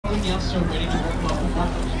else are waiting to work off the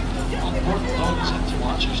markers. Important dogs and to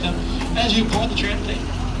watchers. Now, as you board the train today,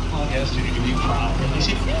 all guests need to be proud. They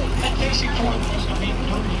see that facing forward is going to be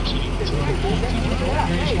nobody. So you can see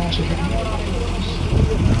very small security.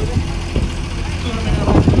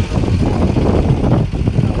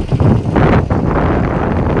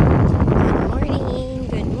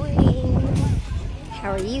 Good morning.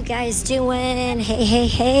 How are you guys doing?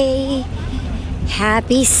 Hey.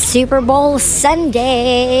 Happy Super Bowl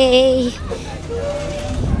Sunday.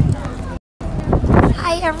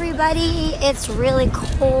 Hi everybody. It's really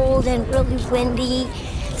cold and really windy.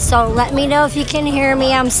 So let me know if you can hear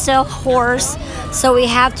me. I'm still hoarse. So we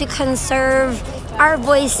have to conserve our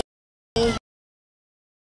voice.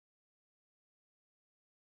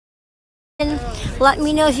 Let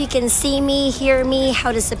me know if you can see me, hear me.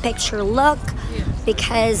 How does the picture look?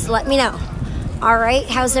 Because let me know. All right,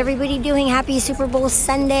 how's everybody doing? Happy Super Bowl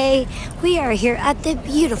Sunday. We are here at the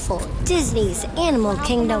beautiful Disney's Animal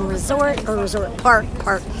Kingdom Resort, or Resort Park,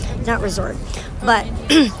 not resort. But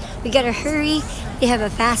we gotta hurry. We have a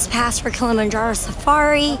fast pass for Kilimanjaro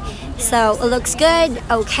Safari. So it looks good,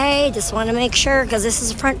 okay. Just wanna make sure, because this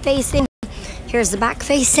is front facing. Here's the back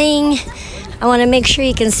facing. I wanna make sure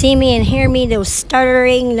you can see me and hear me. No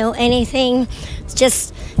stuttering, no anything.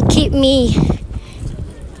 Just keep me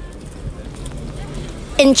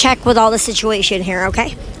in check with all the situation here,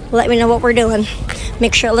 okay? Let me know what we're doing.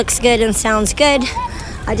 Make sure it looks good and sounds good.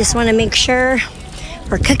 I just want to make sure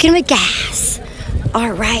we're cooking with gas.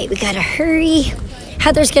 All right, we gotta hurry.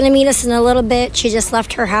 Heather's gonna meet us in a little bit. She just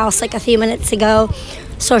left her house like a few minutes ago,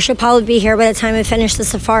 so she'll probably be here by the time we finish the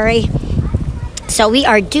safari. So we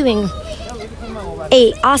are doing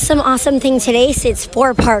a awesome thing today. So it's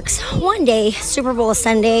 4 parks, 1 day, Super Bowl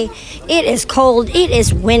Sunday. It is cold, it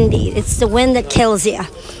is windy. It's the wind that kills you.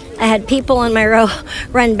 I had people on my row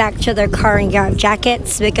run back to their car and grab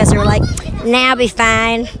jackets because they were like, nah, I'll be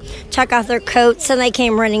fine. Took off their coats and they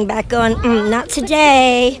came running back going, not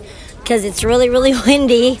today, because it's really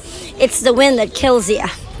windy. It's the wind that kills you.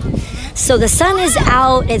 So the sun is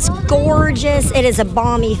out, it's gorgeous, it is a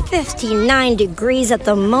balmy 59 degrees at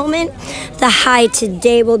the moment. The high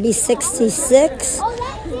today will be 66.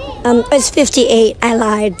 It's 58, I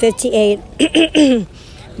lied, 58.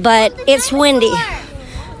 But it's windy.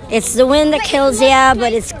 It's the wind that kills you,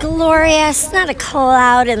 but it's glorious. Not a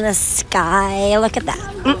cloud in the sky. Look at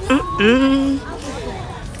that.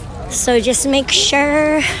 So just make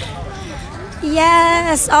sure.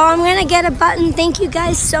 Yes. Oh, I'm going to get a button. Thank you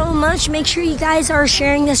guys so much. Make sure you guys are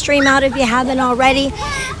sharing the stream out if you haven't already.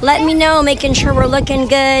 Let me know, making sure we're looking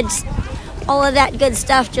good. All of that good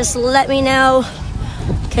stuff, just let me know.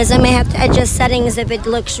 Because I may have to adjust settings if it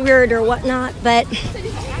looks weird or whatnot. But,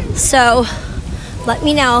 so, let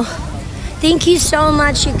me know. Thank you so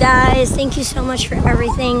much, you guys. Thank you so much for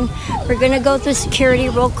everything. We're going to go through security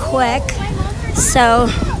real quick. So,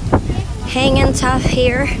 hanging tough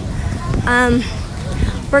here.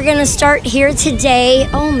 We're gonna start here today.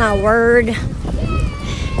 Oh my word.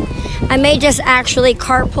 I may just actually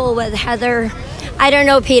carpool with Heather. I don't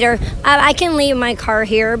know, Peter. I can leave my car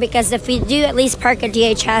here because if we do at least park at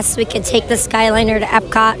DHS, we could take the Skyliner to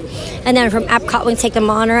Epcot. And then from Epcot, we can take the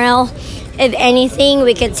monorail. If anything,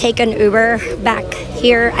 we could take an Uber back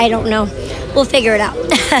here. I don't know. We'll figure it out.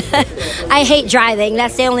 I hate driving.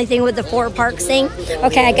 That's the only thing with the 4 parks thing.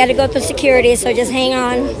 Okay, I got to go through security, so just hang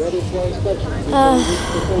on.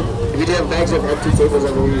 If you do have bags of empty tables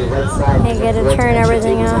over your right side, I got to turn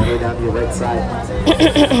everything off.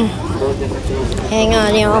 Hang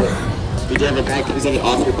on, y'all. If you do have a bag that is any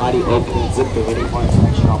off your body, open and zip the ready for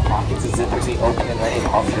inspection on pockets and zippers, open and ready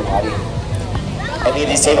off your body. Any of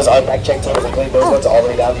these tables are back check tables, including those ones all the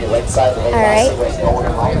way down to your right side. All right.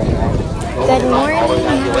 Good morning. All the way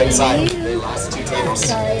down to your right side. The last 2 tables.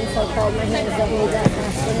 Sorry, I'm so cold. My hands don't move that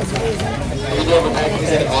fast. It's freezing. If you do have a bag that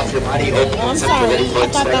is any off your body, open and zip the ready for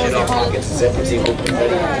inspection on pockets and zippers, open and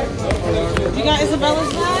ready. You got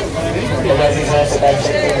Isabella's bag? You guys need to have the back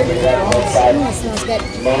check table on your right side. That smells good.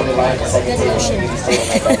 Lower the line for second Good table. lotion. These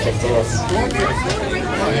tables are back check tables.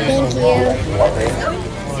 Thank you.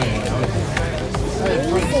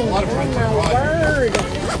 Oh my word.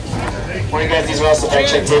 Morning guys, these are also back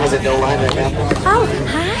check tables at no line right now. Oh,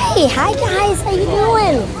 hi. Hi, guys. How you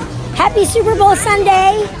doing? Happy Super Bowl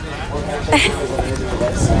Sunday.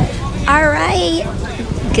 All right.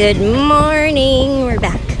 Good morning. We're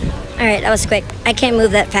back. All right, that was quick. I can't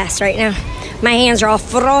move that fast right now. My hands are all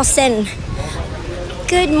frozen.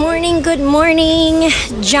 Good morning,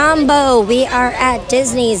 Jumbo. We are at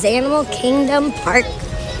Disney's Animal Kingdom Park.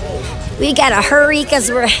 We gotta hurry because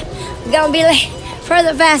we're gonna be late for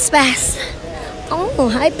the fast pass. Oh,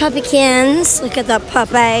 hi, puppykins. Look at the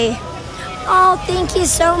puppy. Oh, thank you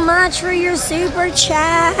so much for your super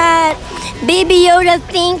chat. Baby Yoda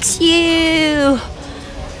thanks you.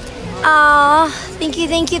 Oh,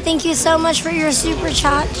 thank you so much for your super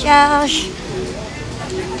chat, Josh.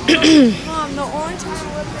 Mom, the orange.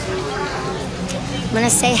 I'm going to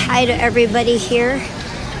say hi to everybody here.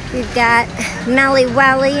 We've got Mally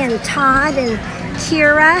Wally and Todd and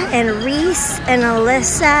Kira and Reese and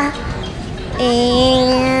Alyssa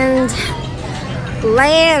and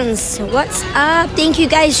Lance. What's up? Thank you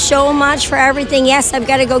guys so much for everything. Yes, I've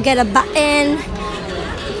got to go get a button.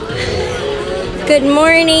 Good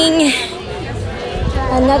morning.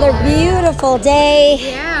 Another beautiful day.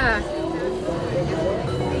 Yeah.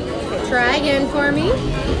 Try again for me.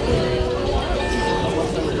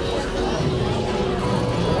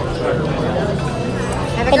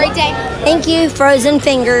 Have a great day. Thank you. Frozen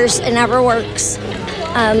fingers. It never works.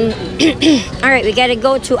 All right, we got to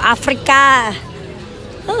go to Africa.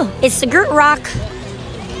 Oh, it's the Gert Rock.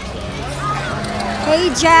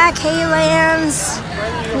 Hey, Jack. Hey, Lance.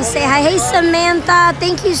 We'll say hi. Hey, Samantha.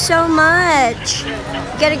 Thank you so much.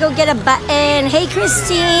 Gotta go get a button. Hey,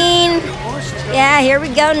 Christine. Yeah, here we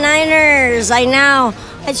go, Niners. I know.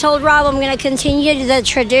 I told Rob I'm going to continue the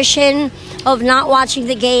tradition of not watching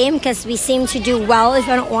the game because we seem to do well if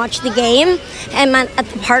I don't watch the game. And I'm at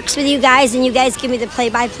the parks with you guys, and you guys give me the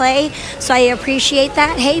play-by-play, so I appreciate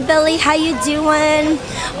that. Hey, Billy, how you doing?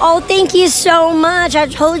 Oh, thank you so much. I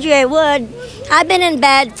told you I would. I've been in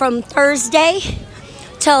bed from Thursday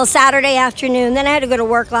till Saturday afternoon. Then I had to go to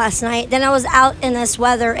work last night. Then I was out in this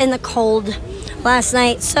weather, in the cold last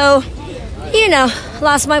night. So, you know,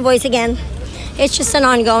 lost my voice again. It's just an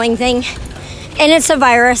ongoing thing. And it's a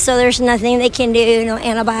virus, so there's nothing they can do, no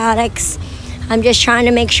antibiotics. I'm just trying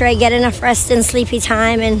to make sure I get enough rest and sleepy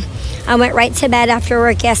time. And I went right to bed after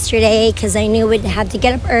work yesterday because I knew we'd have to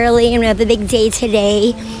get up early and we have a big day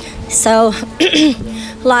today. So, a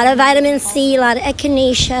lot of vitamin C, a lot of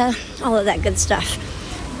echinacea, all of that good stuff.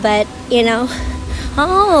 But, you know,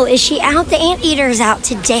 oh, is she out? The anteater's out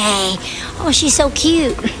today. Oh, she's so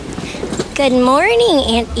cute. Good morning,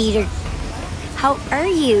 anteater. How are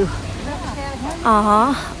you?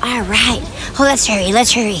 Aw, all right. Oh, let's hurry. I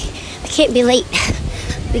can't be late.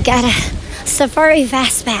 We got a Safari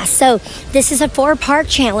Fast Pass. So this is a 4-park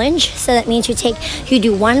challenge. So that means you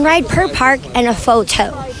do 1 ride per park and a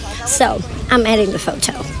photo. So I'm adding the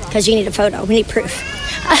photo because you need a photo. We need proof.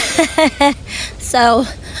 So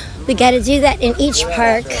we got to do that in each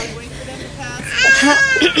park.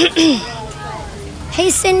 Hey,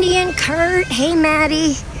 Cindy and Kurt. Hey,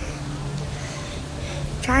 Maddie.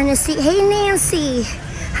 Trying to see. Hey, Nancy.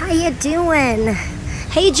 How you doing?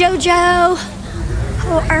 Hey, Jojo.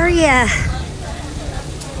 How are ya?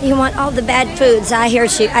 You want all the bad foods. I hear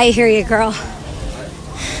you, girl.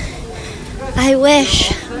 I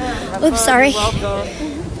wish. Oops, sorry. Hi,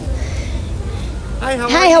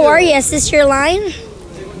 Hi, how are you? Is this your line?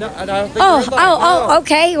 No, I don't think you're live.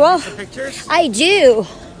 Okay. Well, Pictures? I do.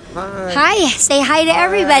 Hi. Hi. Say hi to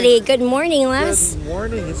everybody. Good morning, Les. Good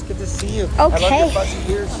morning. It's good to see you. Okay. I love your fuzzy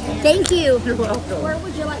ears. Thank you. You're welcome. Where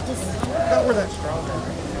would you like to sit? Not where that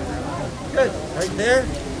strawberry. Good. Right there.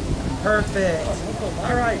 Perfect.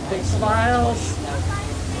 All right. Big smiles.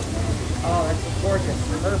 Oh, that's gorgeous.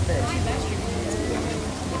 Perfect.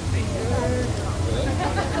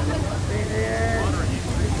 Stay there.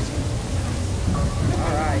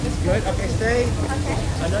 All right. Good. Okay, stay. Okay.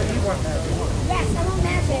 I know you want that. Yes, I want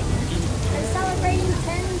magic. I'm celebrating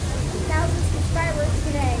 10,000 subscribers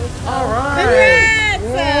today. All right. Congrats!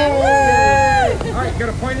 Yay. All right, you're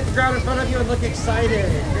going to point at the ground in front of you and look excited.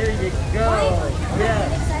 There you go.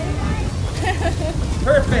 Yes.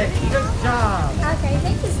 Perfect. Good job. Okay,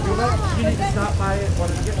 thank you so much. You need to stop by one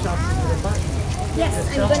of the gift shops and get a button. Yes,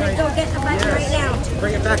 I'm going to go get a button right now.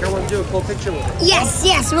 Bring it back. I want to do a cool picture with it.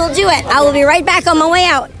 Yes, we'll do it. I will be right back on my way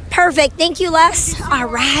out. Perfect. Thank you, Les. All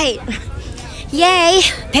right. Yay.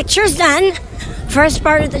 Picture's done. First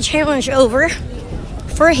part of the challenge over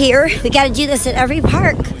for here. We got to do this at every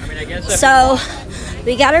park. So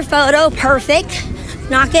we got our photo. Perfect.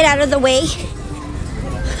 Knock it out of the way.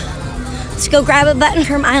 Let's go grab a button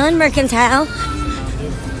from Island Mercantile.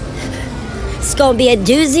 It's going to be a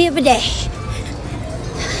doozy of a day.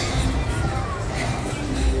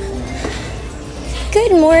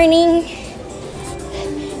 Good morning.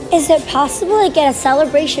 Is it possible to get a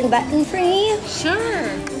celebration button for you? Sure.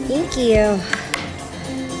 Thank you.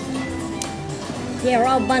 Yeah, we're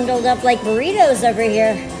all bundled up like burritos over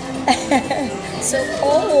here. So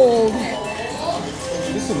cold.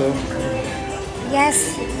 This will do.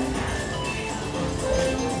 Yes.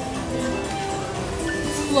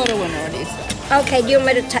 Florida winner, what do you say? Okay, do you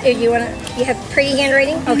want me to? You have pretty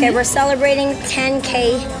handwriting? Okay, we're celebrating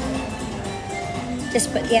 10K.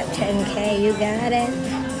 Just put 10K. You got it.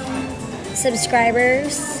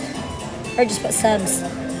 Subscribers, or just put subs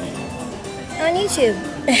on YouTube.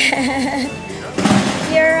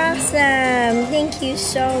 You're awesome. Thank you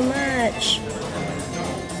so much.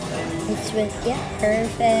 It's with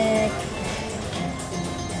perfect.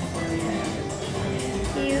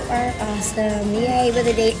 You are awesome. Yay, with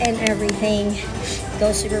a date and everything.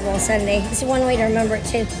 Go Super Bowl Sunday. It's one way to remember it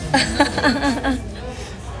too. I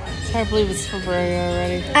can't believe it's February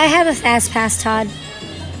already. I have a fast pass, Todd.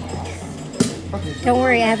 Don't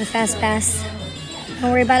worry, I have a fast pass.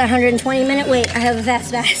 Don't worry about a 120-minute wait. I have a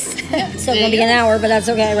fast pass. So it's gonna be an hour, but that's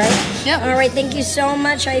okay, right? Yep. All right, thank you so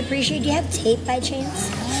much. I appreciate it. Do you have tape by chance?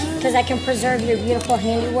 Because I can preserve your beautiful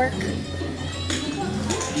handiwork.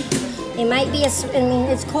 It might be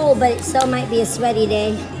it's cold, but it still might be a sweaty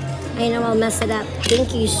day. I know I'll mess it up.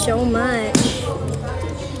 Thank you so much.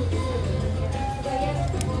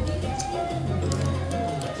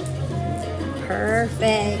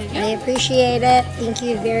 Perfect. I appreciate it. Thank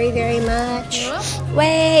you very, very much.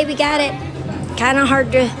 Way, we got it. Kind of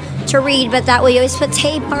hard to read, but that way you always put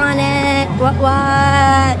tape on it.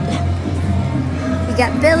 What? We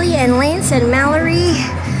got Billy and Lance and Mallory,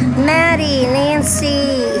 Maddie,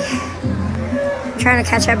 Nancy. I'm trying to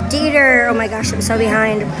catch up. Dieter. Oh my gosh, I'm so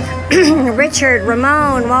behind. Richard,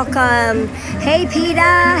 Ramon, welcome. Hey,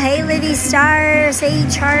 Peta. Hey, Liddy Stars. Hey,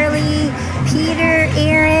 Charlie, Peter,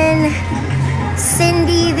 Aaron,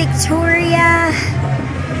 Cindy, Victoria.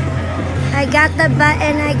 I got the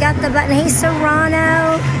button. Hey,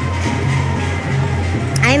 Serrano.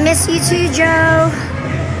 I miss you too, Joe.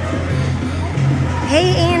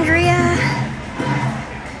 Hey, Andrea.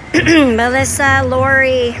 Melissa,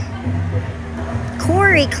 Lori.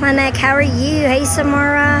 Corey, Klimek, how are you? Hey,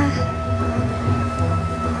 Samara.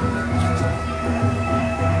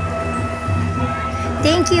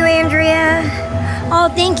 Thank you, Andrea. Oh,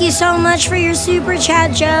 thank you so much for your super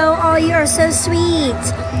chat, Joe. Oh, you are so sweet.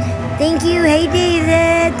 Thank you. Hey,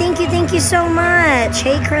 David. Thank you so much.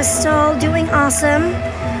 Hey, Crystal. Doing awesome.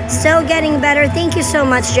 Still getting better. Thank you so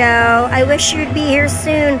much, Joe. I wish you'd be here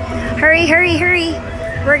soon. Hurry.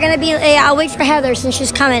 We're going to be... I'll wait for Heather since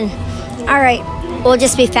she's coming. All right. We'll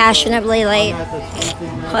just be fashionably late.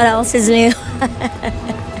 What else is new?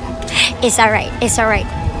 It's all right.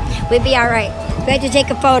 We'll be all right. We have to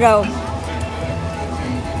take a photo.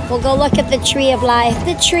 We'll go look at the tree of life.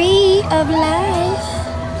 The tree of life.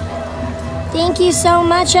 Thank you so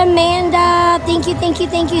much, Amanda. Thank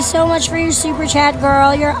you so much for your super chat,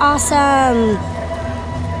 girl. You're awesome.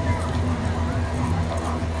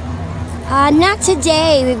 Not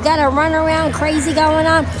today. We've got a run around crazy going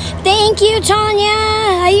on. Thank you,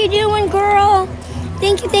 Tanya. How you doing, girl?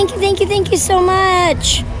 Thank you so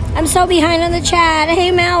much. I'm so behind on the chat.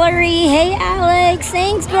 Hey, Mallory. Hey, Alex.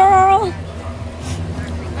 Thanks, girl.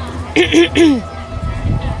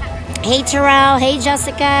 Hey, Terrell. Hey,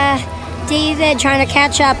 Jessica. David, trying to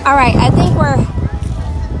catch up. All right, I think we're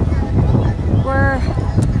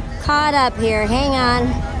caught up here. Hang on.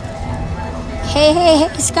 Hey,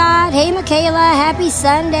 Scott. Hey, Michaela. Happy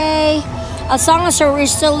Sunday. As long as we're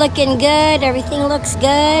still looking good, everything looks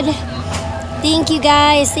good. Thank you,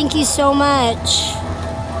 guys. Thank you so much.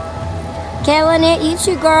 Killing it. You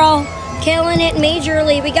too, girl. Killing it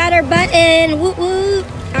majorly. We got our button. Woo woo.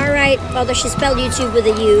 All right. Although she spelled YouTube with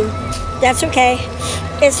a U. That's okay.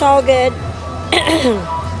 It's all good.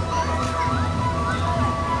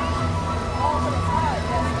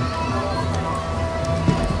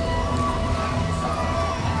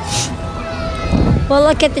 We'll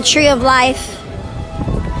look at the tree of life.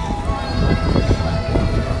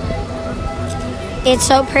 It's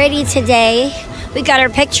so pretty today. We got our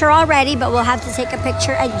picture already, but we'll have to take a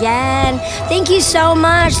picture again. Thank you so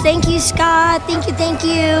much. Thank you, Scott. Thank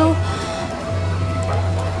you.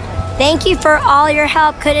 Thank you for all your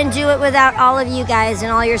help. Couldn't do it without all of you guys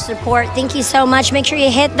and all your support. Thank you so much. Make sure you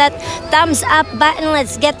hit that thumbs up button.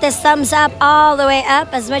 Let's get this thumbs up all the way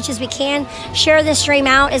up as much as we can. Share this stream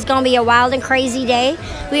out. It's going to be a wild and crazy day.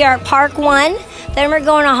 We are at Park 1. Then we're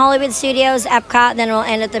going to Hollywood Studios, Epcot. Then we'll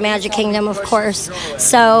end at the Magic Kingdom, of course.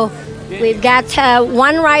 So we've got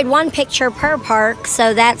one ride, one picture per park.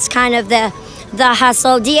 So that's kind of the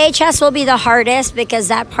hustle. DHS will be the hardest because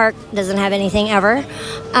that park doesn't have anything ever.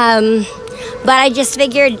 But I just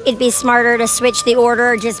figured it'd be smarter to switch the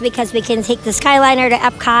order just because we can take the Skyliner to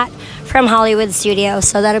Epcot from Hollywood Studios.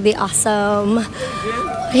 So that'll be awesome.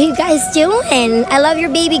 What are you guys doing? I love your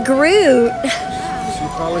baby Groot. She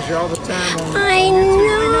follows you all the time. I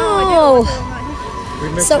know. We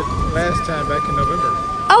missed it last time back in November.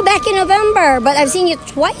 Oh, back in November. But I've seen you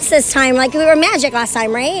twice this time. Like, we were Magic last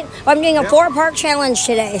time, right? I'm doing a 4-park challenge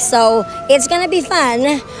today, so it's going to be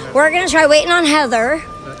fun. We're going to try waiting on Heather.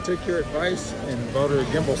 I took your advice and bought her a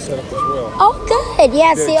gimbal setup as well. Oh, good.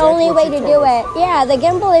 Yeah, it's the only way to do it. Yeah, the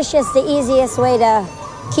gimbal is just the easiest way to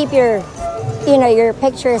keep your, your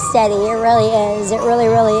picture steady. It really is. It really,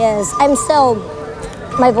 really is.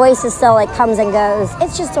 My voice is still like comes and goes.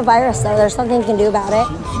 It's just a virus, though. There's something you can do about it.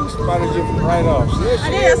 She spotted you from right off.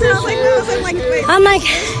 I'm like,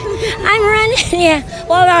 I'm running. Yeah.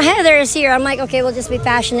 Well, now Heather is here. I'm like, okay, we'll just be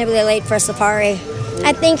fashionably late for safari.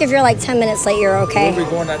 I think if you're like 10 minutes late, you're okay. We'll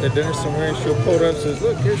be going out to dinner somewhere, and she'll pull it up and says,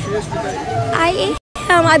 look, here she is today.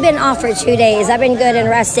 I've been off for 2 days. I've been good and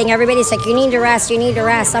resting. Everybody's like, you need to rest, you need to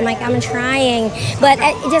rest. I'm like, I'm trying. But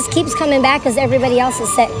it just keeps coming back because everybody else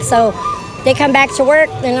is sick. So they come back to work,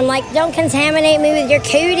 and I'm like, don't contaminate me with your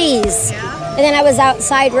cooties. And then I was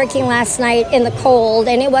outside working last night in the cold,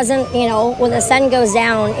 and it wasn't, when the sun goes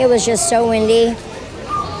down, it was just so windy.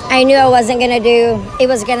 I knew it was going to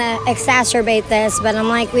exacerbate this, but I'm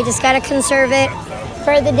like, we just got to conserve it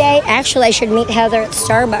for the day. Actually, I should meet Heather at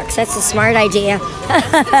Starbucks. That's a smart idea.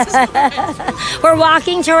 We're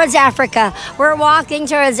walking towards Africa.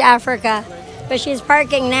 But she's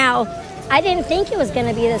parking now. I didn't think it was going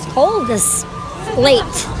to be this cold this late.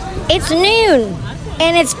 It's noon,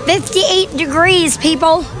 and it's 58 degrees,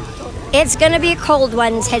 people. It's going to be a cold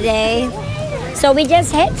one today. So we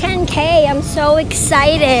just hit 10K. I'm so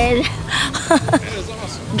excited.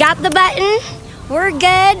 Got the button. We're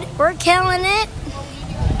good. We're killing it.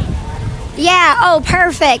 Yeah, oh,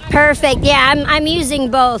 perfect. Yeah, I'm using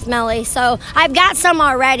both, Melly. So I've got some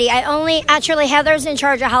already. Actually, Heather's in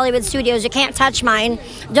charge of Hollywood Studios. You can't touch mine.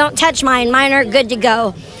 Don't touch mine. Mine are good to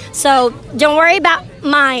go. So don't worry about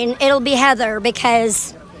mine. It'll be Heather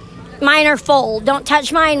because mine are full. Don't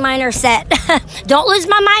touch mine. Mine are set. Don't lose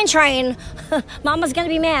my mine train. Mama's going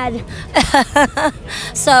to be mad.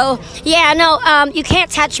 So, yeah, no, you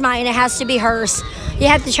can't touch mine. It has to be hers. You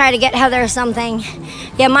have to try to get Heather something.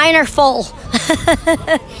 Yeah, mine are full.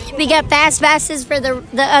 We got fast passes for the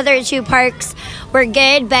other 2 parks. We're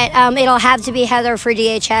good, but it'll have to be Heather for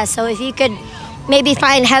DHS. So if you could maybe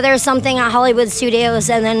find Heather something at Hollywood Studios,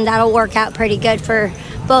 and then that'll work out pretty good for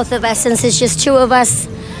both of us. Since it's just 2 of us,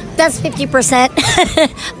 that's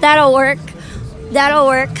 50%. That'll work.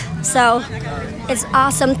 So it's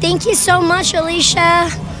awesome. Thank you so much, Alicia.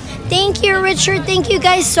 Thank you, Richard. Thank you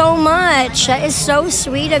guys so much. That is so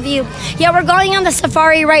sweet of you. Yeah, we're going on the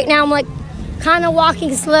safari right now. I'm like kind of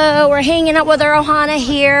walking slow. We're hanging out with our Ohana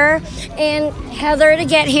here and Heather to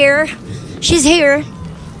get here. She's here.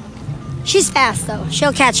 She's fast, though.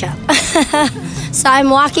 She'll catch up. So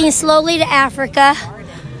I'm walking slowly to Africa.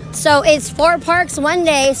 So it's 4 parks one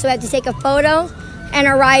day, so I have to take a photo and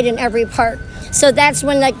a ride in every park. So that's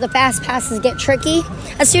when the fast passes get tricky.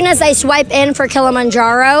 As soon as I swipe in for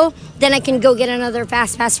Kilimanjaro, then I can go get another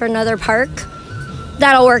fast pass for another park.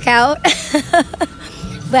 That'll work out.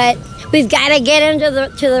 But we've got to get into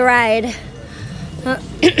the ride.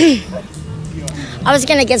 I was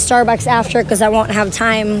going to get Starbucks after because I won't have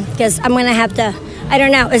time because I'm going to have to, I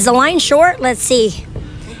don't know. Is the line short? Let's see.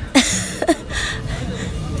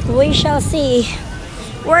 We shall see.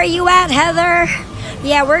 Where are you at, Heather?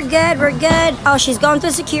 Yeah, we're good. Oh, she's going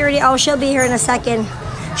through security. Oh, she'll be here in a second.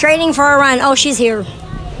 Training for a run. Oh, she's here.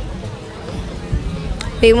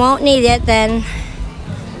 We won't need it then.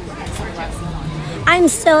 I'm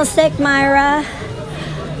still sick, Myra.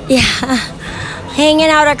 Yeah. Hanging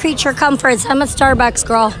out at Creature Comforts. I'm a Starbucks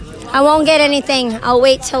girl. I won't get anything. I'll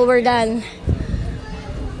wait till we're done.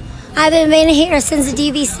 I haven't been here since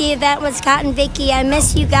the DVC event with Scott and Vicky. I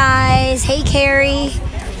miss you guys. Hey, Carrie.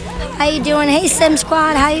 How you doing? Hey, Sim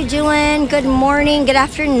Squad. How you doing? Good morning. Good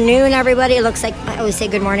afternoon, everybody. It looks like I always say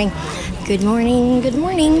good morning. Good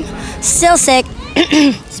morning. Still sick.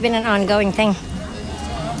 It's been an ongoing thing.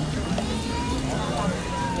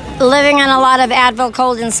 Living on a lot of Advil,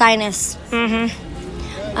 cold, and sinus.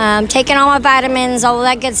 Taking all my vitamins, all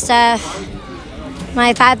that good stuff.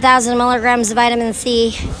 My 5,000 milligrams of vitamin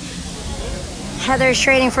C. Heather's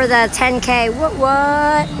training for the 10K.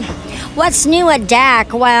 What? What's new at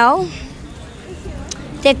DAC? Well,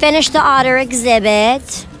 they finished the otter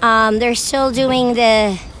exhibit. They're still doing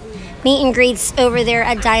the meet and greets over there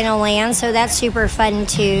at Dino Land, so that's super fun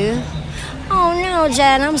too. Oh no,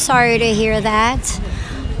 Jen, I'm sorry to hear that.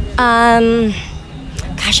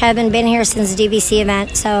 Gosh, I haven't been here since the DVC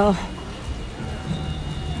event, so.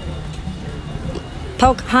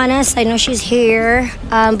 Pocahontas, I know she's here,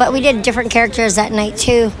 but we did different characters that night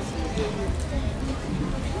too.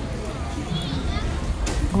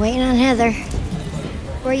 Waiting on Heather.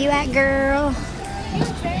 Where you at, girl?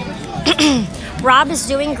 Rob is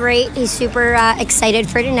doing great. He's super excited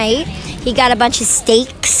for tonight. He got a bunch of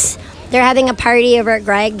steaks. They're having a party over at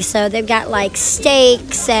Greg's, so they've got like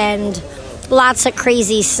steaks and lots of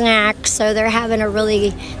crazy snacks. So they're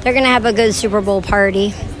gonna have a good Super Bowl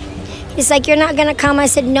party. He's like, you're not gonna come? I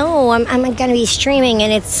said, no, I'm gonna be streaming,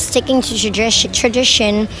 and it's sticking to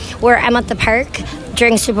tradition where I'm at the park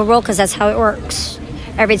during Super Bowl because that's how it works.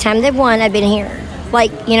 Every time they've won, I've been here.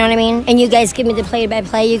 Like, you know what I mean? And you guys give me the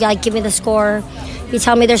play-by-play. You guys give me the score. You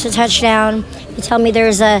tell me there's a touchdown. You tell me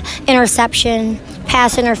there's a interception,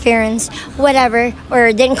 pass interference, whatever,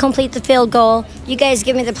 or didn't complete the field goal. You guys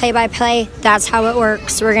give me the play-by-play. That's how it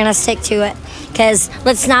works. We're going to stick to it because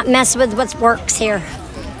let's not mess with what works here.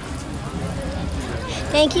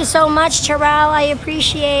 Thank you so much, Terrell. I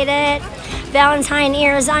appreciate it. Valentine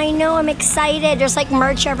ears. I know. I'm excited. There's like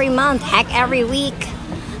merch every month. Heck, every week.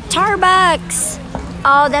 Tarbucks.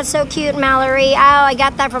 Oh, that's so cute, Mallory. Oh, I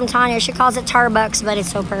got that from Tanya. She calls it Tarbucks, but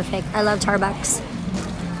it's so perfect. I love Tarbucks.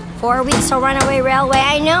 4 weeks till Runaway Railway.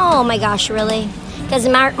 I know. Oh my gosh, really? Because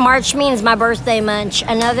March means my birthday month.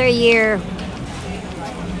 Another year.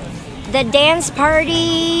 The dance party.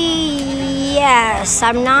 Yes,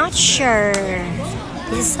 I'm not sure.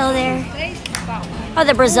 Is it still there? Oh,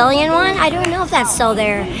 the Brazilian one? I don't know if that's still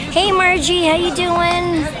there. Hey, Margie, how you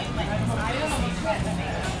doing?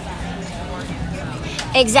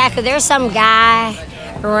 Exactly. There's some guy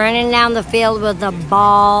running down the field with the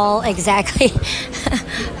ball. Exactly.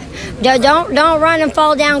 Don't run and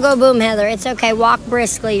fall down. Go boom, Heather. It's okay. Walk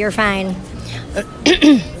briskly. You're fine.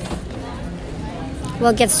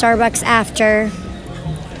 We'll get Starbucks after.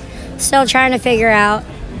 Still trying to figure out.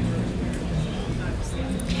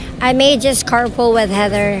 I may just carpool with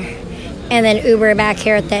Heather and then Uber back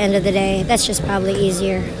here at the end of the day. That's just probably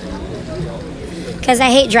easier. Because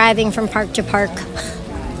I hate driving from park to park.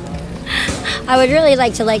 I would really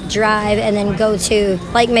like to drive and then go to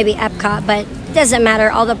maybe Epcot, but it doesn't matter.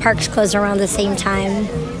 All the parks close around the same time.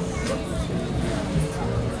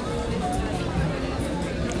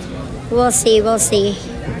 We'll see. We'll see.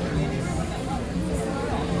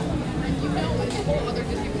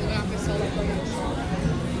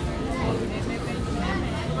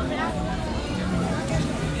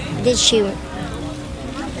 Did she?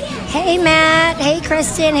 Hey, Matt. Hey,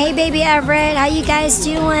 Kristen. Hey, baby Everett. How you guys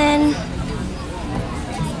doing?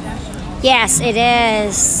 Yes, it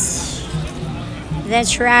is.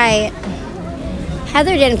 That's right.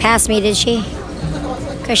 Heather didn't pass me, did she?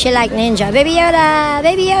 Because she liked Ninja. Baby Yoda.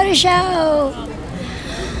 Baby Yoda show.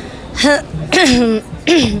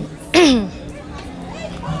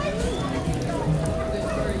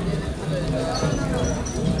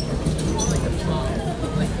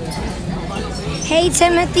 Hey,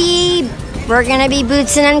 Timothy. We're going to be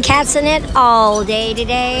bootsing and catsing it all day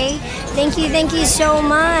today. Thank you so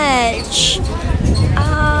much.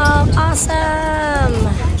 Oh, awesome.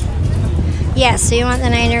 Yes, so you want the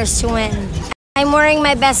Niners to win. I'm wearing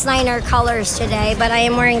my best Niner colors today, but I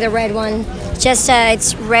am wearing the red one. Just,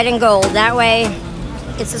 it's red and gold. That way,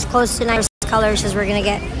 it's as close to Niners colors as we're going to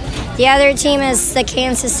get. The other team is the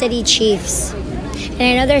Kansas City Chiefs. And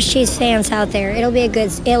I know there's Chiefs fans out there. It'll be a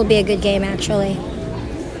good game, actually.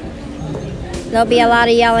 There'll be a lot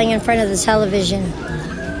of yelling in front of the television.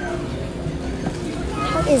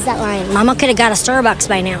 How is that line? Mama could have got a Starbucks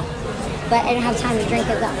by now. But I didn't have time to drink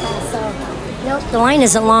it that fast, so... Nope, the line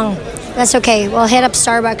isn't long. That's okay. We'll hit up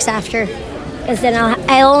Starbucks after. Because then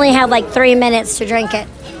I only have 3 minutes to drink it.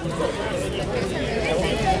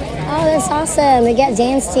 Oh, that's awesome. We got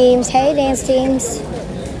dance teams. Hey, dance teams.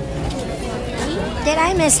 Did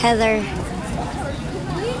I miss Heather?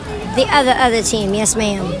 The other team. Yes,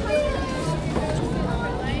 ma'am.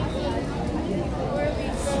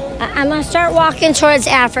 I'm going to start walking towards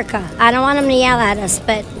Africa. I don't want them to yell at us,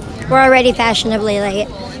 but we're already fashionably late.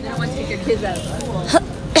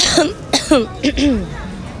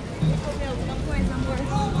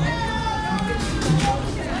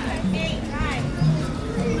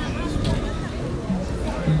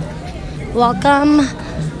 Welcome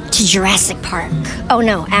to Jurassic Park. Oh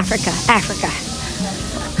no, Africa.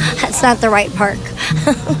 That's not the right park.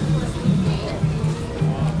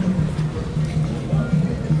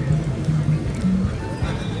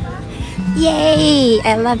 Yay!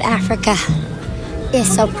 I love Africa.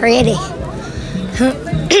 It's so pretty.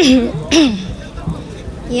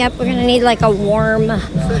 Yep, we're gonna need a warm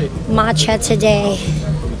matcha today.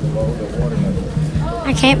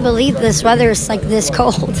 I can't believe this weather is this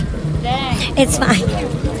cold. Dang. It's fine.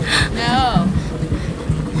 No.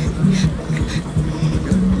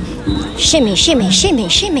 Shimmy, shimmy, shimmy,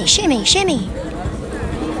 shimmy, shimmy, shimmy.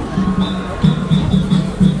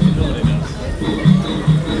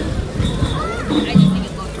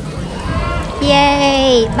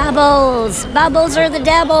 Yay! Bubbles! Bubbles are the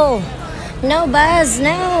devil! No buzz,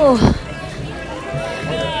 no!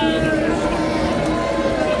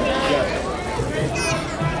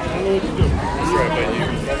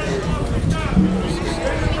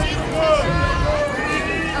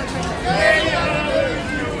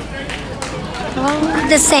 Oh,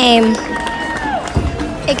 the same.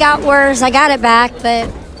 It got worse. I got it back, but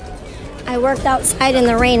I worked outside in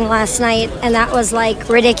the rain last night, and that was like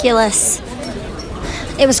ridiculous.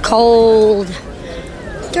 It was cold.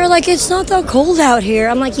 They're like, it's not that cold out here.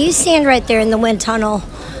 I'm like, you stand right there in the wind tunnel.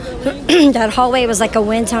 That hallway was like a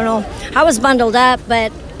wind tunnel. I was bundled up,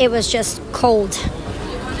 but it was just cold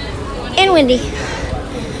and windy.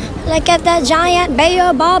 Look at that giant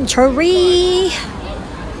baobab tree.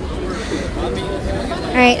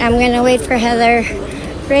 All right, I'm gonna wait for Heather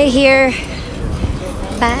right here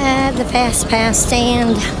by the fast pass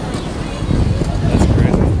stand.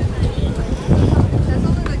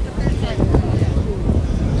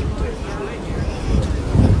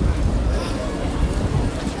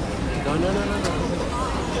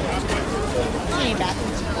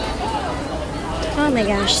 Oh my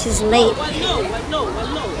gosh, she's late.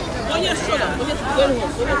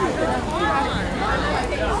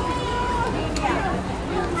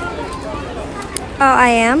 Oh, I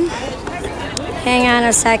am? Hang on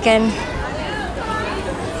a second.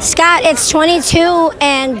 Scott, it's 22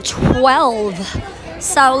 and 12.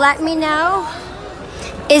 So let me know.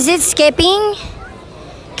 Is it skipping?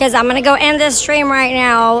 Because I'm going to go end this stream right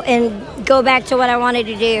now and go back to what I wanted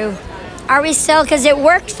to do. Are we still? Because it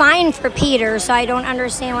worked fine for Peter, so I don't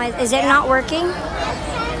understand why. Is it not working?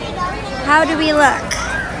 How do we look?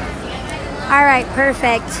 All right,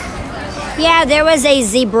 perfect. Yeah, there was a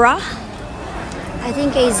zebra. I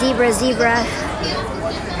think a zebra.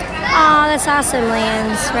 Oh, that's awesome,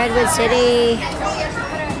 Lance. Redwood City.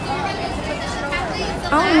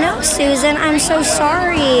 Oh, no, Susan. I'm so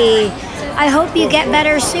sorry. I hope you get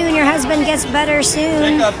better soon. Your husband gets better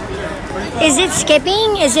soon. Is it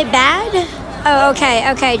skipping? Is it bad? Oh,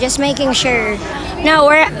 okay. Just making sure. No,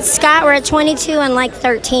 Scott, we're at 22 and like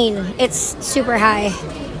 13. It's super high.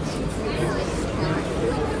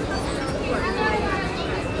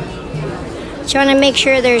 Trying to make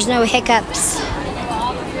sure there's no hiccups.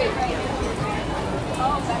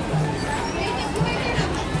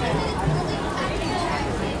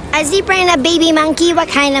 A zebra and a baby monkey? What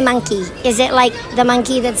kind of monkey? Is it like the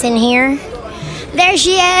monkey that's in here? There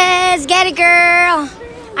she is! Get it, girl!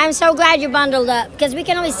 I'm so glad you're bundled up, because we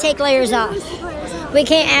can always take layers off. We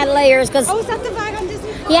can't add layers, because... Oh, is that the bag on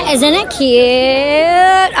Disney? Yeah, isn't it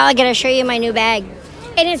cute? Oh, I gotta show you my new bag.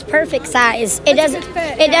 It is perfect size. It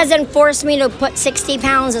doesn't force me to put 60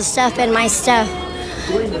 pounds of stuff in my stuff.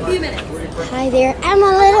 A few minutes. Hi there. I'm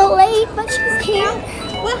a little late, but she's here.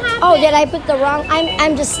 What happened? Oh, did I put the wrong?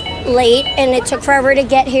 I'm just late, and it took forever to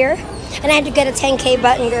get here, and I had to get a 10K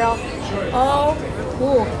button, girl. Oh,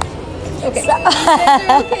 cool. Okay.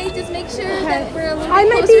 Okay, just make sure that we're a little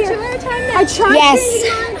closer to our time now. I tried.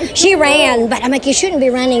 Yes, she ran, but I'm like, you shouldn't be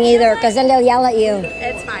running either, because then they'll yell at you.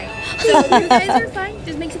 It's fine. So you guys are fine.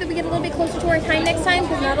 Just make sure that we get a little bit closer to our time next time,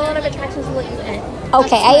 because not a lot of attractions will let you in.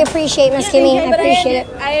 Okay, I appreciate Miss Kimmy. I appreciate it.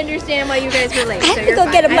 I understand why you guys were late. I have to go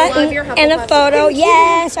get a button and a photo.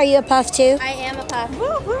 Yes. Are you a puff too? I am a puff.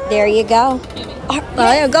 There you go.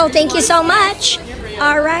 There you go. Thank you so much.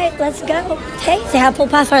 All right, let's go. Hey,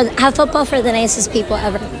 Hufflepuff are the nicest people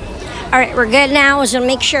ever. All right, we're good now. We're gonna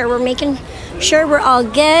make sure we're all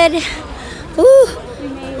good. Woo,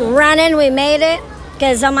 running. We made it.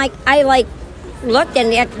 Because I looked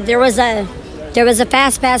and there was a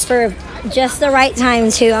fast pass for just the right time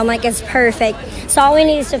too. I'm like, it's perfect. So all we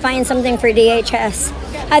need is to find something for DHS.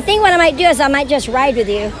 I think what I might do is I might just ride with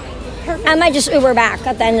you. I might just Uber back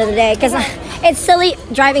at the end of the day, because it's silly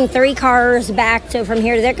driving 3 cars back from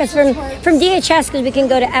here to there. Because from DHS, because we can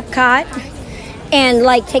go to Epcot and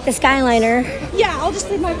like take the Skyliner. Yeah, I'll just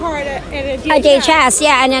leave my car at a DHS. At DHS,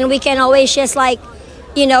 yeah, and then we can always just take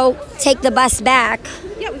the bus back.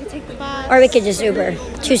 Yeah, we could take the bus. Or we could just Uber.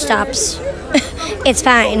 2 stops. It's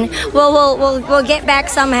fine. We'll get back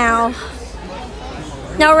somehow.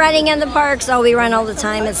 No running in the parks. Oh, we run all the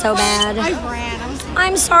time. It's so bad. I ran.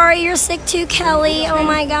 I'm sorry. You're sick too, Kelly. Oh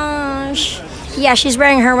my gosh. Yeah, she's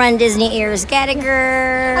wearing her Run Disney ears. Get it,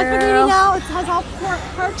 girl. I figured it out. It has all 4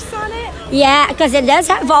 parks on it. Yeah, because it does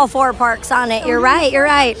have all 4 parks on it. You're right.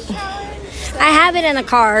 I have it in the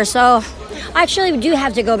car, so I actually do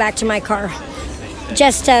have to go back to my car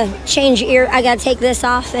just to change ear. I gotta take this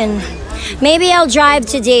off, and Maybe I'll drive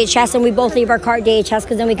to DHS and we both leave our car at DHS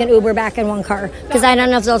because then we can Uber back in one car. Because I don't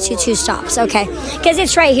know if they'll do 2 stops. Okay. Because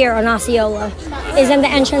it's right here on Osceola. Isn't the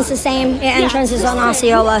entrance the same? The entrance is on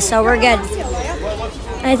Osceola, so we're good.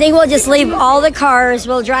 I think we'll just leave all the cars.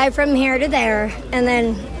 We'll drive from here to there, and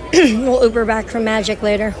then we'll Uber back from Magic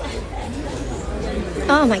later.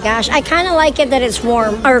 Oh my gosh, I kind of like it that it's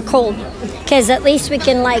warm or cold, because at least we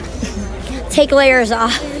can like take layers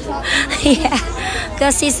off. Yeah,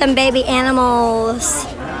 go see some baby animals.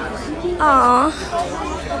 Aw.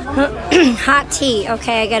 Hot tea.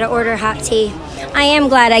 Okay, I gotta order hot tea. I am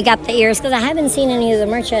glad I got the ears because I haven't seen any of the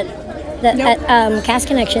merch at Cast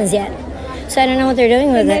Connections yet. So I don't know what they're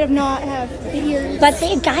doing with They might it. have not have the ears. But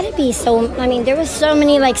they gotta be so. I mean, there was so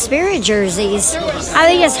many like spirit jerseys. Are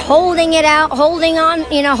they just holding it out, holding on?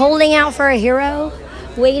 You know, holding out for a hero,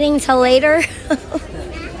 waiting till later.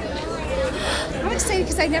 I'm excited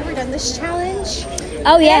because I've never done this challenge.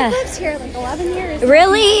 Oh yeah. I've lived here like 11 years.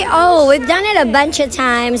 Really? Oh, we've done it a bunch of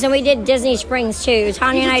times, and we did Disney Springs too.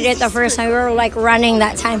 Tanya and I did it the first time. We were like running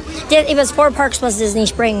that time. It was 4 parks plus Disney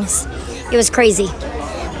Springs. It was crazy,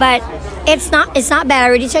 but it's not bad. I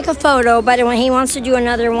already took a photo, but when he wants to do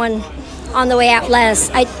another one on the way out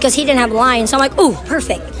because he didn't have a line, so I'm like, ooh,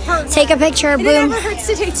 perfect. Take a picture, boom. It never hurts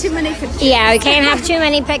to take too many pictures. Yeah, we can't have too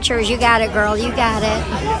many pictures. You got it, girl. You got it.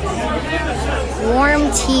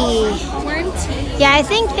 Warm tea. Warm tea. Yeah, I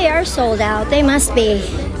think they are sold out. They must be.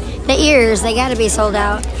 The ears, they got to be sold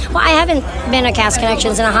out. Well, I haven't been to Cast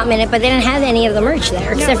Connections in a hot minute, but they didn't have any of the merch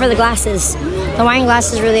there, except for the glasses. The wine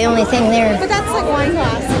glasses were the only thing there. But that's like wine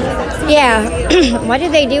glasses. Yeah. What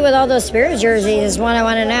did they do with all those spirit jerseys is what I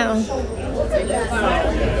want to know.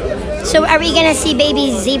 So are we going to see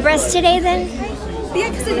baby zebras today then? Yeah,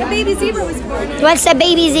 because the baby zebra was born. What's the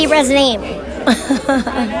baby zebra's name?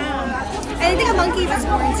 I think a monkey was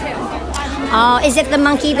born too. Oh, is it the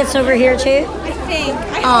monkey that's over here too? I think.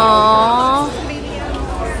 Aww.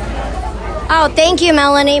 Oh, thank you,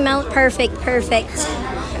 Melanie. Perfect.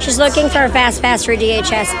 She's looking for a fast pass for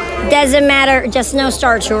DHS. Doesn't matter, just no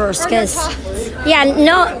Star Tours, because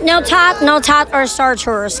no Tot or Star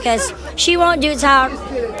Tours, because she won't do Tot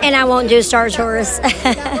and I won't do Star Tours,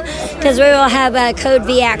 because we will have a Code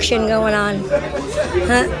V action going on.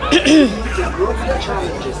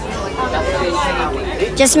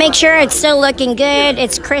 Just make sure it's still looking good.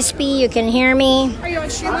 It's crispy. You can hear me. Are you on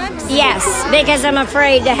Streamlabs? Yes, because I'm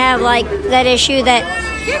afraid to have like that issue that.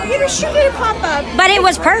 It should be a pop-up. But it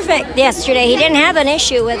was perfect yesterday. He didn't have an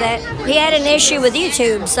issue with it. He had an issue with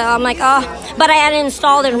YouTube. So I'm like, oh. But I had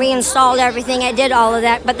installed and reinstalled everything. I did all of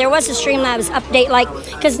that. But there was a Streamlabs update,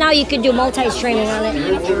 because now you could do multi-streaming on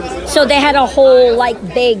it. So they had a whole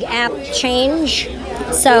big app change.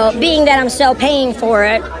 So being that I'm still paying for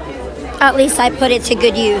it, at least I put it to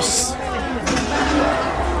good use.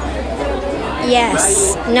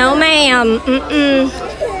 Yes. No, ma'am.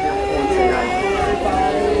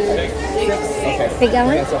 We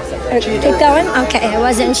going? Keep going? Okay, I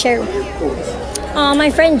wasn't sure. Oh,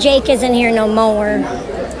 my friend Jake isn't here no more.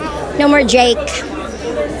 No more Jake.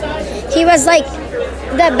 He was like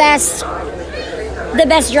the best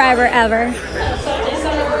driver ever.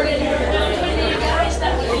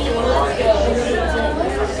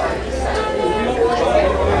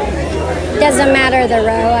 Doesn't matter the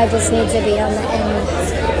row, I just need to be on the end.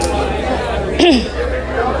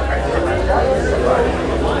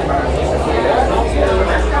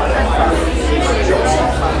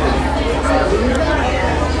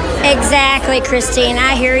 Exactly, Christine.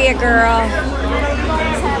 I hear you, girl.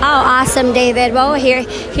 Oh, awesome, David. Well,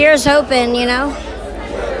 here's hoping,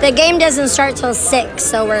 The game doesn't start till 6,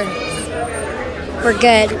 so we're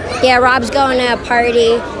good. Yeah, Rob's going to a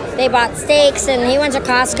party. They bought steaks, and he went to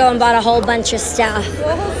Costco and bought a whole bunch of stuff.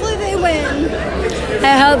 Well, hopefully they win.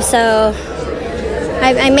 I hope so.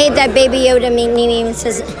 I made that Baby Yoda meme. It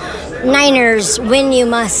says, Niners, win you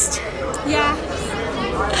must. Yeah.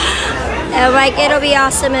 I'm like, it'll be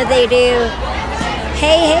awesome if they do.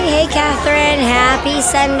 Hey, Catherine. Happy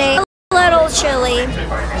Sunday. A little chilly.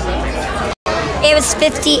 It was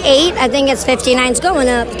 58. I think it's 59. It's going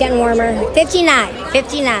up. It's getting warmer. 59.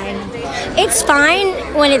 It's fine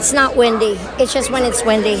when it's not windy. It's just when it's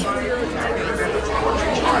windy.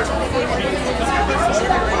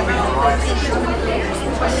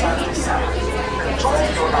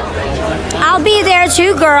 I'll be there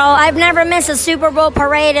too, girl. I've never missed a Super Bowl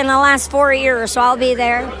parade in the last 4 years, so I'll be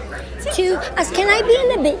there. Can I be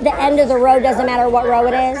in the end of the row? Doesn't matter what row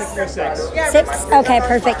it is? 6. Okay,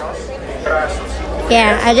 perfect.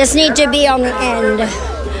 Yeah, I just need to be on the end.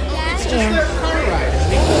 Yeah.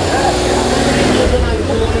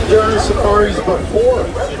 During safaris before.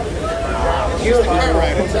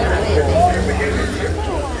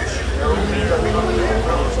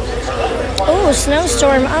 Oh,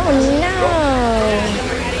 snowstorm. Oh, no.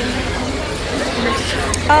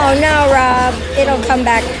 Oh, no, Rob. It'll come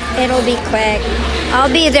back. It'll be quick.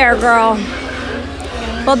 I'll be there, girl.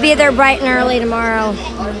 We'll be there bright and early tomorrow.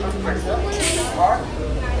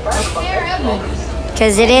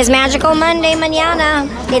 Because it is Magical Monday mañana.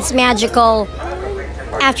 It's magical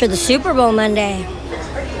after the Super Bowl Monday.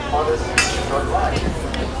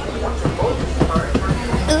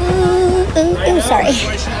 Ooh, sorry.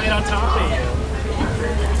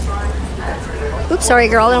 Oops, sorry,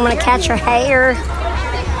 girl. I don't want to catch her hair.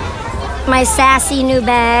 My sassy new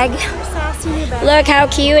bag. Look how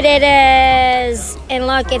cute it is. And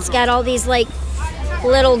look, it's got all these like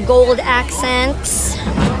little gold accents.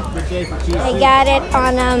 I got it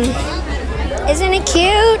on, isn't it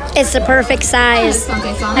cute? It's the perfect size.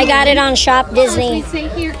 I got it on Shop Disney.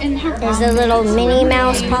 There's a little Minnie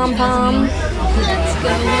Mouse pom-pom.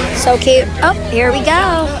 So cute. Oh, here we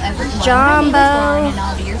go. Jumbo.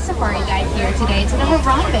 Safari guide here today to the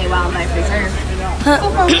Harambe Wildlife Reserve.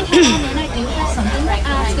 Before we head on in, I do have something to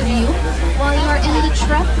ask of you. While you are in the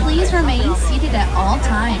truck, please remain seated at all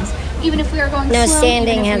times. Even if we are going no slow,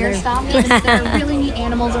 standing, even if we are Heather. stopped, even if there are really neat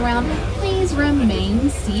animals around, please remain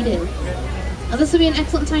seated. Now, this would be an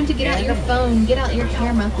excellent time to get out your phone, get out your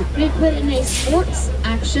camera, maybe put in a sports,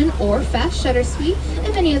 action, or fast shutter speed,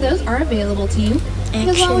 if any of those are available to you.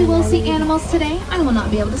 Because while we will see animals today, I will not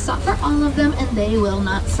be able to stop for all of them, and they will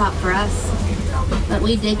not stop for us. But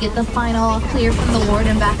we did get the final clear from the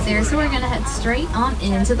warden back there, so we're going to head straight on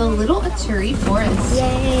into the Little Aturi Forest.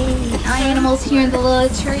 Yay. Our animals here in the Little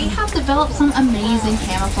Aturi have developed some amazing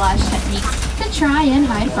camouflage techniques to try and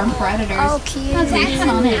hide from predators. Oh, cute. As they head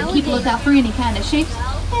on in, keep a lookout for any kind of shapes,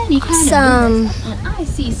 any kind of movements. And I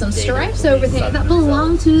see some stripes over there that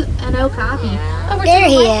belong to an okapi. Over There to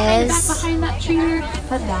the he right, is. back behind that tree there,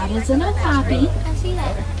 but that is an okapi.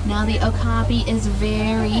 Now the okapi is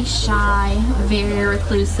very shy, very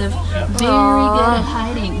reclusive, very good at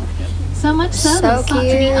hiding. So much so that it's thought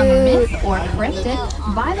to be a myth or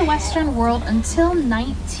cryptid by the Western world until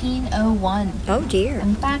 1901. Oh dear.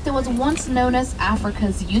 In fact, it was once known as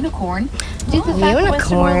Africa's unicorn due to the fact the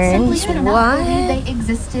Western world simply could not believe they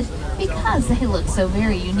existed because they look so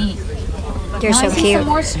very unique. They're so I see cute. some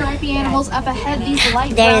more stripy animals up ahead. These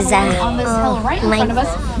light There's brown ones a- on this hill right in my- front of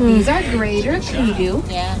us. These are greater kudu.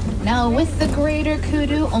 Now with the greater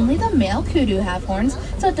kudu, only the male kudu have horns,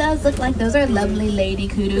 so it does look like those are lovely lady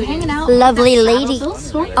kudu hanging out. Lovely with their lady. saddles.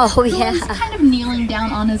 So Oh he's yeah. kind of kneeling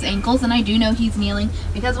down on his ankles, and I do know he's kneeling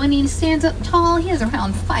because when he stands up tall, he is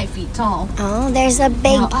around 5 feet tall. Oh, there's a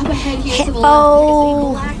big Now up ahead here to the hippo.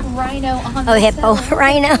 left, there's a black rhino on Oh, the hippo. hill.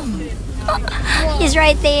 Rhino. He's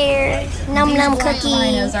right there. Num These num black cookie.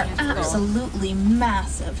 rhinos are absolutely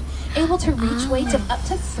massive, able to reach weights of up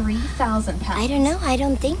to 3,000 pounds. I don't know. I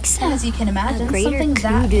don't think so. And as you can imagine, greater something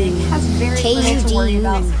that kudu. big has very little to worry KUDU.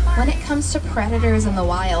 about when it comes to predators in the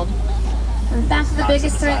wild. In fact, the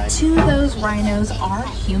biggest threat to those rhinos are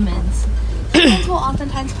humans. Humans will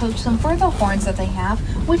oftentimes poach them for the horns that they have,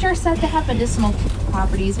 which are said to have medicinal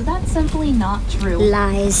properties, but that's simply not true.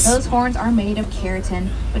 Lies. Those horns are made of keratin,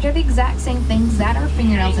 which are the exact same things that our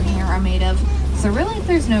fingernails and hair are made of. So really,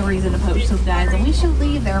 there's no reason to poach those guys, and we should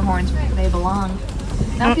leave their horns where they belong.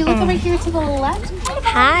 Now, if you look over here to the left, kind of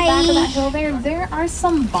behind the back of that hill there are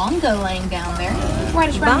some bongo laying down there.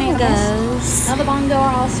 Right around animals. Bongos. Now, the bongo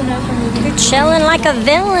are also known for moving You're chilling like a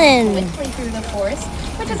villain. quickly through the forest,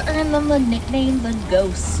 which has earned them the nickname the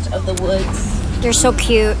Ghost of the Woods. They're so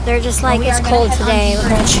cute. They're just like, We it's are gonna cold head on today. We're deeper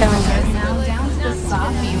gonna into chill. the reserve now down to the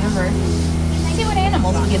Safi River. See what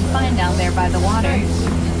animals we can find down there by the water.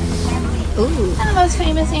 Ooh. And the most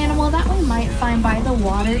famous animal that we might find by the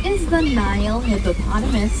water is the Nile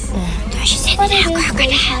hippopotamus. But it is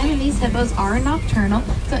daytime and these hippos are nocturnal,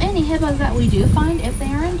 so any hippos that we do find, if they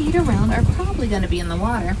are indeed around, are probably going to be in the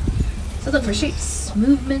water. So look for shapes,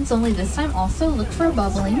 movements, only this time also look for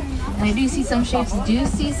bubbling. And I do see some shapes, do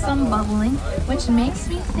see some bubbling, which makes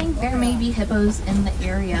me think there may be hippos in the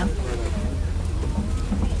area.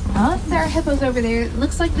 If there are hippos over there, it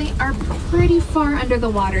looks like they are pretty far under the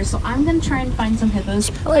water, so I'm going to try and find some hippos.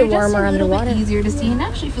 probably They're just warmer a little underwater. bit easier to see, and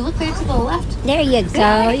actually if you look there to the left, There you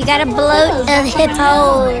go. You got a bloat of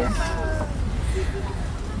hippo.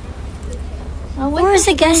 Where's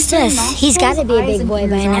Augustus? He's got to be a big boy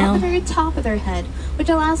by At the now. very top of their head, which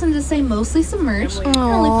allows them to stay mostly submerged and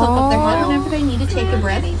only poke up their head whenever they need to take a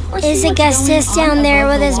breath. Or Is see what's Augustus going on down there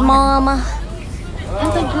above with the his water. mama?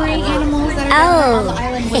 And the gray animals that are down there on the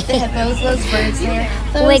island with the hippos, those birds there.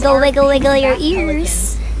 Those Wiggle, are wiggle, wiggle your piggyback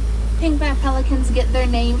ears. Pink-back pelicans get their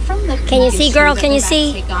name from the Can you see, biggest girl? tree Can that you their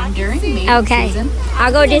see? backs take on during mating Okay. season.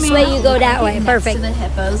 I'll go They this may way, not you go look that like way. next Perfect. To the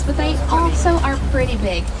hippos, but they also are pretty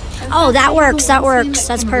big. In Oh, fact, that they works, have that a wingspan works. that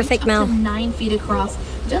That's can perfect, reach up Mel. to 9 feet across,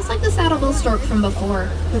 just like the saddle-bill stork from before,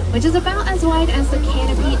 which is about as wide as the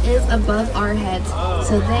canopy is above our heads.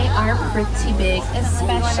 So they are pretty big,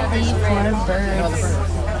 especially for birds.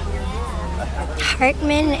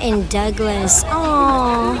 Hartman and Douglas.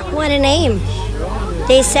 Oh, what a name.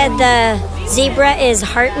 They said the zebra is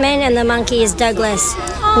Hartman and the monkey is Douglas.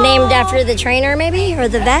 Named after the trainer, maybe, or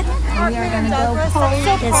the vet. We are going to go polly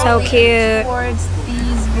It's so cute. towards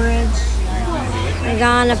these bridge. We're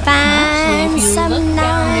gonna find If you some look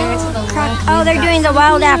down there to the nice left, Oh, they're we've doing got the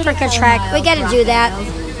Wild some Africa beautiful trek. We Nile gotta do that.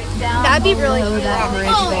 crocodiles down That'd be really below cute. that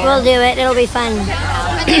bridge there. We'll do it. It'll be fun.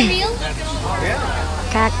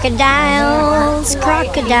 Crocodiles,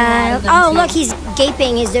 crocodile. Oh, look, he's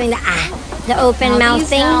gaping. He's doing the open Now, mouth these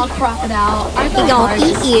thing. Nile crocodile are the He gonna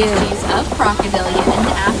largest eat you. species of crocodilia in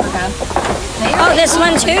Africa. They Oh, are this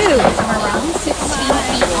one too. around 16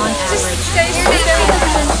 feet on average.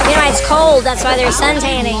 You know, it's cold. That's why they're sun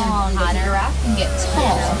tanning. Long, a giraffe can get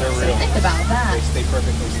tall. So think about that.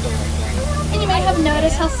 And you may have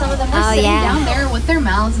noticed how some of them are Oh, sitting yeah. down there with their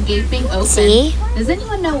mouths gaping open. See? Does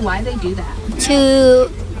anyone know why they do that? To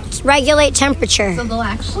regulate temperature. So they'll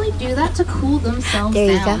actually do that to cool themselves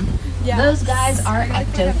There you down. Those guys are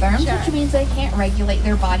ectotherms, which means they can't regulate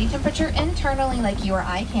their body temperature internally like you or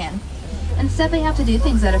I can. Instead, they have to do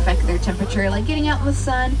things that affect their temperature, like getting out in the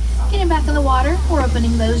sun, getting back in the water, or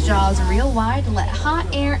opening those jaws real wide to let hot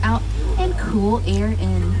air out and cool air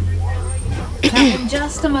in. Now, in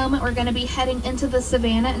just a moment, we're going to be heading into the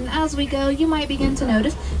savannah, and as we go, you might begin to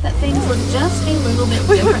notice that things look just a little bit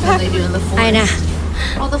different than they do in the forest. I know.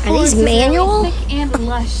 While the Are forest these is very manual? thick and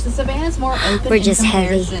lush, the savannah is more open We're in just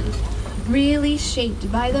heavy. comparison, really shaped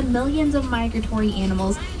by the millions of migratory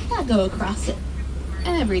animals that go across it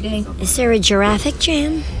every day. Is there a giraffic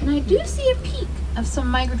jam? And I do see a peak of some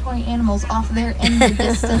migratory animals off there in the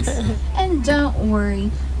distance. And don't worry,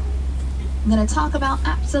 I'm going to talk about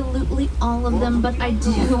absolutely all of them, but I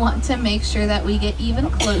do want to make sure that we get even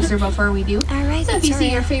closer before we do. All right, So if that's you all see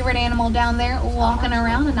right. your favorite animal down there walking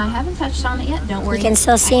around and I haven't touched on it yet, don't worry. You can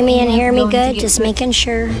still see I me and am hear me going to good. get Just to it. making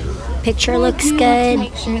sure. Picture I looks do want to good.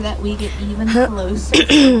 make sure that we get even closer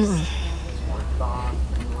first.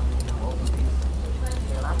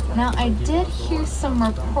 Now, I did hear some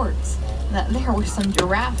reports that there were some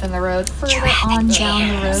giraffe in the road further on down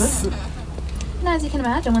the road. And as you can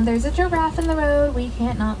imagine, when there's a giraffe in the road, we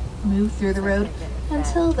can't not move through the road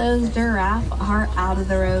until those giraffe are out of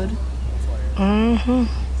the road. Mm-hmm.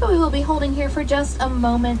 So we will be holding here for just a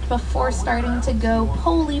moment before starting to go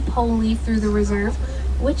poly through the reserve,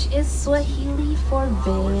 which is Swahili for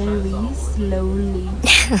very slowly.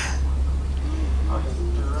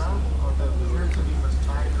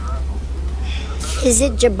 Is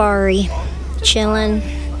it Jabari? Chillin'.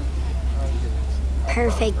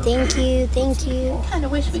 Perfect. Thank you. Thank you. Kind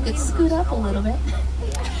of wish we could scoot up a little bit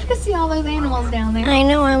to see all those animals down there. I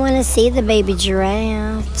know. I want to see the baby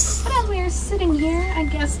giraffes. But as we are sitting here, I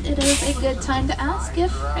guess it is a good time to ask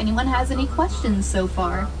if anyone has any questions so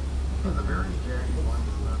far.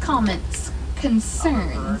 Comments,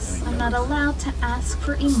 concerns. I'm not allowed to ask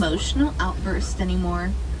for emotional outbursts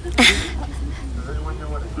anymore.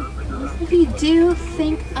 If you do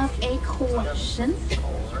think of a question,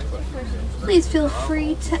 please feel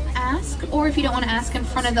free to ask, or if you don't want to ask in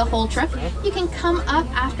front of the whole truck, you can come up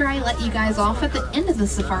after I let you guys off at the end of the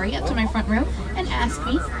safari up to my front row and ask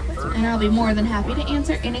me, and I'll be more than happy to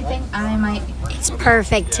answer anything I might. It's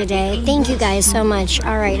perfect today. Thank you guys so much.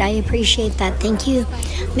 All right. I appreciate that. Thank you.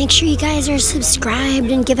 Make sure you guys are subscribed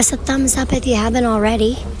and give us a thumbs up if you haven't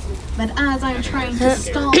already. But as I'm trying to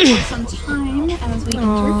stall for some time as we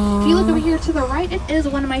enter, if you look over here to the right, it is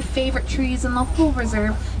one of my favorite trees in the whole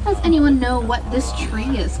reserve. Does anyone know what this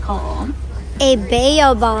tree is called? A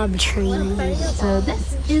baobab tree. So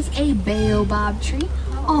this is a baobab tree,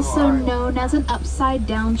 also known as an upside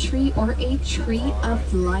down tree or a tree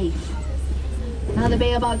of life. Now the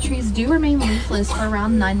baobab trees do remain leafless for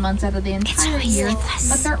around 9 months out of the entire year,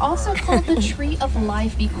 but they're also called the tree of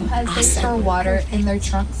life because they store water in their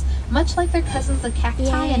trunks, much like their cousins the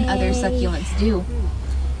cacti and other succulents do.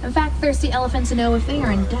 In fact, thirsty elephants know if they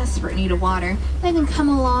are in desperate need of water, they can come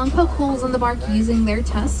along, poke holes in the bark using their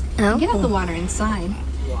tusks, and get out the water inside.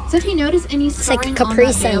 So if you notice any like scarring on Capri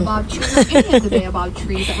that Sun. baobab tree or any of the baobab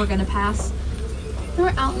trees that we're going to pass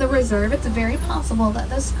throughout the reserve, it's very possible that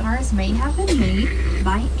those scars may have been made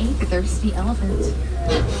by a thirsty elephant.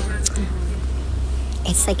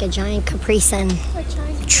 It's like a giant Capri Sun.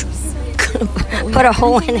 We Put are a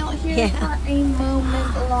hole gonna in hang out it. here Yeah. for a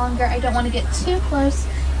moment longer. I don't want to get too close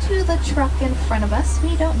to the truck in front of us.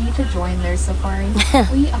 We don't need to join their safari.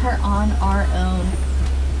 We are on our own.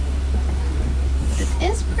 It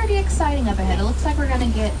is pretty exciting up ahead. It looks like we're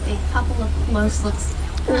going to get a couple of close looks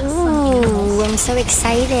at some animals. Ooh, I'm so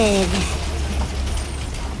excited.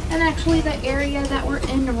 And actually, the area that we're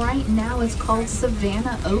in right now is called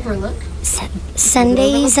Savannah Overlook.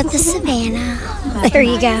 Sundays at the Savannah. There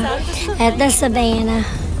you go. At the Savannah.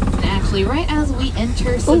 And actually, right as we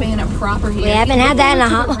enter Savannah proper here, We haven't had that in a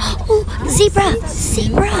hot. Oh, zebra!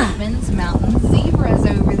 Zebra! Hartman's Mountain Zebras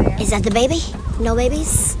over there. Is that the baby? No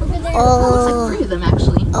babies? Over there. Oh. Looks like 3 of them,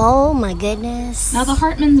 actually. Oh my goodness. Now, the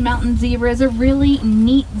Hartman's Mountain Zebra is a really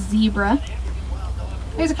neat zebra.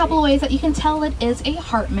 There's a couple of ways that you can tell it is a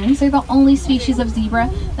Hartman's. They're the only species of zebra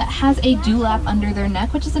that has a dewlap under their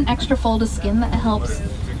neck, which is an extra fold of skin that helps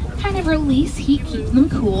kind of release heat, keep them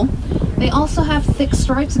cool. They also have thick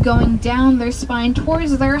stripes going down their spine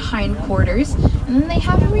towards their hindquarters, and then they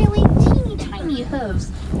have really teeny tiny hooves,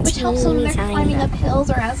 which helps them when they're Teeny climbing tiny. up hills,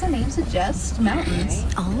 or as the name suggests, mountains.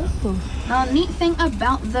 Oh. Now, a neat thing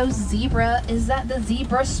about those zebra is that the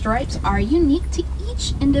zebra stripes are unique to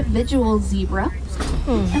each individual zebra.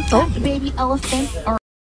 In fact, baby elephant or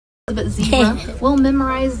zebra will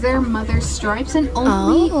memorize their mother's stripes and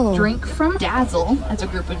only drink from Dazzle, as a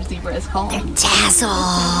group of zebra is called. Dazzle.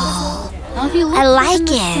 Now, if you look I like in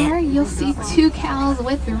the it. center, you'll see 2 cows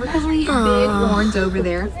with really big horns over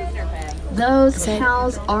there. Those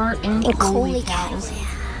cows are Ankoli cows.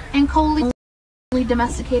 Ankoli is a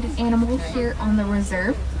domesticated animal here on the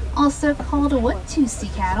reserve, also called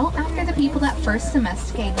Watusi cattle, after the people that first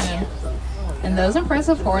domesticated them. And those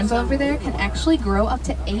impressive horns over there can actually grow up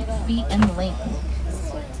to 8 feet in length.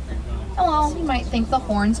 Well, you might think the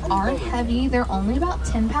horns aren't heavy. They're only about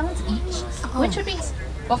 10 pounds each, which would be,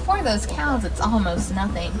 before those cows, it's almost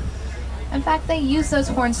nothing. In fact, they use those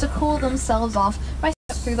horns to cool themselves off by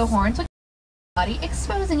through the horns with the body,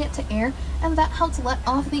 exposing it to air, and that helps let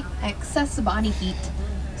off the excess body heat.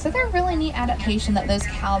 So they're a really neat adaptation that those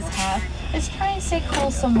cows have, is trying to stay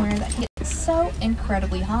cool somewhere that gets so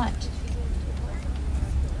incredibly hot.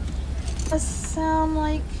 Does sound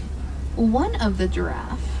like one of the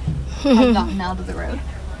giraffe have gotten out of the road.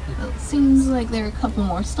 It seems like there are a couple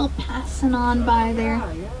more still passing on by there.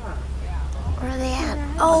 Where are they at?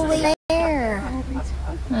 Oh, way there.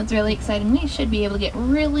 That's really exciting. We should be able to get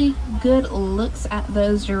really good looks at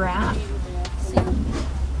those giraffes.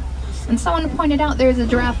 And someone pointed out there's a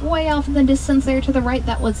giraffe way off in the distance there to the right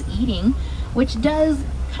that was eating, which does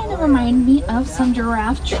kind of remind me of some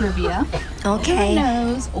giraffe trivia. Okay. Who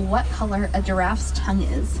knows what color a giraffe's tongue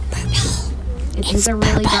is? It is a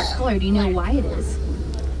really dark color. Do you know why it is?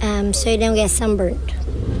 So you don't get sunburned.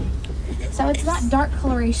 So it's that dark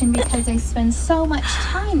coloration because they spend so much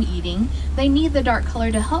time eating, they need the dark color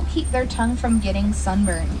to help keep their tongue from getting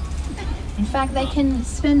sunburned. In fact, they can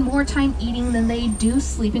spend more time eating than they do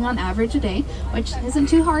sleeping on average a day, which isn't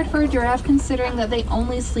too hard for a giraffe considering that they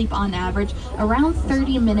only sleep on average around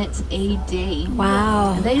 30 minutes a day.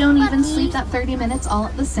 Wow. And they don't even sleep that 30 minutes all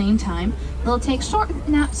at the same time. They'll take short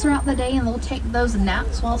naps throughout the day, and they'll take those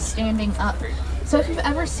naps while standing up. So if you've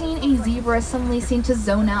ever seen a zebra suddenly seem to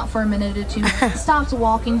zone out for a minute or two, stops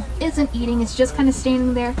walking, isn't eating, it's just kind of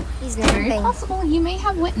standing there, He's it's very napping. possible you may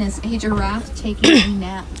have witnessed a giraffe taking a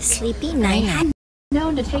nap. Sleepy They night. have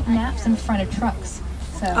known to take naps in front of trucks.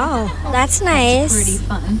 So Oh, that's it's nice. pretty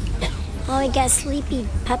fun. Oh, we got sleepy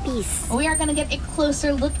puppies. We are going to get a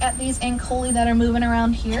closer look at these Ankoli that are moving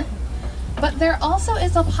around here. But there also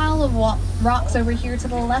is a pile of rocks over here to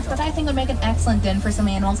the left that I think would make an excellent den for some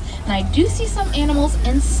animals. And I do see some animals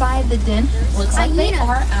inside the den. Looks like they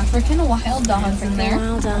are African wild dogs in there.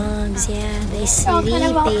 Wild dogs, yeah, they They're all kind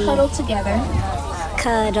of all sleepy. cuddled together.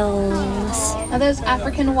 Cuddles. Now those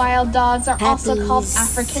African wild dogs are also called Puppies.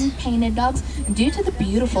 African painted dogs due to the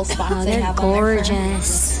beautiful spots Oh, they they're have on their fur.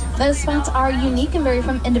 gorgeous. Those spots are unique and vary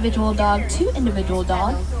from individual dog to individual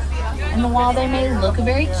dog. And while they may look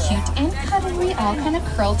very cute and cuddly, all kind of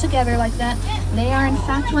curled together like that, they are in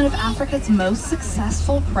fact one of Africa's most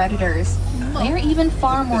successful predators. They are even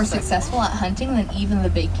far more successful at hunting than even the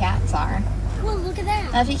big cats are. Whoa, look at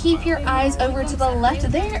that. Now if you keep your eyes over to the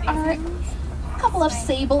left, there are a couple of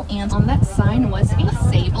sable ants. On that sign was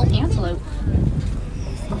a sable antelope.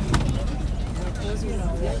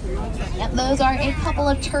 Yep, those are a couple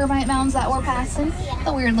of termite mounds that we're passing.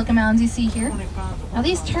 The weird looking mounds you see here. Now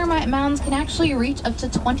these termite mounds can actually reach up to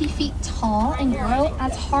 20 feet tall and grow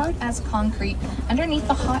as hard as concrete underneath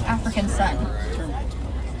the hot African sun.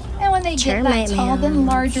 And when they get Termite that tall, then man.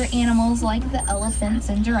 larger animals like the elephants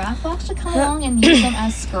and giraffe will actually come along and use them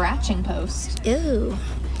as scratching posts. Ooh.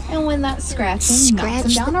 And when that scratching knocks them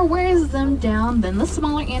Scratch down or wears them down, then the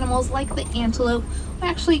smaller animals like the antelope will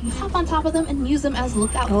actually hop on top of them and use them as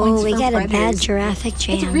lookout points Oh, we for got a predators. bad giraffic It's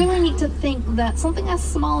jam. really neat to think that something as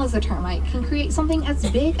small as a termite can create something as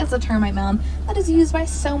big as a termite mound that is used by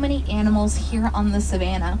so many animals here on the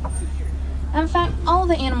savannah. In fact, all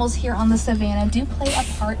the animals here on the savannah do play a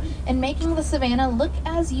part in making the savannah look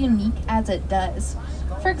as unique as it does.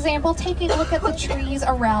 For example, take a look at the trees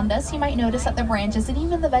around us. You might notice that the branches and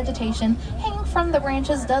even the vegetation hanging from the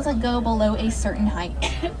branches doesn't go below a certain height.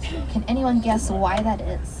 Can anyone guess why that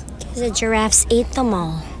is? The giraffes ate them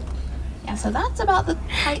all. Yeah, so that's about the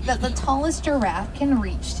height that the tallest giraffe can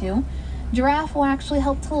reach to. Giraffe will actually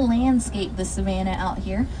help to landscape the savannah out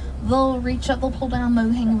here. They'll reach up, they'll pull down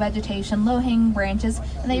low-hanging vegetation, low-hanging branches,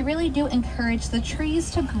 and they really do encourage the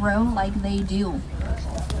trees to grow like they do.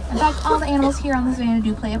 In fact, all the animals here on the savannah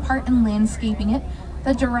do play a part in landscaping it.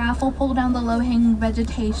 The giraffe will pull down the low-hanging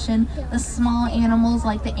vegetation. The small animals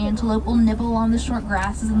like the antelope will nibble on the short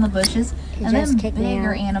grasses and the bushes. And then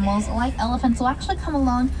bigger animals like elephants will actually come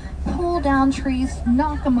along, pull down trees,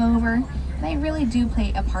 knock them over. They really do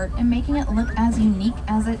play a part in making it look as unique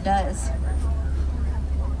as it does.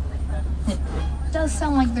 It does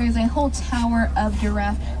sound like there's a whole tower of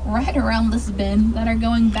giraffe right around this bend that are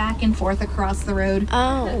going back and forth across the road.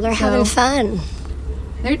 Oh, they're having fun.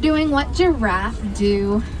 They're doing what giraffe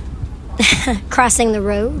do. Crossing the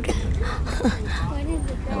road.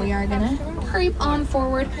 We are gonna creep on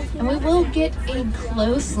forward and we will get a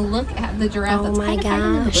close look at the giraffe. Oh that's my kind of hiding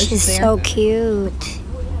in the gosh, bushes he's there. so cute.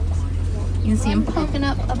 You can see him poking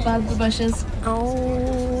up above the bushes.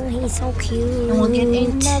 Oh, he's so cute. And we'll get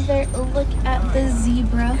another look at the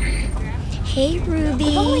zebra. Hey, Ruby.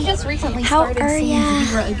 We've only just recently How started are seeing ya?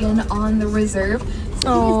 zebra again on the reserve.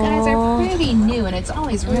 So these guys are pretty new and it's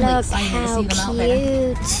always really Look exciting to how see them out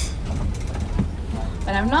there. cute.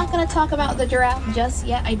 But I'm not going to talk about the giraffe just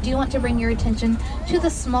yet. I do want to bring your attention to the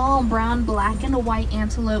small brown, black, and white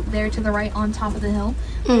antelope there to the right on top of the hill.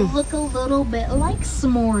 They look a little bit like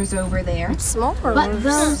s'mores over there. S'mores. But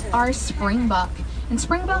those are springbok. And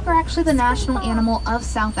springbok are actually the national animal of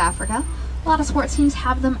South Africa. A lot of sports teams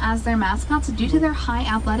have them as their mascots due to their high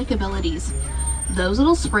athletic abilities. Those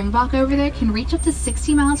little springbok over there can reach up to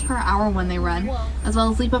 60 miles per hour when they run, as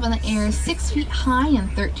well as leap up in the air 6 feet high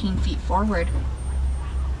and 13 feet forward.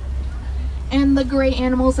 And the gray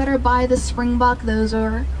animals that are by the springbok, those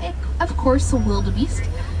are, of course, wildebeest.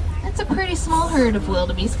 It's a pretty small herd of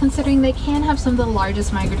wildebeest, considering they can have some of the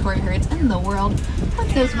largest migratory herds in the world,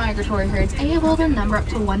 with those migratory herds able to number up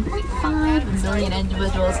to 1.5 million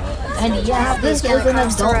individuals. And yes, this is an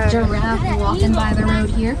adult giraffe walking by the road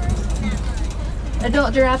here.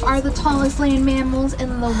 Adult giraffe are the tallest land mammals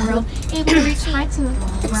in the world, able to reach heights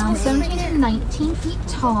of around 17 to 19 feet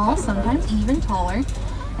tall, sometimes even taller.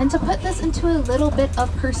 And to put this into a little bit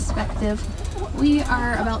of perspective, we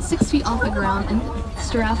are about 6 feet off the ground, and this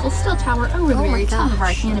giraffe will still tower over the very top of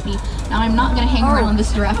our canopy. Now, I'm not going to hang around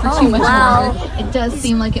this giraffe for too much longer. It does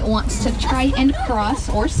seem like it wants to try and cross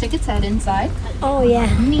or stick its head inside. Oh, yeah.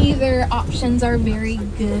 Neither options are very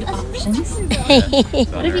good options.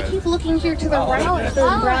 But if you keep looking here to the right,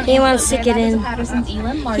 the brown He wants to get in.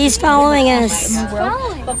 He's following us.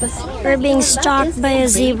 We're being stalked by a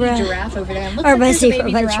zebra. Or by a zebra,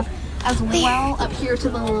 by a giraffe. As well up here to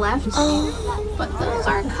the left. But those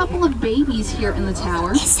are a couple of babies here in the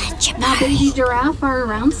tower. Now, baby giraffe are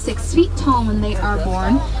around 6 feet tall when they are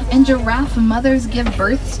born, and giraffe mothers give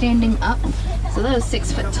birth standing up. So those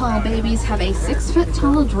 6 foot tall babies have a 6 foot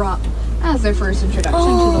tall drop as their first introduction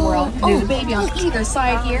to the world. There's a baby on either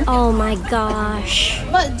side here. Oh my gosh.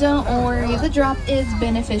 But don't worry, the drop is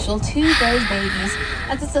beneficial to those babies,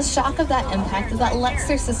 as it's a shock of that impact that lets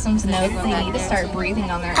their systems know that they need to start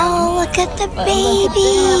breathing on their own. Oh, look at the But look at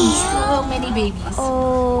them, babies. so many babies.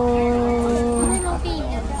 Oh.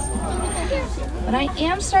 But I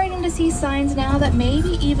am starting to see signs now that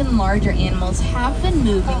maybe even larger animals have been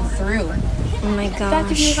moving through. Oh my In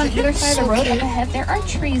fact, if you gosh. look on either side of the road up ahead, there are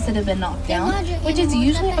trees that have been knocked down, which is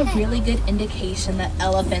usually a really good indication that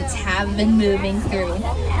elephants have been moving through.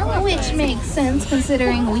 Which makes sense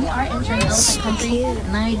considering we are entering elephant country,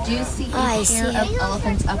 and I do see a I see pair of it.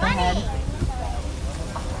 elephants up ahead.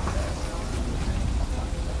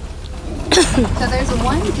 So there's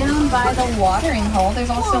one down by the watering hole. There's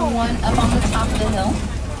also one up on the top of the hill.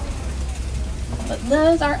 But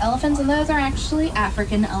those are elephants, and those are actually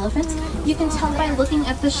African elephants. You can tell by looking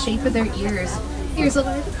at the shape of their ears. Here's a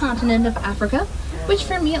look at the continent of Africa, which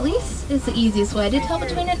for me at least is the easiest way to tell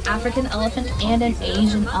between an African elephant and an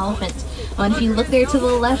Asian elephant. And if you look there to the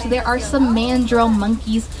left, there are some mandrill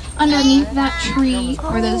monkeys underneath that tree,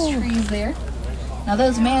 or those trees there. Now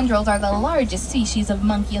those mandrills are the largest species of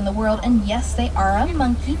monkey in the world, and yes, they are a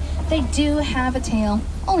monkey. They do have a tail,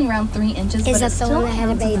 only around 3 inches, but it still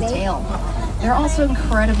counts as a tail. They're also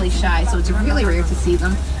incredibly shy, so it's really rare to see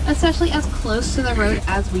them, especially as close to the road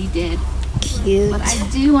as we did. Cute. But I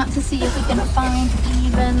do want to see if we can find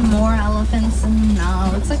even more elephants, and no,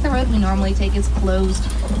 looks like the road we normally take is closed.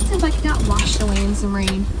 Seems like it got washed away in some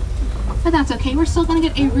rain. But that's okay, we're still gonna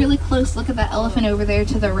get a really close look at that elephant over there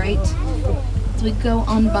to the right as we go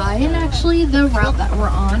on by, and actually the route that we're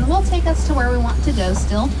on will take us to where we want to go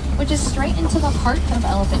still, which is straight into the heart of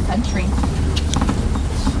elephant country.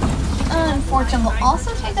 Unfortunately, will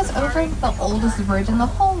also take us over the oldest bridge in the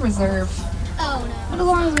whole reserve. Oh no. But as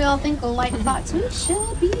long as we all think alike thoughts, we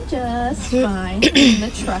should be just fine.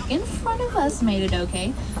 The truck in front of us made it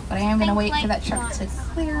okay, but I am going to wait for that truck to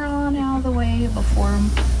clear on out of the way before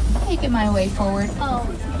making my way forward,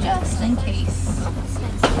 just in case.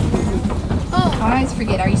 Oh, I always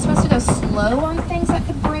forget, are you supposed to go slow on things that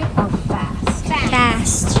could break, or fast?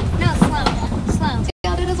 Fast. No, slow. Slow.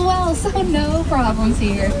 Got it as well, so no problems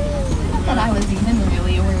here. But I was even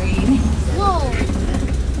really worried. Whoa.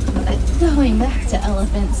 But going back to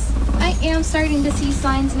elephants, I am starting to see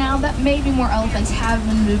signs now that maybe more elephants have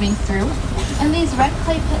been moving through. And these red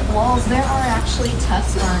clay pit walls, there are actually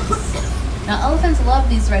tusk marks. Now elephants love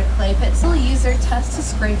these red clay pits. They'll use their tusks to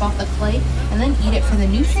scrape off the clay and then eat it for the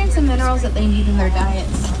nutrients and minerals that they need in their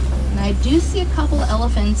diets. And I do see a couple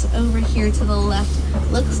elephants over here to the left.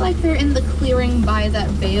 Looks like they're in the clearing by that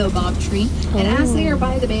baobab tree. And as they are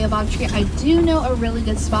by the baobab tree, I do know a really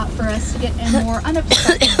good spot for us to get a more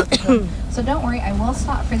unobstructed look at them. So don't worry, I will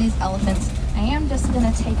stop for these elephants. I am just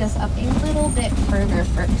going to take us up a little bit further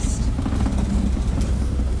first.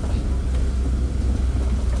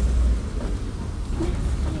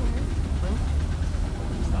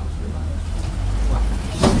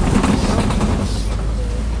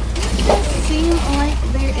 Like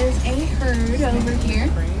there is a herd over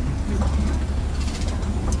here.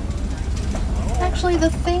 Actually, the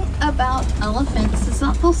thing about elephants is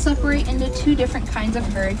that they'll separate into two different kinds of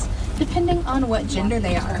herds depending on what gender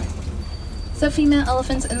they are. So female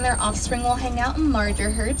elephants and their offspring will hang out in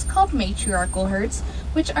larger herds called matriarchal herds,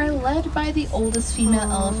 which are led by the oldest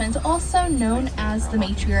female elephant, also known as the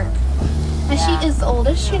matriarch. As she is the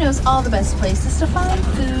oldest, she knows all the best places to find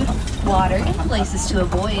food, water, and places to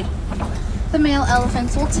avoid. The male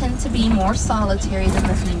elephants will tend to be more solitary than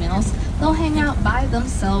the females. They'll hang out by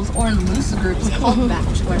themselves or in loose groups called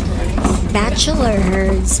bachelor herds. Bachelor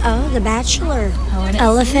herds. Oh, the bachelor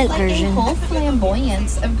elephant like version. A whole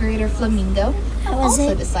flamboyance of greater flamingo have Was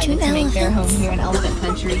also it decided two to make their home elephants? here in elephant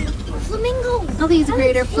country. Flamingo. Now these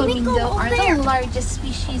greater flamingo flamingo are over there. the largest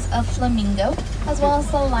species of flamingo, as well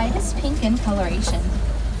as the lightest pink in coloration.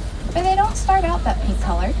 But they don't start out that pink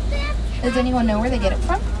color. Does anyone know where they get it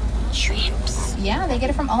from? Shrimps. Yeah, they get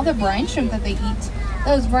it from all the brine shrimp that they eat.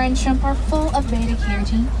 Those brine shrimp are full of beta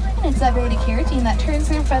carotene, and it's that beta carotene that turns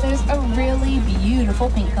their feathers a really beautiful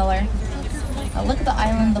pink color. Now look at the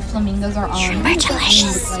island the flamingos are on. Shrimp What are does that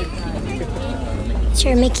delicious. look like? It's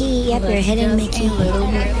your Mickey. Yep, your hidden Looks Mickey. a little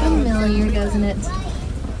bit familiar, doesn't it?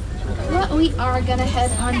 But we are gonna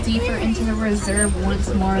head on deeper into the reserve once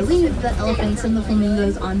more. Leave the elephants and the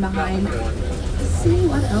flamingos on behind. See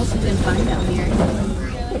what else we can find out here.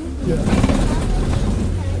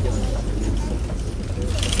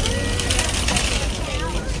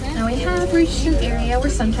 Now we have reached an area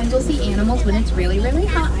where sometimes we'll see animals when it's really, really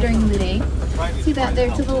hot during the day. See that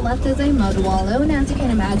there to the left is a mud wallow, and as you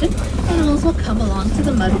can imagine, animals will come along to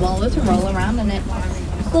the mud wallow to roll around in it.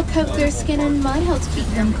 They'll coat their skin in mud, helps keep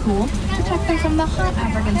them cool, protect them from the hot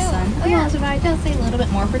African sun, as well as provide just a little bit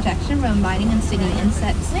more protection from biting and stinging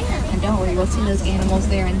insects. And don't worry, we'll see those animals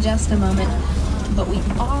there in just a moment. But we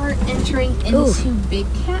are entering into big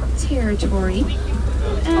cat territory.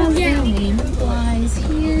 As their name implies,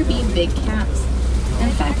 here be big cats. And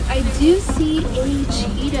in fact, I do see a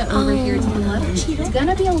cheetah over here to the left. It's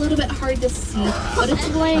gonna be a little bit hard to see, but it's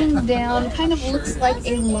laying down, kind of looks like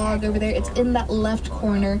a log over there. It's in that left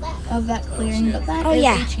corner of that clearing, but that is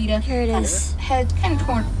a cheetah. Here it is. Head kind of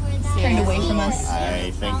torn turned away from us.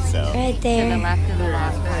 I think so. Right there.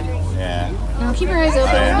 Yeah. Now keep your eyes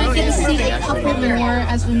open. We might get to see a couple more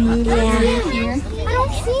as we move through here. I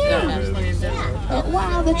don't see them. But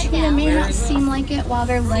while the tuna may not seem like it while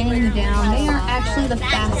they're laying down, they are actually the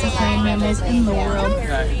fastest land mammals in the world,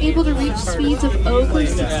 able to reach speeds of over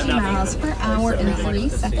 60 miles per hour in 3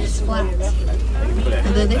 seconds flat.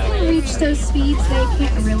 Although they can reach those speeds, they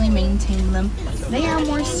can't really maintain them. They are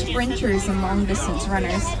more sprinters than long-distance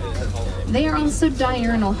runners. They are also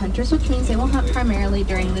diurnal hunters, which means they will hunt primarily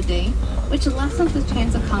during the day, which lessens the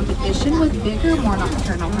chance of competition with bigger, more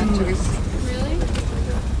nocturnal hunters.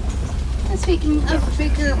 And speaking of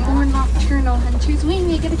bigger, more nocturnal hunters, we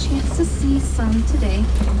may get a chance to see some today,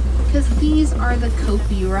 because these are the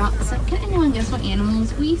Kopi rocks. And can anyone guess what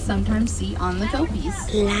animals we sometimes see on the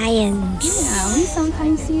Kopis? Lions. Yeah, we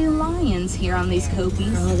sometimes see lions here on these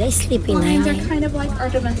Kopis. Oh, they sleepy now. Lions are kind of like our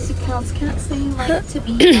domestic house cats. They like to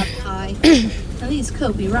be up high. Now these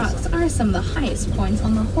Kopi rocks are some of the highest points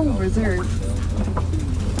on the whole reserve.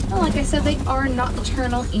 Well, like I said, they are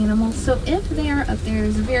nocturnal animals, so if they are up there,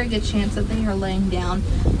 there's a very good chance that they are laying down.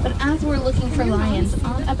 But as we're looking for lions,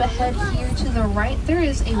 on up ahead here to the right, there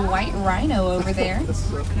is a white rhino over there.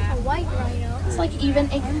 A white rhino. It's like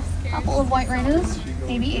even a couple of white rhinos,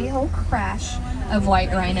 maybe a whole crash of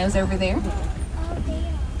white rhinos over there.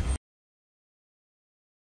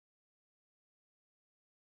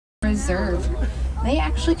 Reserve. They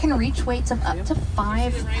actually can reach weights of up to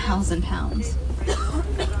 5,000 pounds.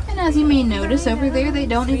 And as you may notice over there, they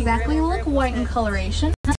don't exactly look white in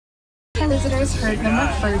coloration. Visitors heard them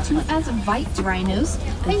referred to as white rhinos.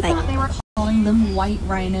 They thought they were calling them white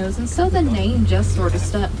rhinos, and so the name just sort of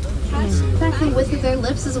stuck. In fact, the width of their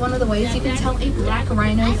lips is one of the ways you can tell a black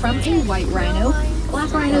rhino from a white rhino.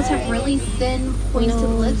 Black rhinos have really thin, pointed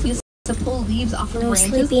lips used to pull leaves off of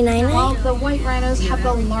branches, while the white rhinos have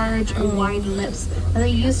the large, wide lips that they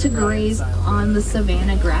use to graze on the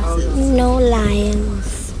savanna grasses. No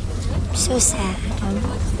lions. So sad.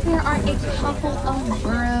 There are a couple of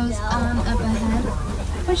burrows up ahead,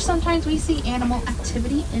 which sometimes we see animal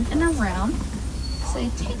activity in and around. So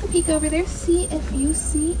take a peek over there, see if you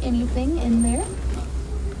see anything in there.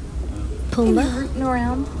 Pumbaa? Rooting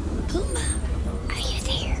around. Pumbaa, are you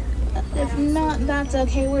there? If not, that's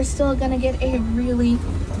okay. We're still gonna get a really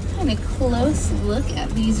kind of close look at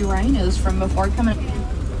these rhinos from before coming.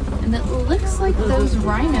 And it looks like those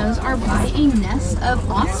rhinos are by a nest of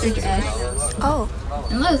ostrich eggs. Oh.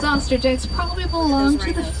 And those ostrich eggs probably belong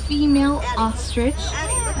to the female ostrich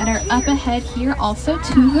that are up ahead here, also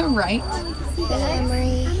to the right.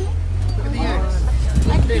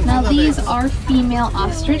 Now these are female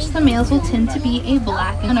ostrich. The males will tend to be a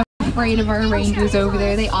black, and afraid of our rangers over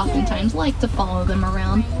there. They oftentimes like to follow them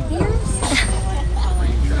around.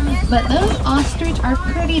 But those ostrich are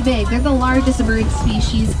pretty big. They're the largest bird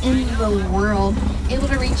species in the world, able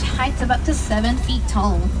to reach heights of up to 7 feet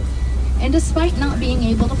tall. And despite not being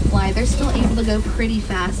able to fly, they're still able to go pretty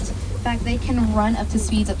fast. In fact, they can run up to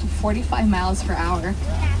speeds up to 45 miles per hour,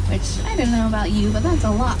 which I don't know about you, but that's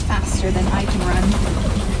a lot faster than I can run.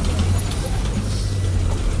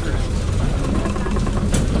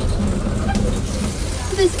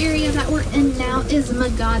 This area that we're in now is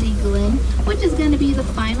Magadi Glen, which is going to be the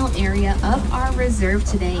final area of our reserve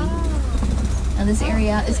today. Now this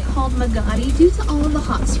area is called Magadi due to all of the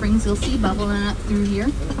hot springs you'll see bubbling up through here.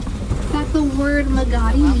 In fact, the word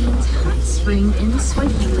Magadi means hot spring in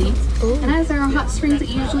Swahili. And as there are hot springs, it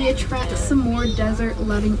usually attracts some more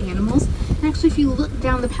desert-loving animals. And actually, if you look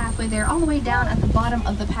down the pathway there, all the way down at the bottom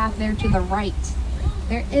of the path there to the right,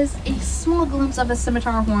 there is a small glimpse of a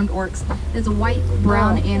scimitar horned oryx. It's a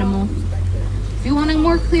white-brown animal. If you want a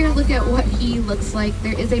more clear look at what he looks like,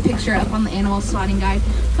 there is a picture up on the animal spotting guide.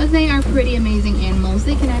 But they are pretty amazing animals.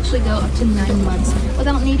 They can actually go up to 9 months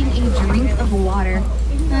without needing a drink of water.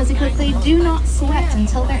 That's because they do not sweat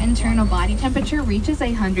until their internal body temperature reaches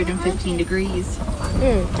 115 degrees.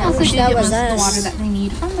 They also do get most of the water that they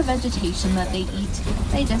need from the vegetation that they eat.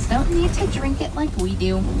 They just don't need to drink it like we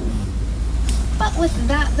do. But with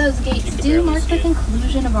that, those gates do mark the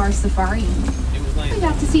conclusion of our safari. We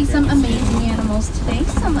got to see some amazing animals today,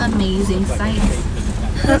 some amazing sights.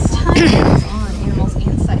 As time goes on, animals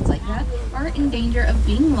and sights like that are in danger of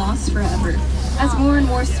being lost forever, as more and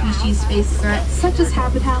more species face threats such as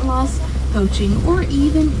habitat loss, poaching, or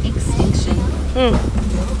even extinction.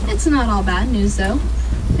 It's not all bad news though.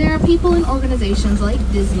 There are people and organizations like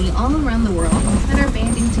Disney all around the world that are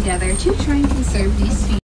banding together to try and conserve these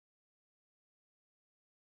species.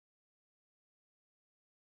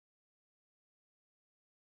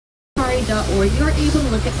 You're able to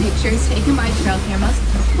look at pictures taken by trail cameras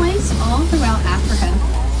placed all throughout Africa.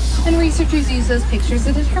 And researchers use those pictures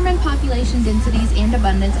to determine population densities and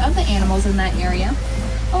abundance of the animals in that area.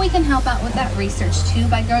 And we can help out with that research too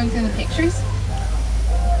by going through the pictures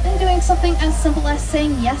and doing something as simple as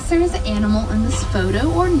saying, yes, there is an animal in this photo,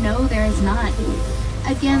 or no, there is not.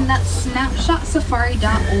 Again, that's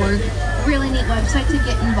snapshotsafari.org. Really neat website to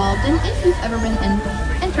get involved in if you've ever been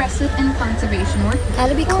interested in conservation work.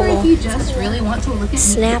 That'd be cool. Or if you just really want to look at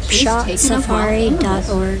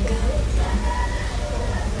snapshotsafari.org.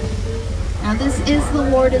 Now this is the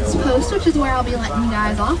Warden's Post, which is where I'll be letting you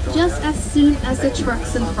guys off just as soon as the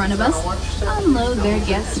trucks in front of us unload their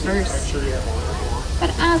guests first.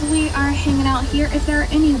 But as we are hanging out here, if there are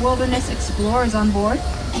any wilderness explorers on board,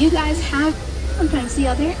 you guys have sometimes see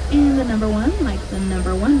out there in the number 1, like the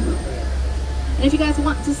number 1. And if you guys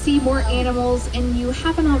want to see more animals and you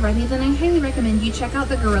haven't already, then I highly recommend you check out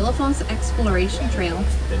the Gorilla Falls Exploration Trail.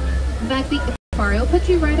 In fact, the safari will put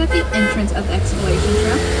you right at the entrance of the exploration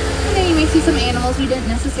trail. And then you may see some animals you didn't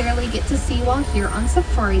necessarily get to see while here on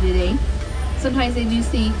safari today. Sometimes they do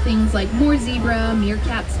see things like more zebra,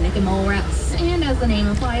 meerkats, naked mole rats, and as the name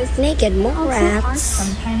implies, naked mole rats. Are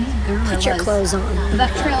sometimes gorillas. Put your clothes on.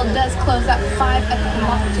 That trail does close at 5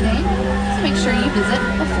 o'clock today, so make sure you visit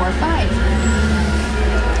before 5.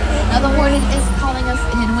 Now the warden is calling us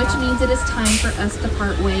in, which means it is time for us to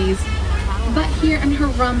part ways. But here in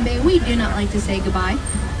Harambe, we do not like to say goodbye.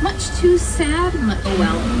 Much too sad, oh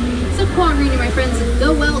well. So Quarantine, my friends,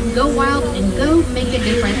 go well, go wild, and go make a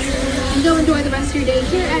difference. And go enjoy the rest of your day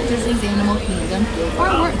here at Disney's Animal Kingdom, or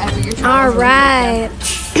wherever you're traveling. All right.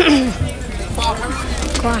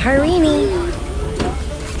 Kwaharini.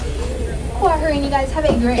 Kwaharini, you guys have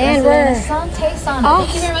a great And rest of the day. Asante Sana.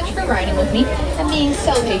 Thank you very much for riding with me and being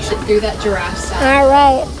so patient through that giraffe style. All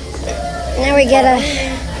right. Now we get a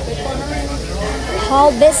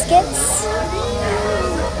Hall biscuits.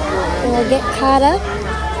 And we'll get caught up.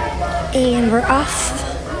 And we're off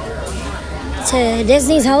to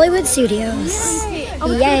Disney's Hollywood Studios.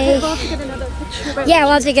 Yay. Yeah,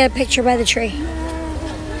 we'll have to get a picture by the tree.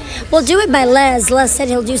 We'll do it by Les. Les said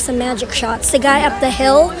he'll do some magic shots. The guy up the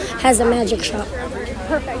hill has a magic shot.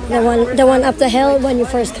 Perfect. The one up the hill when you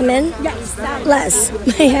first come in? Yes. Les.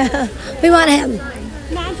 Yeah. We want him.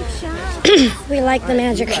 Magic shot. We like the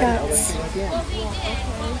magic shots.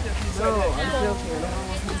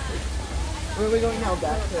 Where are we going now?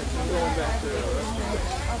 Back to going back to.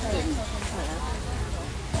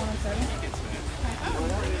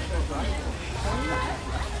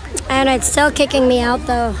 And it's still kicking me out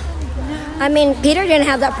though. I mean, Peter didn't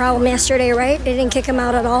have that problem yesterday, right? They didn't kick him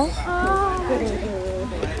out at all. I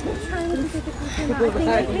think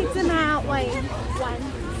it kicked him out like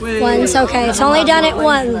Once, okay. It's only done it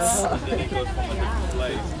once.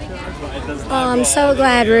 Oh, I'm so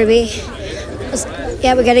glad, Ruby.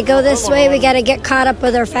 Yeah, we gotta go this way. We gotta get caught up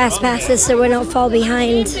with our fast passes so we don't fall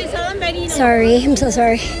behind. Sorry, I'm so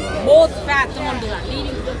sorry.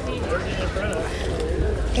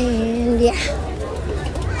 And yeah.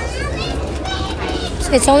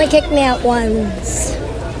 So it's only kicked me out once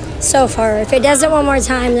so far. If it does it one more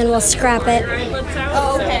time, then we'll scrap it.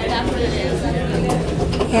 Oh, okay, that's what it is.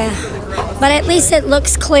 Yeah. But at least it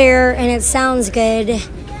looks clear and it sounds good.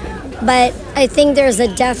 But I think there's a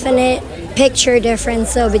definite picture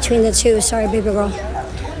difference though between the two. Sorry, baby girl.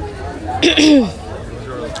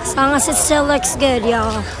 As long as it still looks good,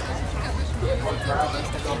 y'all.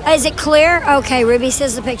 Is it clear? Okay, Ruby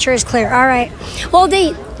says the picture is clear. All right. Well,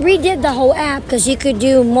 they redid the whole app because you could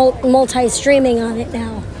do multi-streaming on it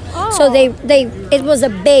now. Oh. So it was a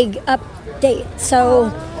big update. So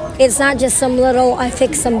it's not just some little I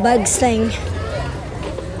fixed some bugs thing.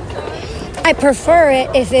 I prefer it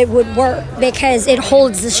if it would work because it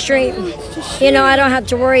holds the stream. You know, I don't have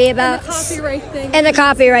to worry about. And the copyright thing. And the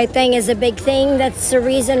copyright thing is a big thing. That's the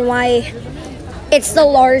reason why it's the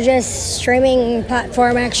largest streaming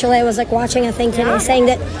platform. Actually, I was like watching a thing today saying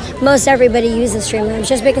that most everybody uses Streamlabs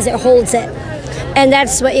just because it holds it. And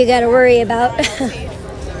that's what you got to worry about.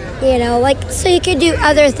 You know, like, so you could do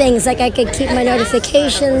other things, like I could keep my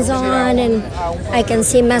notifications on and I can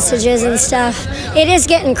see messages and stuff. It is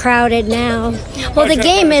getting crowded now. Well, the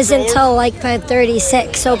game isn't until like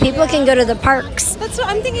 5:36, so people can go to the parks. That's what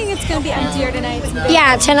I'm thinking. It's going to be emptier tonight.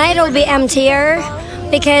 Yeah, tonight it'll be emptier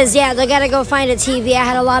because, yeah, they got to go find a TV. I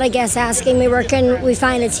had a lot of guests asking me, where can we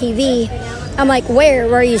find a TV? I'm like, where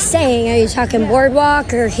are you staying? Are you talking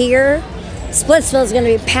Boardwalk or here? Splitsville's going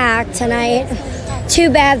to be packed tonight. Too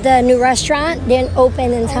bad the new restaurant didn't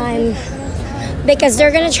open in time because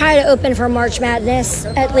they're gonna try to open for March Madness,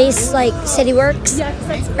 at least like CityWorks,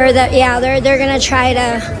 or they're gonna try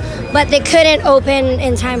to, but they couldn't open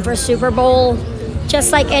in time for Super Bowl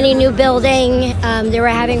just like any new building, they were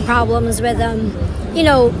having problems with you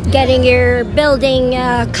know, getting your building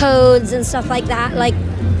codes and stuff like that. Like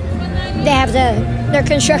they have their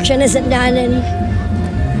construction isn't done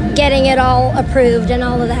and getting it all approved and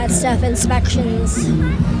all of that stuff, inspections.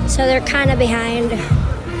 So they're kind of behind.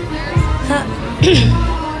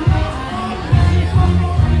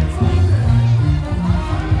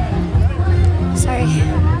 Sorry.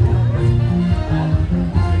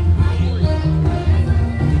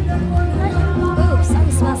 Ooh,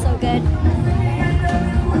 something smells so good.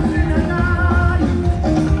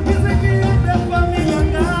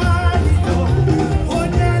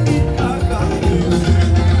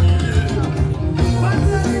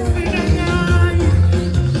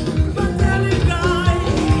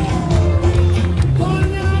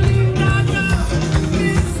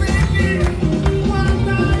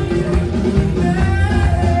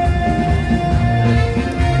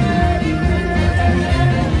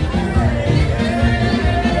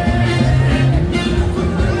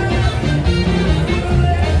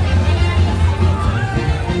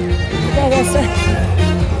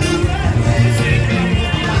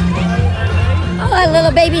 Oh, a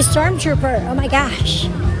little baby stormtrooper. Oh my gosh.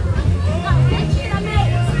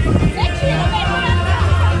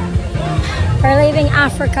 We're leaving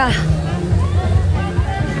Africa.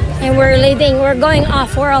 And we're going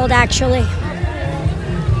off-world actually.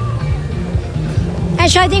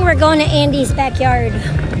 Actually, I think we're going to Andy's backyard.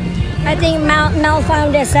 I think Mel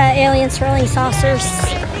found us alien swirling saucers.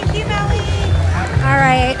 Thank you, Melly. All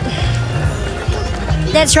right.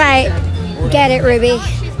 That's right. Get it, Ruby.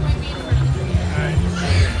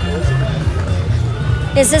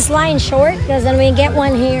 Is this line short? Because then we can get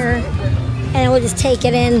one here and we'll just take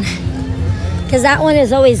it in. Because that one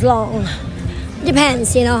is always long.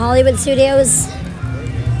 Depends, you know, Hollywood Studios.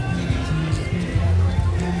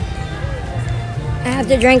 I have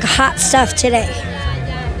to drink hot stuff today.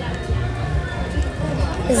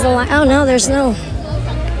 Is the line? Oh no, there's no.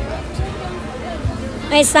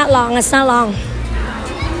 It's not long. It's not long.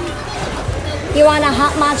 You want a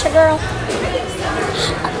hot matcha, girl?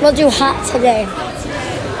 We'll do hot today.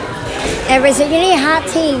 Everybody said, you need hot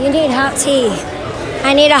tea. You need hot tea.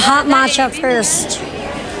 I need a hot matcha first.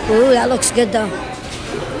 Ooh, that looks good though.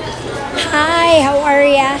 Hi, how are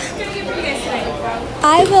ya?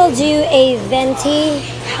 I will do a venti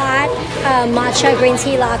hot matcha green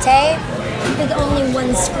tea latte with only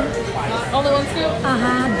one scoop. Only one scoop?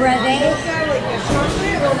 Breve.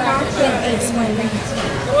 With 8 Splenda.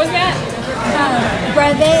 What was that?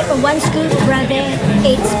 Breve, 1 scoop Breve,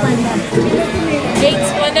 8 Splenda. 8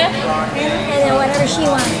 Splenda? And then whatever she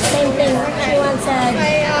wants. Same thing. She wants a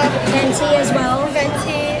venti as well.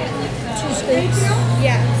 Venti. 2 scoops.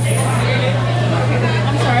 Yes.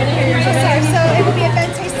 I'm sorry to hear your Sorry, so it will be a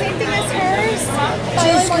venti, same thing as hers. But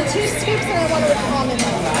I only want 2 scoops and I want it with almond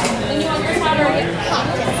milk. And you want this hot or Hot,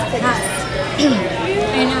 yes, please. Hot.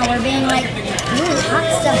 I know, we're being like, ooh, hot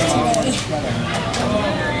stuff today.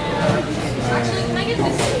 Actually, can I get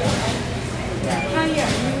this?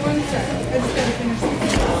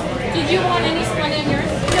 Did you want any Splenda in yours?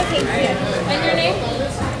 No, thank you. And your name?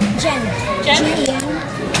 Jen. Jen? G-E-N.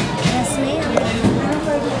 Yes, ma'am.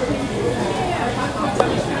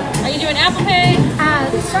 Are you doing Apple Pay?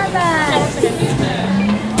 Starbucks.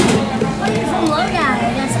 Oh, you're from Lodi.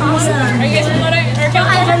 That's awesome. Are you guys from Lodi? No,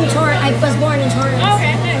 I'm from Torrance. I was born in Torrance. Oh,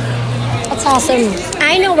 okay, nice. That's awesome.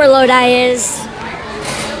 I know where Lodi is.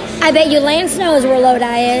 I bet you Lance knows where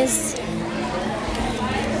Lodi is.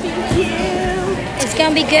 Thank you. It's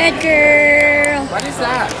gonna be good, girl. What is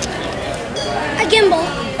that? A gimbal.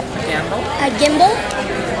 A candle? A gimbal.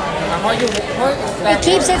 How you work that? It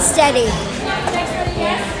keeps it steady.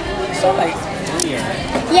 So like weird.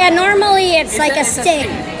 Yeah, normally it's like a It's a stick.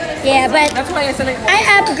 Yeah, but That's why I said like. I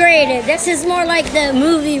upgraded. This is more like the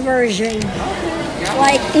movie version.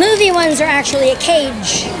 Like movie ones are actually a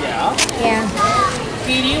cage. Yeah. Yeah.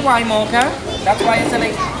 PD wine mocha. That's why I said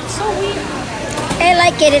like so weird. I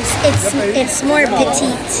like it. It's more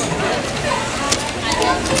petite.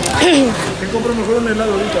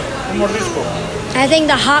 I think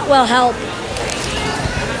the hot will help.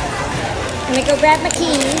 Let me go grab my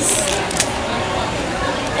keys.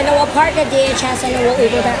 And then we'll park at DHS and then we'll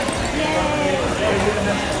Uber back.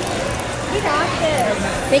 We got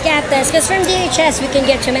this. We got this. Because from DHS we can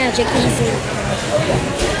get to Magic easy.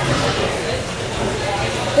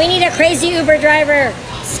 We need a crazy Uber driver,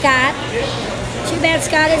 Scott. Too bad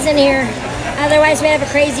Scott isn't here. Otherwise we have a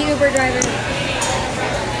crazy Uber driver.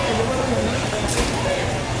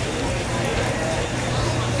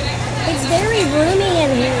 It's very roomy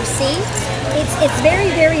in here, see? It's very,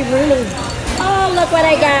 very roomy. Oh, look what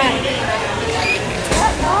I got.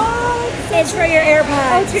 It's for your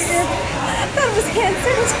AirPods. Oh, to your... I thought it was hand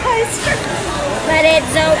sanitizer. But it's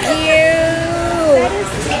so cute. That is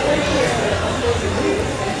super cute.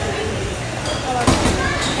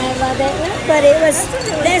 I love it. But it was,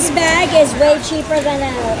 this bag is way cheaper than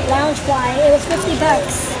a Loungefly. It was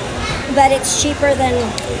 $50, but it's cheaper than,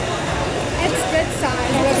 It's good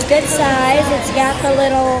size. and it's good size. It's got the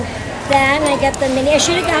little, that, and I got the mini. I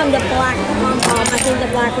should have gotten the black pom-pom. I think the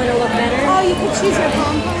black would have looked better. Oh, you could choose your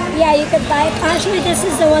pom-pom? Yeah, you could buy, actually this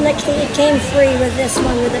is the one that came free with this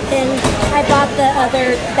one with the pin. I bought the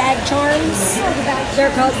other bag charms.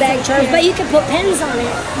 They're called bag charms, but you can put pins on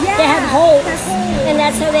it. Yeah, They have holes, the holes. and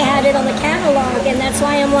that's how they had it on the catalog, and that's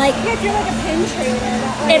why I'm like, Yeah, if you're like a pin trader.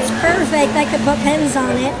 That way. it's perfect. I could put pins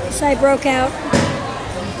on it. So I broke out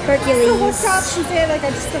Hercules. So what's the options there? Like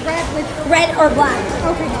just the red with... Red or black.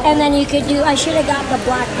 Okay. And then you could do, I should have got the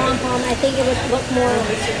black pom-pom. I think it would look more,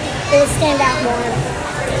 it would stand out more.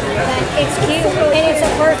 But it's cute, and it's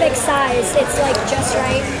a perfect size. It's like just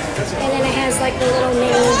right. And then it has like the little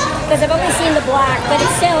mini, because I've only seen the black, but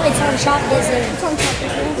it's still, it's on Shop Disney. It's on top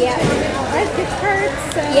of it. Yeah. It hurts.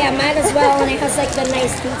 So. Yeah, might as well, and it has like the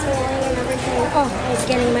nice detailing and everything. Oh, I was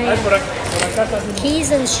getting my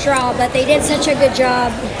keys and straw, but they did such a good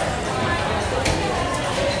job.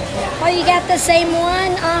 Oh, you got the same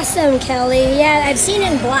one? Awesome, Kelly. Yeah, I've seen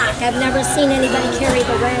it in black. I've never seen anybody carry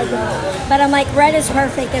the red. But I'm like, red is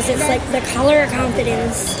perfect because it's like the color of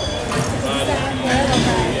confidence.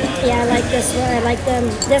 Yeah, I like this one. I like them.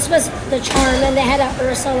 This was the charm, and they had a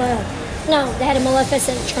Ursula. No, they had a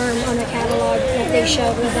Maleficent charm on the catalog that they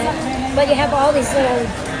showed with it. But you have all these little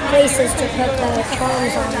places to put the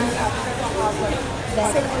charms on. But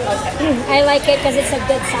I like it because it's a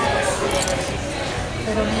good size.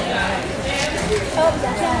 Oh,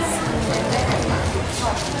 that's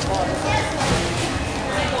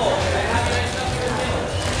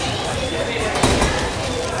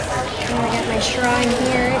I got my straw in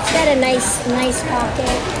here. It's got a nice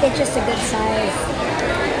pocket. It's just a good size.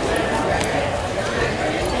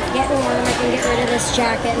 It's getting warm. I can get rid of this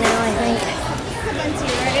jacket now, I think.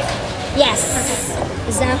 Yes.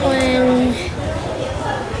 Is that one?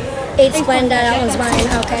 8 Splenda. That one's mine.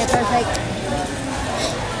 Okay, perfect.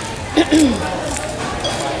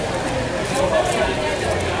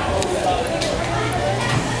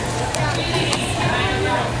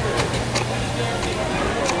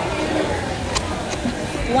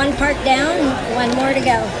 One part down, one more to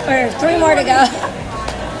go. Or 3 more to go.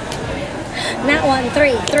 Not 1,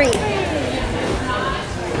 3.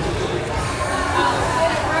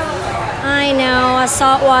 I know, a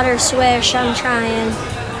saltwater swish. I'm trying.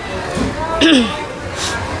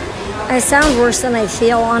 I sound worse than I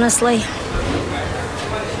feel, honestly.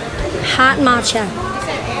 Hot matcha.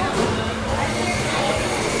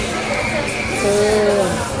 Ooh,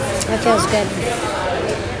 that feels good.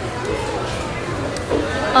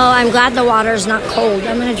 Oh, I'm glad the water's not cold.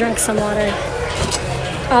 I'm gonna drink some water.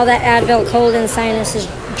 All that Advil cold and sinus is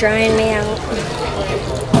drying me out.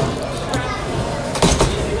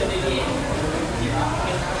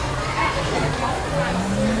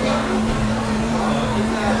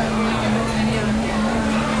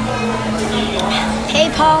 Hey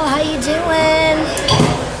Paul, how you doing?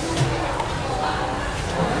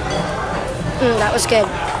 That was good.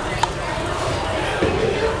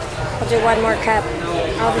 I'll do one more cup.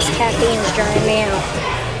 All this caffeine's drying me out.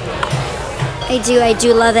 I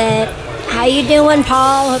do love it. How you doing,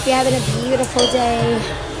 Paul? Hope you're having a beautiful day.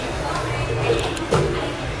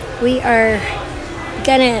 We are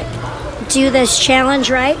gonna do this challenge,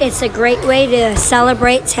 right? It's a great way to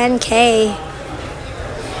celebrate 10K.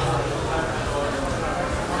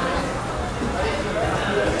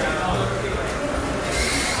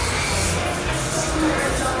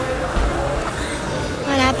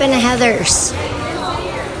 What happened to Heather's?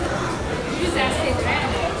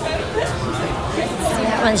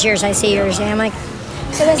 That one's yours. I see yours. Yeah, I'm like,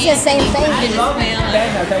 so it's the same thing.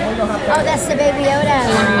 Oh, that's the Baby Yoda.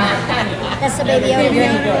 That's the Baby Yoda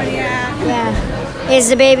drink. Yeah. It's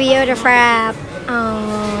the Baby Yoda frap.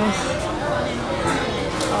 Oh.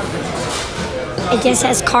 It just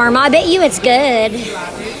has caramel. I bet you it's good.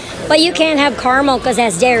 But you can't have caramel because it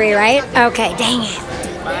has dairy, right? Okay, dang it.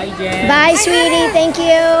 Bye, sweetie. Thank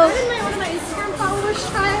you.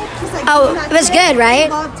 Oh, it was good,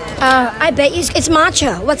 right? I bet you it's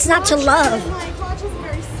matcha. What's not to love?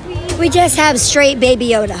 We just have straight Baby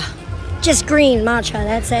Yoda. Just green matcha,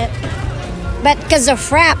 that's it. But because the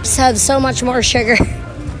fraps have so much more sugar.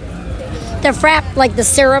 The frap, like the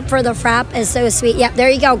syrup for the frap is so sweet. Yep, there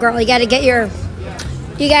you go, girl. You got to do your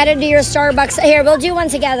Starbucks. Here, we'll do one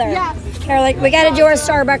together. Yeah. Here, like, we got to do our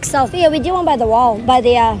Starbucks selfie. Yeah, we do one by the wall, by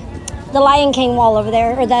the the Lion King wall over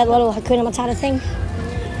there, or that little Hakuna Matata thing.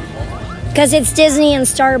 Because it's Disney and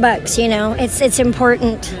Starbucks, you know. It's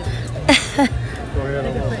important.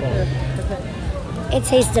 It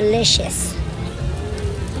tastes delicious.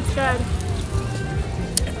 It's good.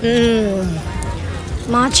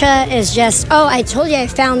 Matcha is just... Oh, I told you I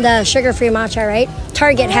found the sugar-free matcha, right?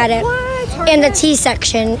 Target had it in the tea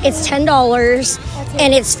section. It's $10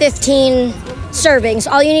 and it's 15 servings.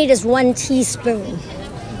 All you need is 1 teaspoon.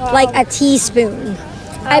 Like a teaspoon.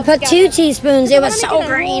 I put 2 teaspoons. It was so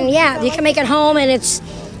green. Yeah, you can make it home, and it's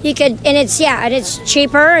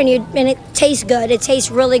cheaper, and it tastes good. It tastes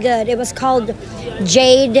really good. It was called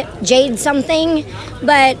Jade something,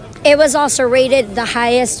 but it was also rated the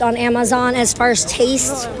highest on Amazon as far as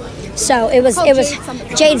taste. So it was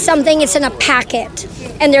Jade something. It's in a packet,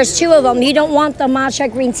 and there's 2 of them. You don't want the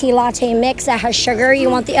matcha green tea latte mix that has sugar. You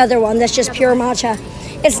want the other one that's just pure matcha.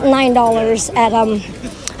 It's $9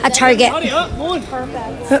 at Target.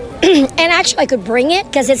 And actually I could bring it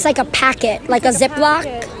because it's like a packet, like a Ziploc,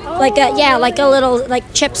 like a little,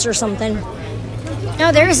 like chips or something.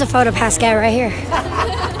 Oh, there is a photo pass guy right here.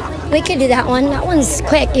 We could do that one. That one's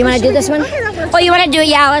quick. You want to do this one? Oh, you want to do it?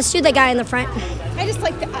 Yeah, let's do the guy in the front. I just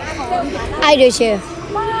like the icon. I do too.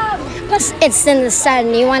 Plus, it's in the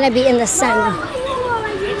sun. You want to be in the sun.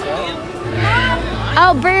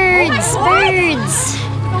 Oh, birds, birds.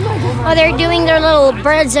 Oh, they're doing their little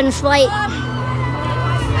birds in flight.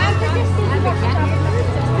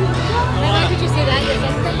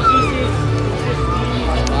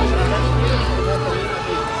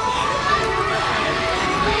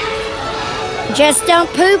 Just don't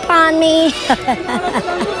poop on me.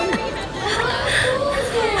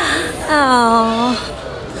 Oh.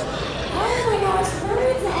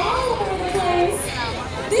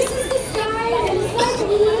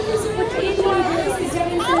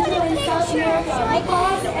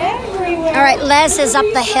 All right, Les is up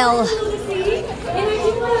the hill.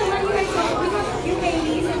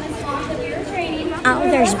 Oh,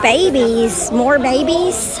 there's babies. More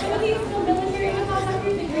babies.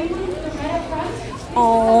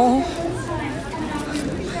 Oh.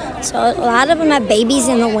 So a lot of them have babies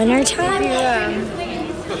in the wintertime?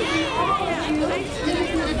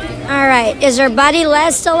 All right, is our buddy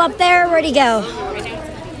Les still up there? Where'd he go?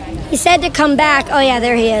 He said to come back. Oh yeah,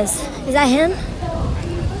 there he is. Is that him?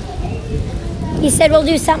 He said we'll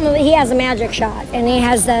do something. He has a magic shot, and he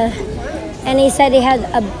has the, and he said he had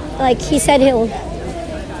a, like he said he'll.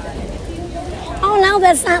 Oh no,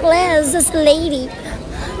 that's not Les. That's a lady.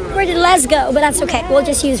 Where did Les go? But that's okay. We'll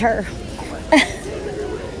just use her.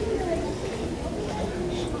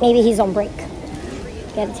 Maybe he's on break.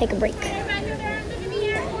 Gotta take a break. I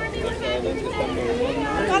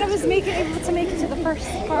thought I was able to make it to the first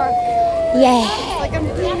park. Yeah. Like I'm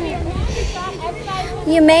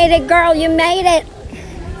You made it, girl. You made it.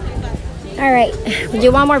 All right. We'll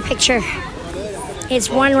do one more picture. It's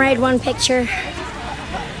one ride, one picture.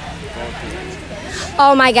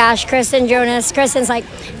 Oh my gosh, Kristen Jonas. Kristen's like,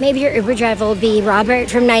 maybe your Uber driver will be Robert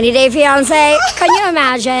from 90 Day Fiancé. Can you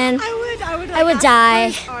imagine? I would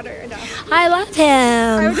die. I love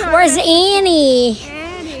him. Where's Annie?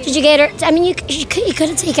 Did you get her? I mean, you could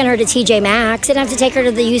have taken her to TJ Maxx. You didn't have to take her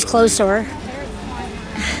to the used clothes store.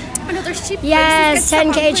 Yes,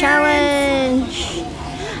 10K challenge.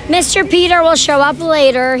 Mr. Peter will show up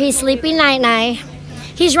later. He's sleeping night-night.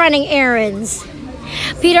 He's running errands.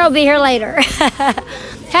 Peter will be here later.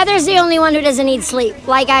 Heather's the only one who doesn't need sleep,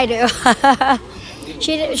 like I do.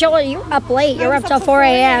 You're up late. You're up till 4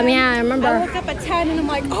 a.m. Yeah, I remember. I woke up at 10 and I'm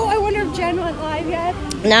like, oh, I wonder if Jen went live yet.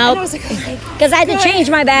 No. Nope. Because I had to change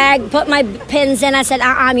my bag, put my pins in. I said,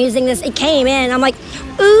 I'm using this. It came in. I'm like,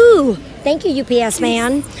 ooh. Thank you, UPS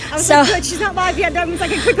man. I was like, good, she's not live yet. That means I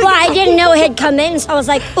can quickly. Well, I didn't know it had come in, so I was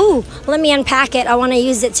like, ooh, let me unpack it. I want to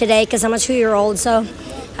use it today because I'm a 2-year-old. So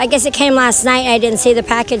I guess it came last night. I didn't see the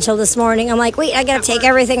package till this morning. I'm like, wait, I got to take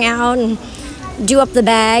everything out and do up the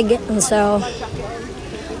bag. And so.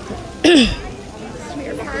 We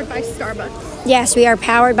are powered by Starbucks. Yes, we are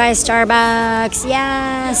powered by Starbucks.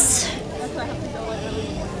 Yes.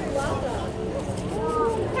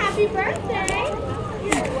 Happy birthday.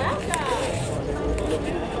 You're welcome.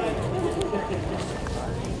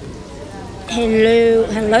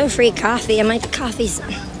 Hello, free coffee. I'm like, the coffee's.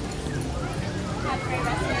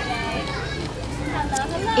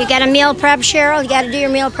 You got a meal prep, Cheryl? You got to do your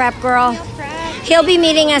meal prep, girl. He'll be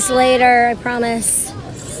meeting us later, I promise.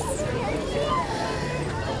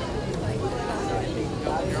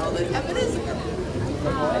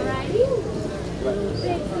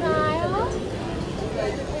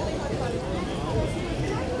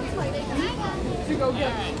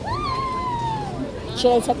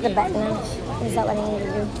 Should I take the button off? Is that what I need to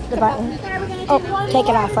do? The button? Oh, take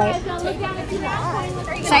it off, right?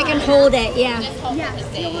 So I can hold it, yeah. Yeah,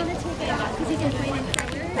 you'll want to take it off because you can play it in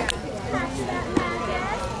further.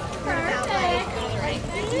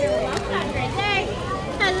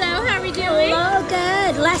 Hello, how are we doing? Hello,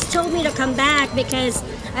 good. Les told me to come back because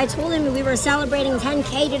I told him we were celebrating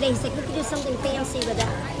 10K today. He's like, we could do something fancy with that.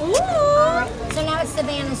 Ooh. So now it's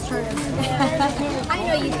Savannah's turn. I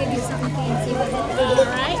know you could do something fancy with it. All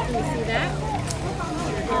right, can you see that?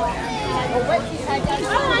 Oh,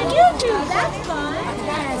 on YouTube, that's fun.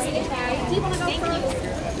 Do you want to go first?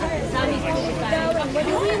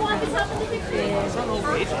 Do we want the top of the picture?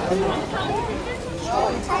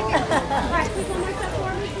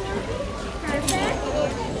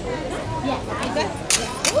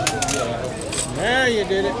 There you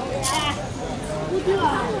did it. We'll do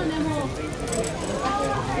all and then we'll...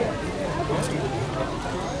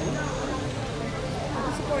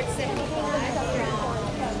 Support 75.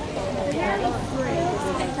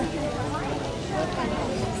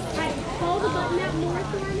 Hold the button out more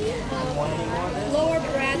for me. Lower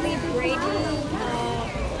Bradley Brady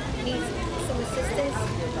needs some assistance.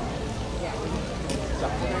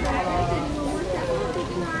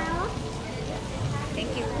 Thank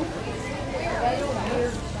you.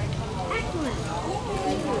 Excellent.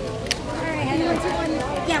 All right, honey, want to do one?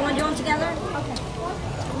 Yeah, want to do them together? Okay.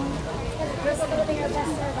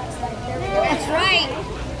 That's right.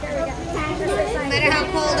 No matter how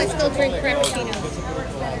cold, I still drink Frappuccino.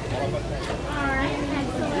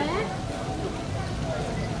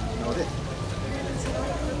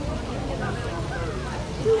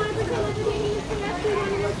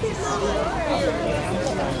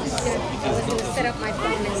 I was going to set up my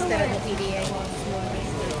phone instead of the PDA.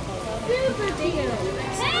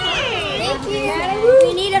 Thank you.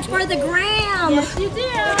 We need it for the gram. Yes, you do.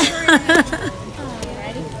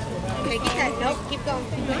 Okay, get that. Nope, keep going.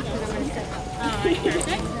 Keep going. I'm going to set up. All right,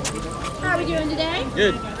 perfect. How are we doing today?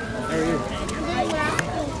 Good. How are you?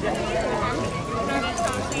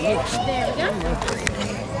 There we go.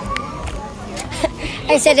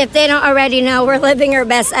 I said, if they don't already know, we're living our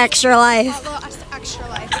best extra life. Extra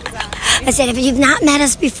life, exactly. I said, if you've not met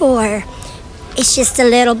us before, it's just a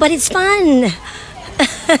little, but it's fun.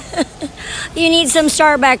 You need some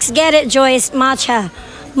Starbucks. Get it, Joyce. Matcha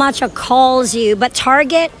calls you. But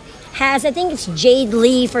Target has, I think it's Jade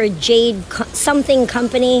Leaf or Jade something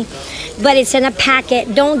company, but it's in a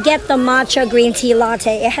packet. Don't get the matcha green tea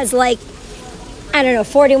latte. It has like, I don't know,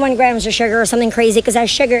 41 grams of sugar or something crazy because there's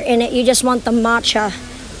sugar in it. You just want the matcha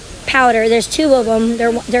powder. There's two of them.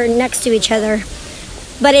 They're next to each other.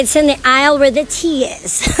 But it's in the aisle where the tea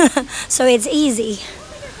is. So it's easy.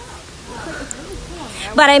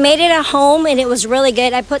 But I made it at home and it was really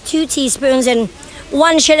good. I put 2 teaspoons and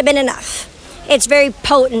 1 should have been enough. It's very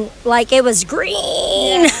potent. Like it was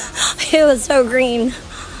green. Yeah. It was so green.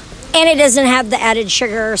 And it doesn't have the added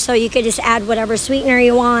sugar, so you could just add whatever sweetener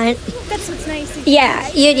you want. That's what's nice. Yeah,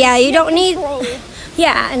 you don't need.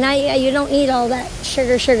 Yeah, and you don't need all that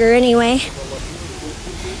sugar anyway.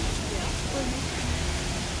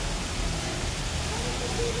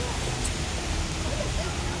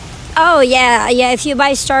 Oh yeah. If you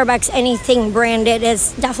buy Starbucks, anything branded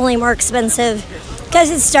is definitely more expensive because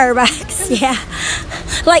it's Starbucks. Yeah,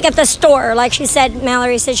 like at the store. Like she said,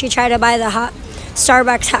 Mallory said she tried to buy the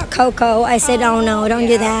Starbucks hot cocoa. I said, oh no, don't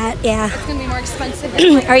do that. Yeah. It's going to be more expensive.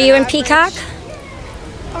 Are you in Peacock?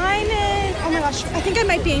 I'm in, oh my gosh, I think I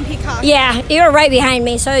might be in Peacock. Yeah, you're right behind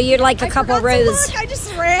me, so you're like a couple rows. Look, I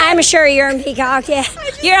just ran. I'm sure you're in Peacock, yeah.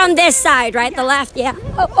 You're on this side, right? The left, yeah.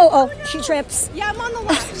 Oh, she trips. Yeah, I'm on the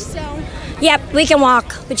left, so. Yep, we can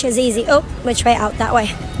walk, which is easy. Oh, which way? Out, that way.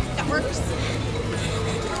 That works.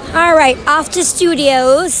 All right, off to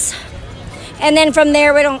studios. And then from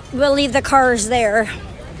there, we'll leave the cars there.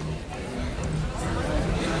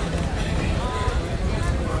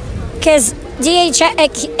 Because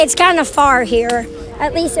it's kind of far here.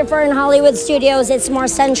 At least if we're in Hollywood Studios, it's more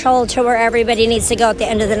central to where everybody needs to go at the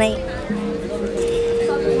end of the night.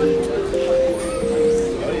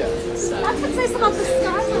 That's what's nice about the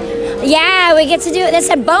Starbucks. Yeah, we get to do it. It's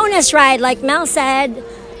a bonus ride, like Mel said.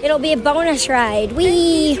 It'll be a bonus ride. And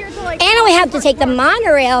we have to take the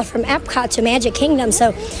monorail from Epcot to Magic Kingdom.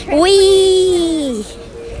 So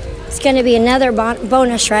it's going to be another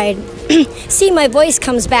bonus ride. See, my voice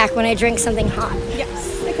comes back when I drink something hot.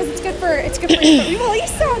 Yes, because it's good for well, you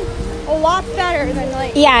sound a lot better than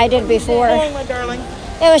like. Yeah, I did before. Oh, my darling.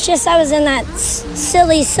 It was just I was in that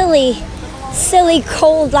silly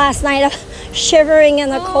cold last night, shivering in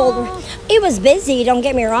the cold. It was busy. Don't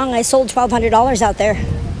get me wrong. I sold $1,200 out there.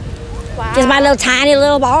 Wow. Just my tiny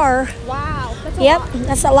little bar. Wow. That's Yep,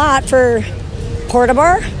 that's a lot for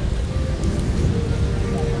Porta-Bar.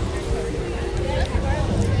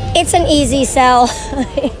 It's an easy sell.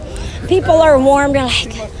 People are warm. They're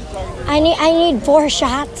like, I need 4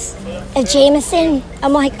 shots of Jameson.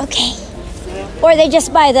 I'm like, okay. Or they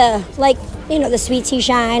just buy the, like, you know, the sweet tea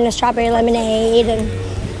shine, the strawberry lemonade, and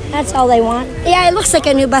that's all they want. Yeah, it looks like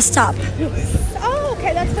a new bus stop. Oh,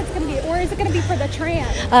 okay, that's what it's going to be. Or is it going to be for the tram?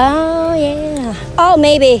 Oh, yeah. Oh,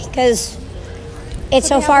 maybe, because it's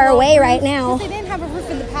so far away right now. They didn't have a roof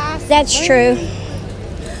in the past. That's true.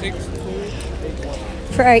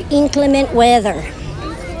 For our inclement weather.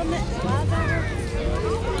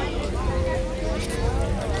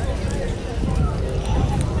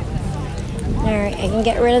 Alright, I can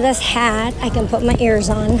get rid of this hat. I can put my ears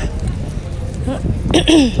on.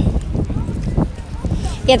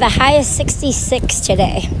 Yeah, the high is 66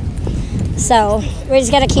 today. So, we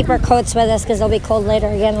just gotta keep our coats with us because it'll be cold later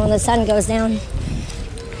again when the sun goes down.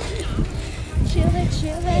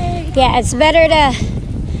 Chilly. Yeah, it's better to...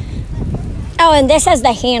 Oh, and this has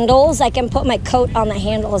the handles. I can put my coat on the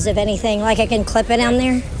handles if anything. Like I can clip it on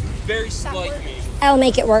there. Very slight. I'll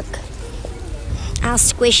make it work. I'll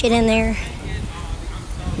squish it in there.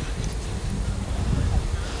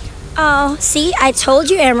 Oh, see, I told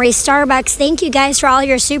you, Emery. Starbucks, thank you guys for all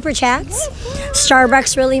your super chats.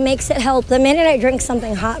 Starbucks really makes it help. The minute I drink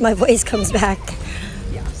something hot, my voice comes back.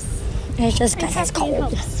 Yes. It's just because it's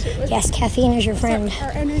cold. Yes, caffeine is your friend.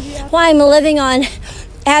 Our energy up. Well, I'm living on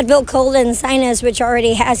Advil Cold and Sinus, which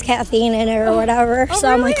already has caffeine in it or whatever. Oh, So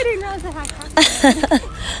really? I'm like, I didn't realize it had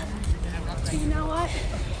caffeine. You know what?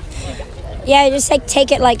 yeah, just like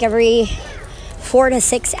take it like every 4 to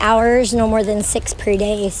 6 hours, no more than 6 per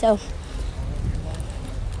day. So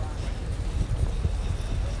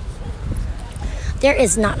there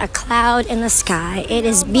is not a cloud in the sky. It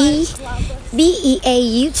is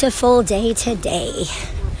beautiful day today.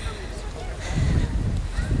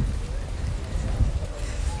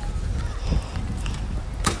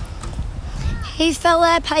 Hey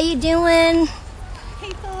Philip, how you doing? Hey,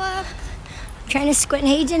 Philip. I'm trying to squint.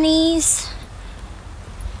 Hey Denise.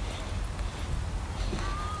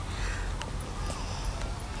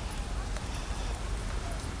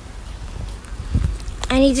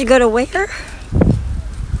 I need to go to where?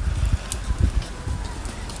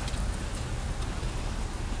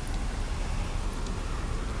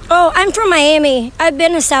 Oh, I'm from Miami. I've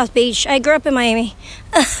been to South Beach. I grew up in Miami.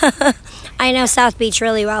 I know South Beach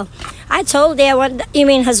really well. I told Dad, you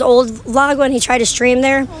mean his old vlog when he tried to stream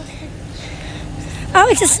there? Oh,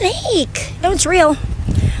 it's a snake. No, it's real.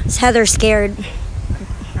 Is Heather scared?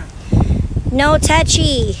 No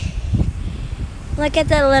touchy. Look at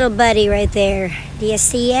the little buddy right there. Do you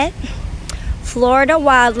see it? Florida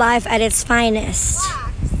wildlife at its finest.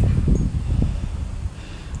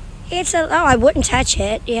 It's a, oh, I wouldn't touch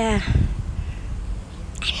it. Yeah.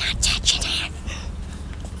 I'm not touching it.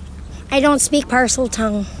 I don't speak parcel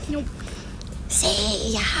tongue. Nope.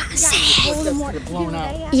 Say, yeah, Blown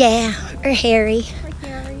up. yeah, or Harry. Or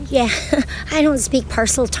Harry. Yeah, I don't speak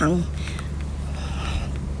parcel tongue.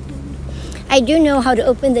 I do know how to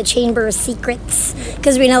open the Chamber of Secrets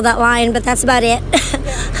because we know that line, but that's about it.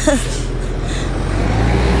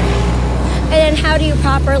 And then how do you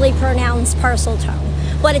properly pronounce parcel tongue?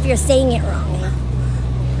 What if you're saying it wrong?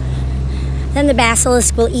 Then the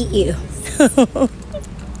basilisk will eat you.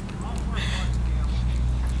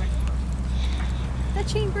 The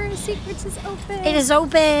Chamber of Secrets is open. It is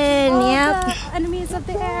open, yep. The enemies of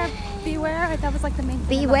the air, beware. That was like the main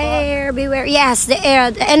thing. Beware, beware. Yes, the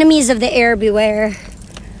enemies of the air, beware.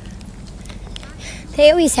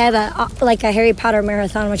 They always have a Harry Potter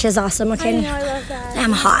marathon, which is awesome. Okay, I know, I love that.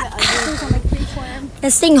 I'm hot. On, like, freeform.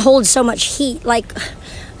 This thing holds so much heat, like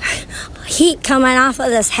heat coming off of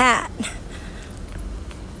this hat.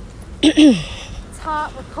 It's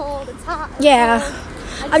hot, we're cold, it's hot. It's Yeah,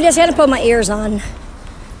 cold. I'm just gonna put my ears on.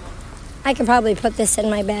 I can probably put this in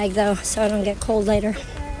my bag though, so I don't get cold later.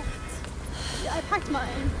 I packed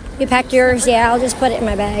mine. You packed yours? Yeah, I'll just put it in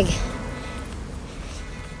my bag.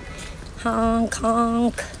 Honk,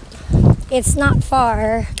 honk. It's not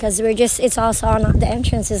far because it's also on the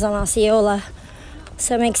entrance is on Osceola,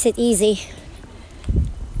 so it makes it easy.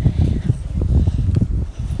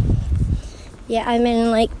 Yeah, I'm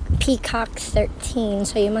in like Peacock 13,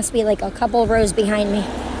 so you must be like a couple rows behind me.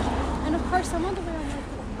 And of course, I'm on the way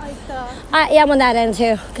on like the. Yeah, I'm on that end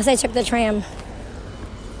too because I took the tram.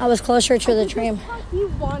 I was closer to the tram. You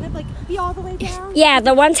want it, like, be all the way down? Yeah,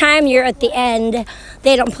 the one time you're at the end,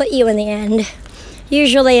 they don't put you in the end.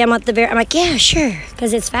 Usually I'm at the very, I'm like, yeah, sure,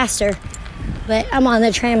 because it's faster. But I'm on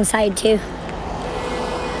the tram side too.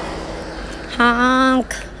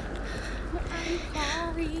 Honk.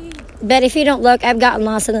 But if you don't look, I've gotten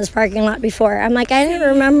lost in this parking lot before. I'm like, I don't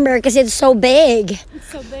remember because it's so big.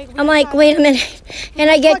 It's so big. I'm like, wait a minute. And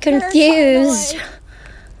I get confused.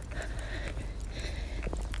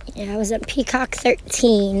 Yeah, I was at Peacock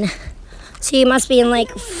 13. So you must be in like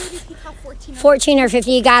 14 or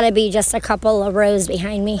 50. You gotta be just a couple of rows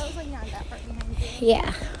behind me.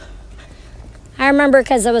 Yeah. I remember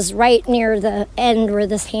because I was right near the end where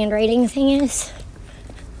this handwriting thing is.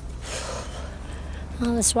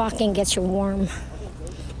 All this walking gets you warm.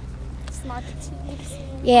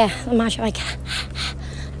 Yeah, I'm not sure. Like,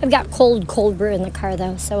 I've got cold brew in the car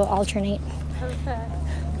though, so we'll alternate. Perfect.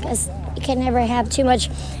 Because you can never have too much.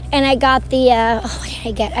 And I got the, what did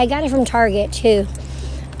I get? I got it from Target too.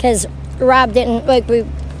 Because Rob didn't, like, we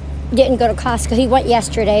didn't go to Costco. He went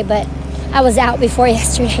yesterday, but I was out before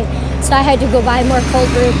yesterday. So I had to go buy more cold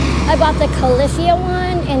brew. I bought the Califia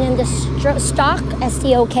one and then the stock,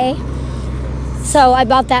 S-T-O-K. So I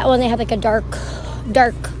bought that one. They have like a dark,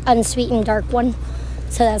 unsweetened dark one.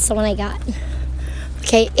 So that's the one I got.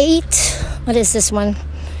 Okay, 8. What is this one?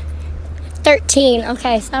 13.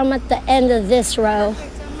 Okay, so I'm at the end of this row.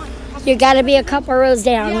 You got to be a couple rows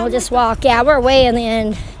down. We'll just walk. Yeah, we're way in the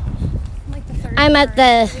end. I'm at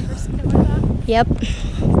the... Yep.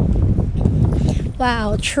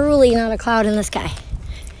 Wow, truly not a cloud in the sky.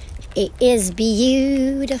 It is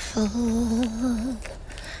beautiful.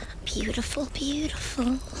 Beautiful,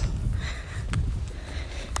 beautiful.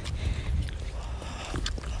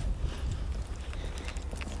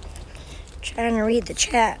 Trying to read the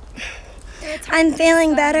chat. I'm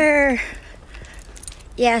feeling better.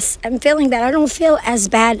 Yes, I'm feeling better. I don't feel as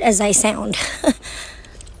bad as I sound.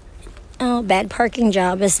 Oh, bad parking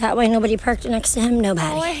job. Is that why nobody parked next to him?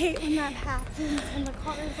 Nobody. Oh, I hate when that happens and the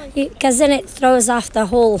car is like... Because then it throws off the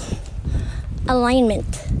whole alignment.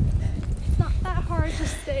 It's not that hard to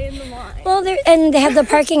stay in the line. Well, and they have the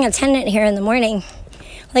parking attendant here in the morning.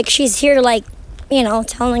 Like, she's here, like, you know,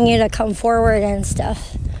 telling you to come forward and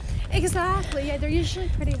stuff. Exactly. Yeah, they're usually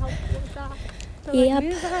pretty helpful with that. They're like,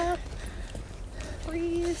 move up,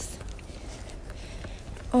 freeze.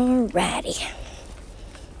 Alrighty.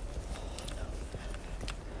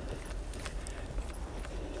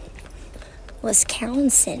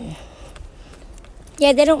 Wisconsin.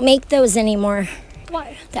 Yeah, they don't make those anymore.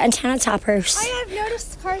 What? The antenna toppers. I have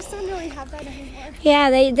noticed cars don't really have that anymore.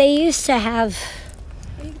 Yeah, they used to have.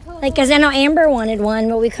 Like, because I know Amber wanted one,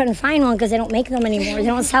 but we couldn't find one because they don't make them anymore. They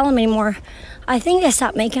don't sell them anymore. I think they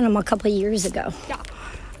stopped making them a couple of years ago. Yeah,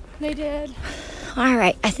 they did. All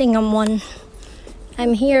right, I think I'm one.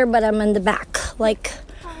 I'm here, but I'm in the back. Like,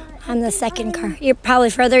 I'm the second car. You're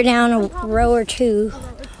probably further down a row or two.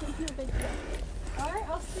 Alright,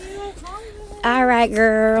 I'll see you at home. All right,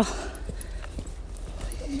 girl.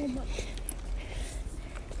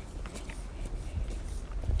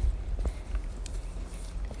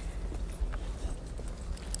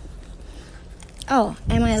 Oh,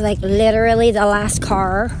 am I like literally the last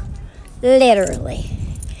car? Literally.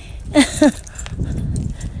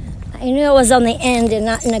 I knew it was on the end and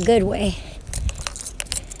not in a good way.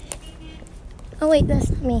 Oh wait, that's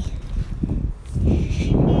not me.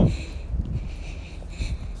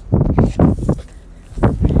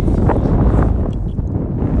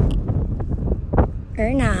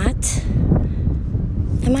 Or not.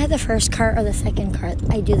 Am I the first car or the second car?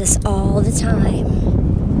 I do this all the time.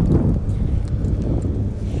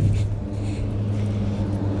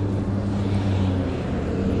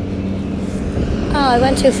 Oh, I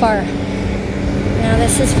went too far. Now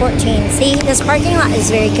this is 14. See, this parking lot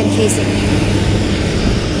is very confusing.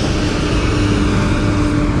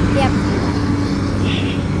 Yep.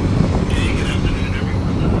 Hey, good afternoon,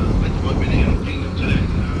 everyone. With what many in Kingdom today.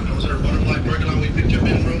 That was our butterfly parking lot. We picked up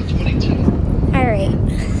in row 22. All right.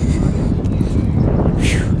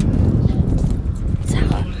 It's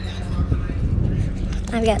hot.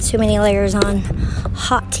 I've got too many layers on.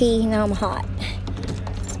 Hot tea. Now I'm hot.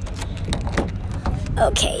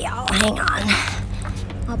 Okay, y'all, hang on.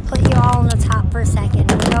 I'll put you all on the top for a second.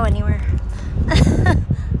 Don't go anywhere.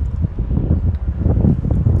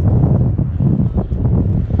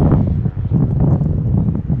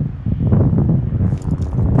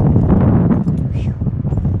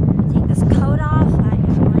 Take this coat off. I'm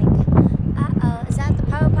like, uh-oh, is that the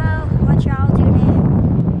popo? What y'all do now?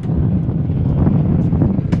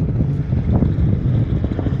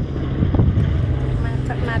 I'm gonna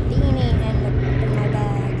put my beanie in my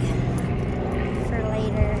bag for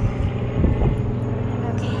later.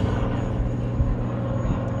 Okay.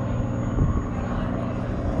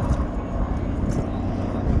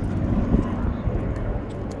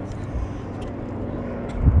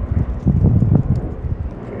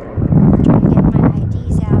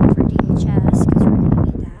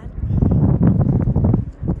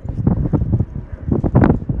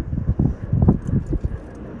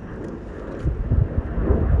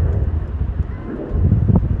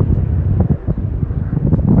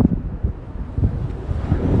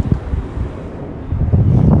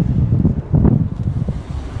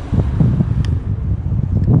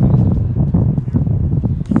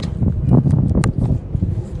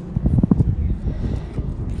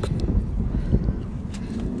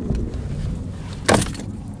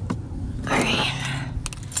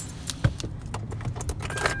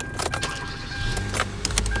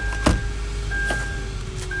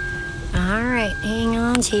 Alright, hang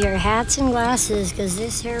on to your hats and glasses because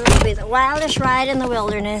this here will be the wildest ride in the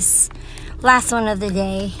wilderness. Last one of the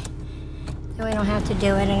day. So we don't have to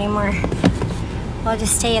do it anymore. We'll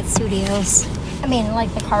just stay at studios. I mean,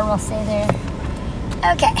 like the car will stay there.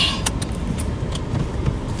 Okay.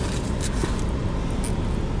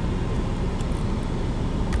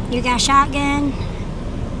 You got shotgun?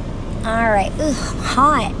 Alright. Ooh,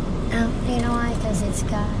 hot. Oh, you know why? Because it's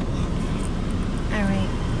got... Alright.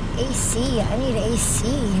 AC. I need AC.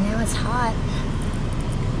 Now it's hot.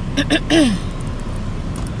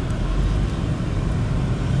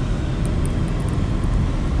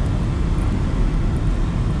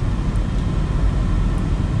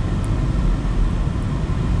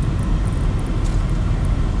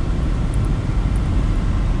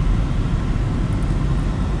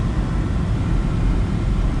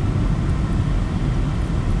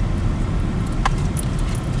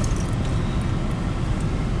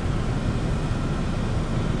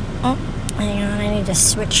 Hang on, I need to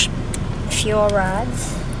switch fuel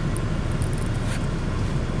rods.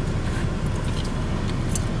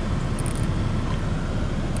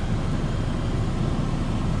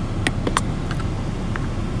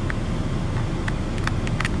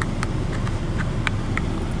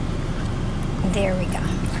 There we go.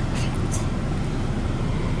 Perfect.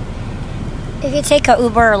 If you take a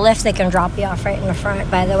Uber or Lyft, they can drop you off right in the front,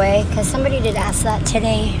 by the way, because somebody did ask that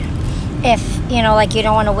today. If, you know, like you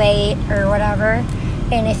don't want to wait or whatever,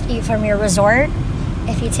 and if you, from your resort,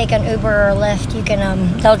 if you take an Uber or a Lyft, you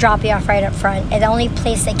can, they'll drop you off right up front. And the only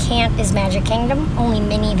place they can't is Magic Kingdom. Only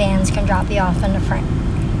minivans can drop you off in the front.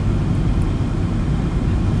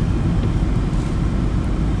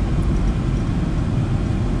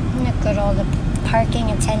 Look at all the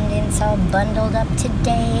parking attendants all bundled up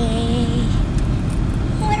today.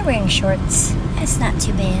 Well, they're wearing shorts. That's not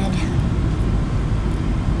too bad.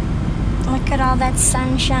 Look at all that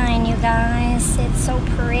sunshine, you guys. It's so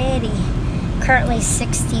pretty. Currently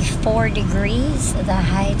 64 degrees. The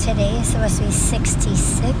high today is supposed to be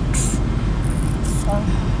 66. So,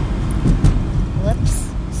 whoops.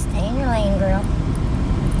 Stay in your lane, girl.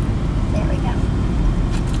 There we go.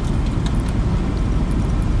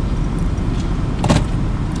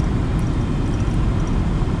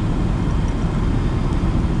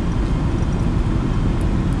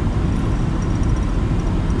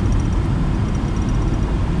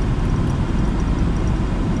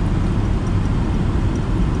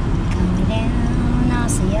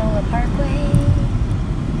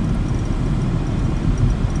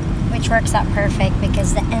 Works out perfect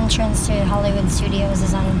because the entrance to Hollywood Studios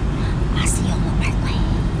is on Osceola Parkway.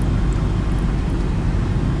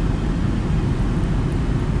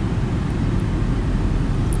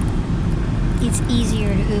 It's easier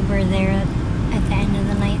to Uber there at the end of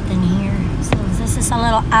the night than here. So this is a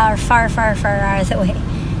little far out of the way.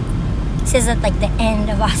 This is at like the end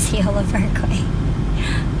of Osceola Parkway.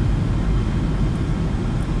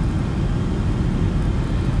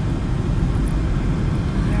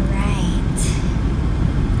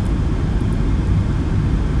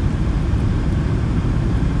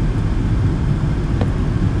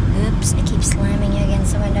 Slamming you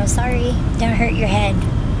against the window. Sorry, don't hurt your head.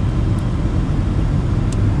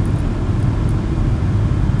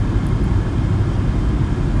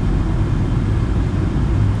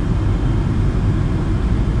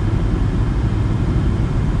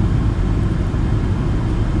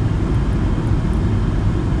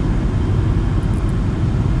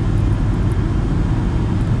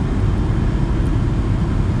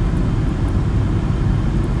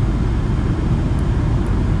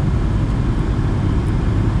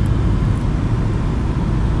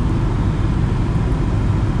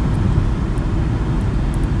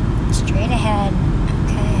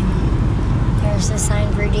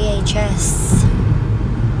 DHS.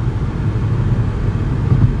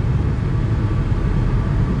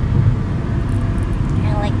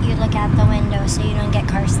 And like you look out the window so you don't get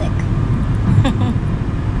car sick.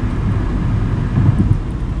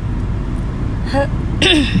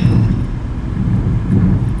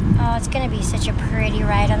 Oh, it's gonna be such a pretty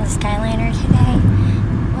ride on the Skyliner today.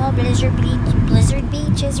 Well, Blizzard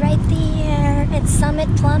Beach is right there. It's Summit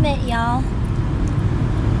Plummet, y'all.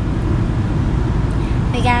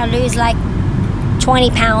 We gotta lose like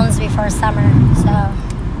 20 pounds before summer, so.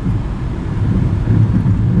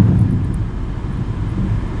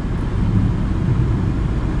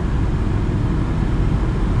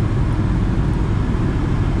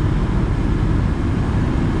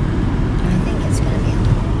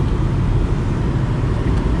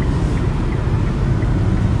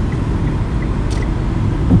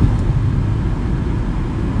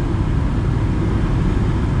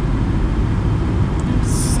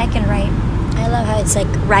 it's like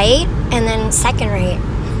right and then second right.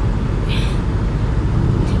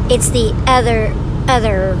 It's the other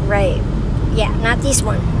right. Yeah, not this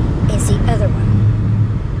one. It's the other one.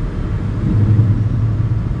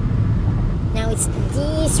 Now it's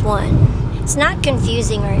this one. It's not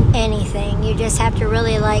confusing or anything. You just have to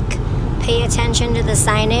really like pay attention to the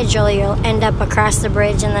signage or you'll end up across the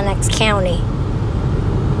bridge in the next county.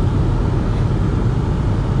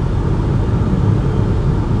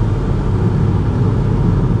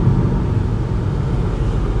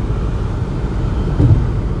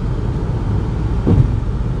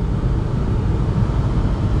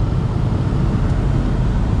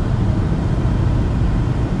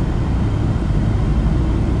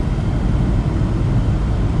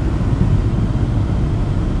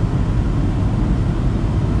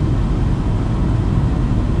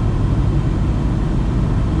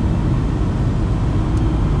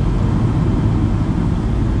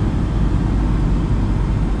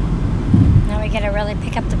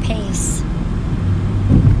 Pick up the pace.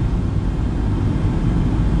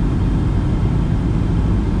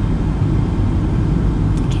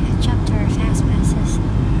 To catch up to our fast passes.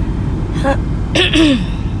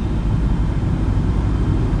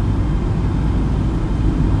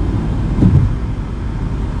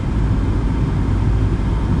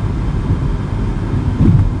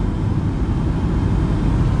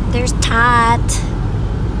 There's Todd.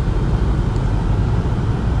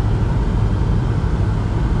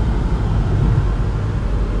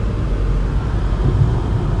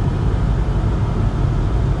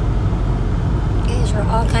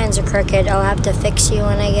 All kinds of crooked. I'll have to fix you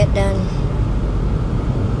when I get done.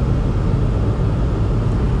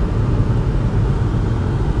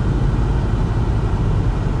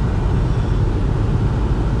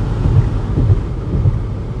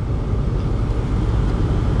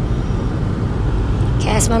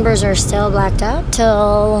 Cast members are still blacked out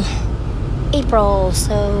till April,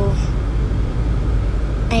 so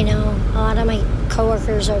I know a lot of my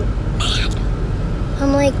coworkers are mad.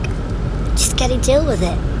 I'm like, just gotta deal with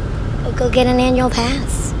it. Or go get an annual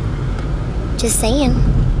pass. Just saying.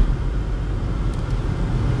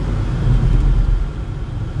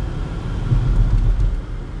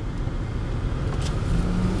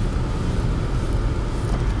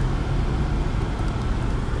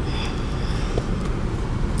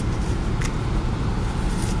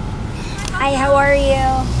 Hi, how are you?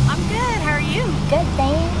 I'm good. How are you? Good,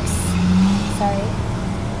 thanks. Sorry.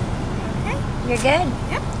 Okay. You're good?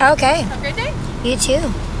 Yep. Okay. Have a great day. You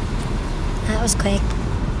too. That was quick.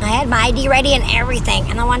 I had my ID ready and everything,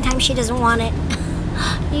 and the one time she doesn't want it.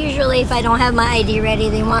 Usually if I don't have my ID ready,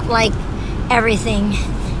 they want like everything.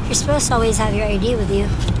 You're supposed to always have your ID with you.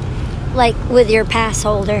 Like with your pass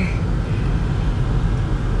holder.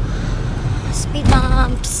 Speed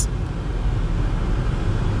bumps.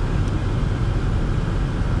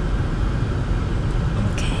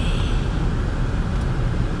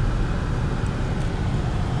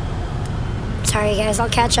 Sorry guys, I'll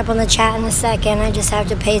catch up on the chat in a second. I just have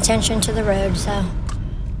to pay attention to the road, so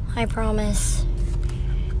I promise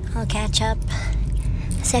I'll catch up.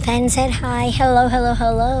 Stefan said hi. Hello, hello,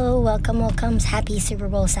 hello. Welcome, welcomes. Happy Super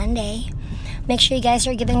Bowl Sunday. Make sure you guys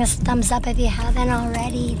are giving us a thumbs up if you haven't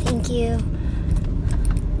already. Thank you.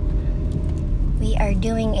 We are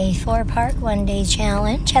doing a 4-park 1-day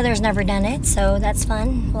challenge. Heather's never done it, so that's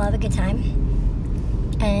fun. We'll have a good time.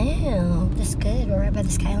 Oh, that's good. We're right by the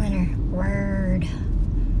Skyliner. Word.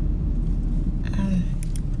 I'm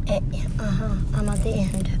at the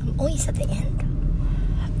end. I'm always at the end.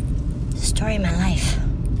 Story of my life.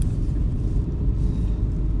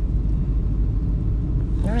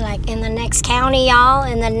 We're like in the next county, y'all.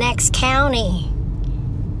 In the next county.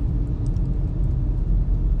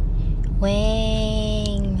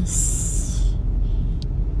 Wings.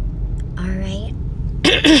 Alright.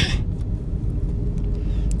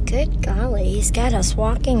 Good golly, he's got us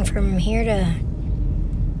walking from here to,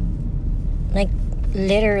 like,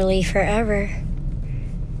 literally forever.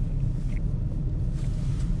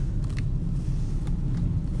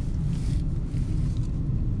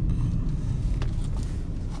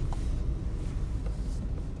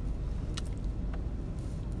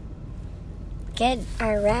 Good,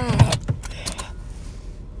 alright.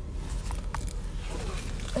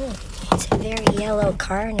 Oh, it's a very yellow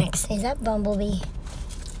car next. Is that Bumblebee?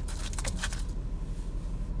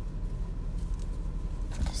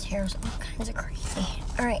 Hair's all kinds of crazy.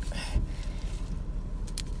 All right.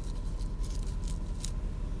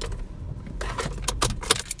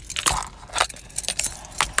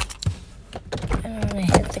 I don't want to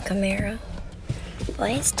hit the Camaro. Boy,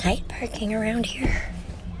 it's tight parking around here.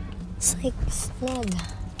 It's like snug.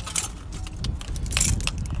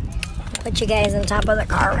 put you guys on top of the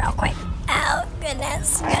car real quick. Oh,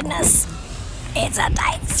 goodness. It's a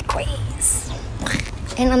tight squeeze.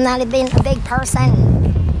 And I'm not even a big person.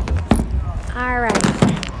 Alright.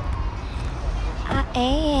 I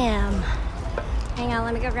am. Hang on,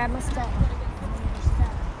 let me go grab my stuff.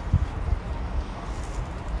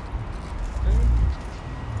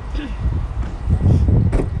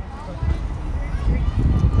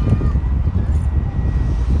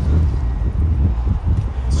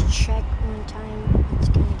 Let's check one time. It's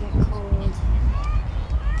gonna get cold.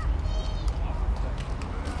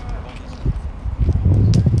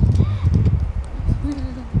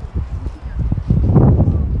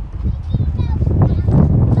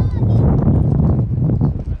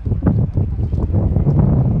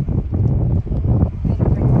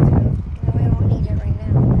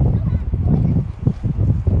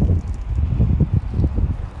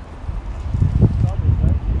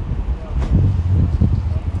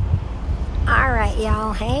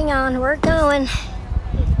 Y'all, hang on, we're going.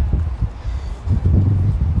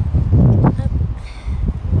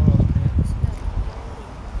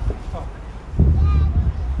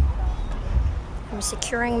 I'm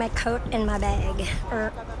securing my coat in my bag,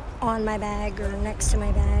 or on my bag, or next to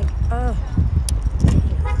my bag. Oh,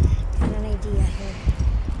 got an idea here.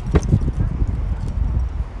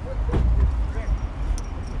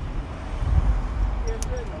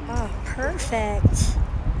 Oh, perfect.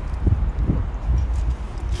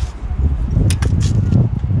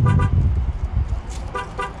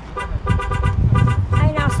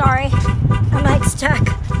 Sorry, I'm like stuck.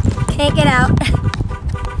 Can't get out.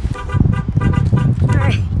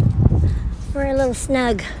 Alright, we're a little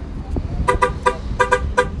snug.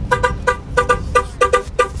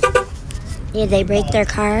 Did they break their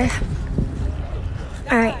car?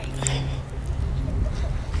 Alright.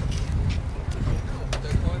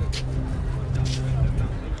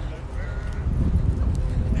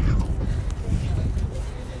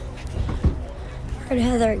 Where'd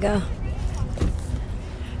Heather go?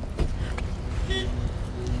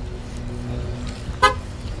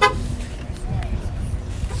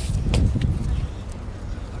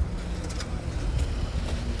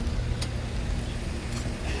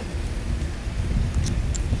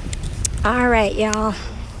 All right, y'all.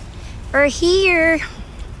 We're here.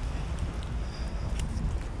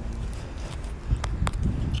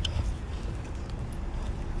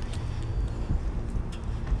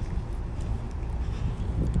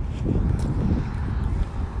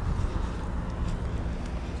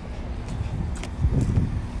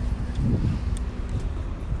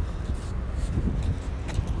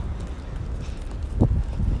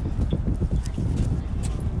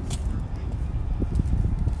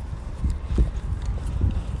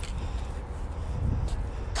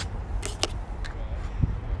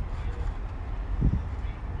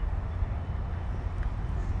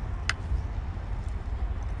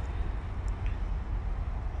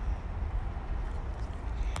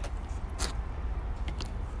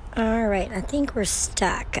 All right, I think we're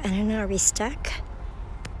stuck. I don't know, are we stuck?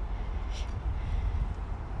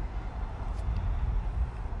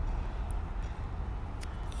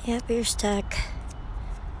 Yep, you're stuck.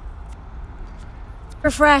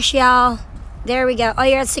 Refresh, y'all. There we go. Oh,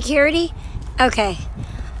 you're at security? Okay.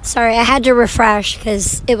 Sorry, I had to refresh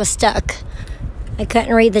because it was stuck. I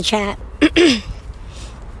couldn't read the chat.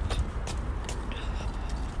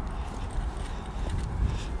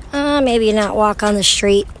 Maybe not walk on the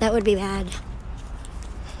street. That would be bad.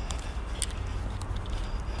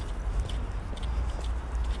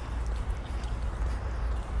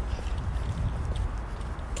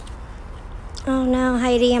 Oh no,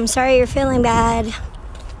 Heidi, I'm sorry you're feeling bad.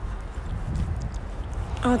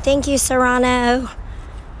 Oh, thank you, Serrano.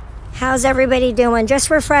 How's everybody doing? Just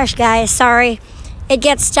refresh, guys. Sorry. It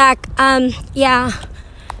gets stuck. Yeah.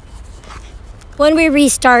 When we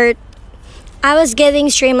restart, I was giving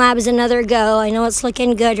Streamlabs another go. I know it's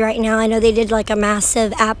looking good right now. I know they did like a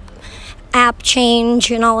massive app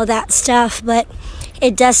change and all of that stuff, but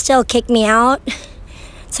it does still kick me out.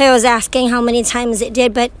 So I was asking how many times it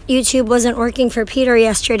did, but YouTube wasn't working for Peter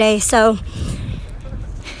yesterday, so,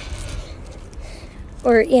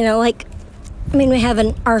 or, you know, like, I mean, we have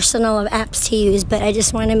an arsenal of apps to use, but I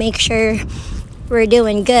just want to make sure we're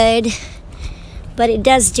doing good. But it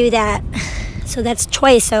does do that. So that's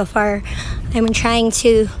twice so far. I'm trying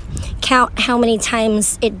to count how many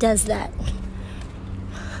times it does that.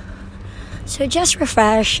 So just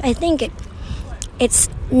refresh. I think it's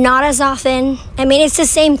not as often. I mean, it's the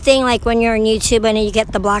same thing like when you're on YouTube and you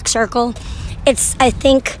get the black circle. It's, I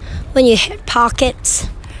think, when you hit pockets,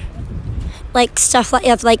 like stuff like,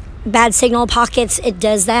 if like bad signal pockets, it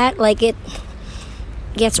does that. Like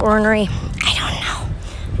gets ornery. I don't know.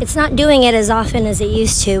 It's not doing it as often as it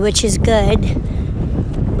used to, which is good.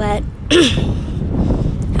 But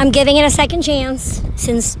I'm giving it a second chance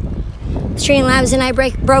since Streamlabs and I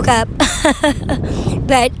broke up.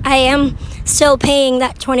 But I am still paying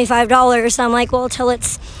that $25. I'm like, well, till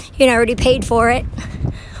it's, already paid for it.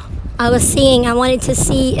 I wanted to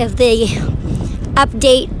see if the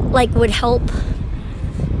update would help,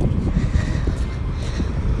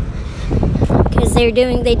 because they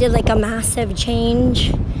did a massive change,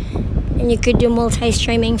 and you could do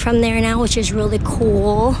multi-streaming from there now, which is really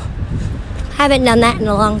cool. Haven't done that in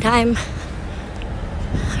a long time.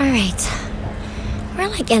 All right,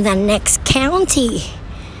 we're in the next county.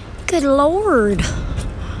 Good Lord.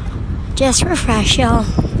 Just refresh, y'all.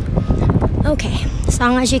 Okay, as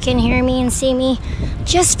long as you can hear me and see me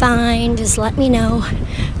just fine, just let me know.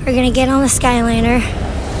 We're gonna get on the Skyliner.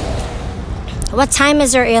 What time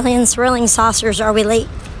is our alien swirling saucers? Are we late?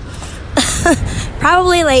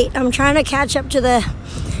 Probably late. I'm trying to catch up to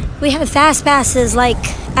we have fast passes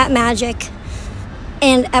at Magic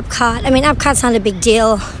and Epcot. I mean, Epcot's not a big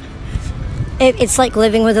deal. It's like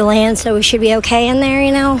living with the land, so we should be okay in there,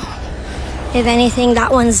 If anything,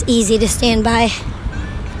 that one's easy to stand by.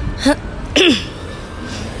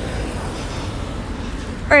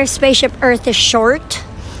 Or if Spaceship Earth is short,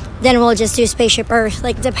 then we'll just do Spaceship Earth.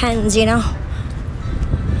 Depends,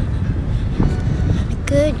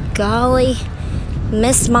 Good golly,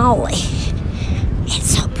 Miss Molly.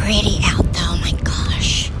 It's so pretty out though, my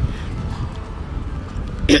gosh.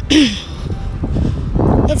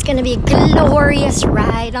 It's gonna be a glorious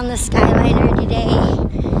ride on the Skyliner today.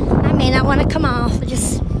 I may not want to come off, but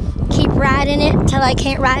just keep riding it till I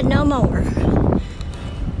can't ride no more.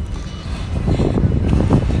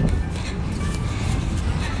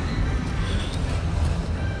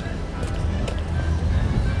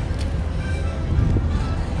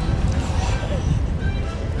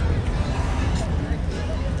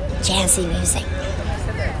 Jazzy music.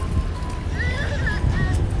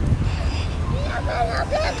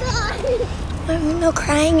 No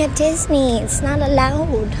crying at Disney. It's not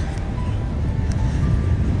allowed.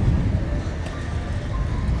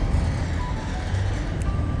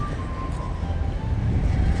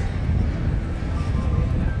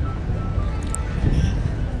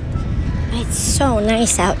 It's so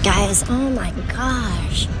nice out, guys. Oh my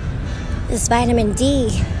gosh. This vitamin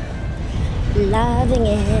D. Loving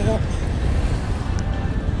it.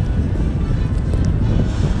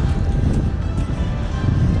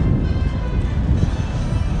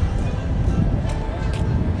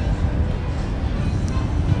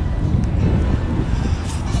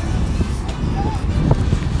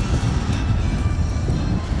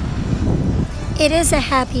 It is a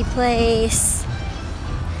happy place.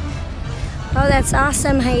 Oh, that's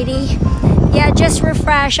awesome, Heidi. Yeah, just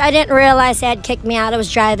refresh. I didn't realize they had kicked me out. I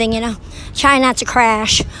was driving, trying not to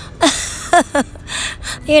crash.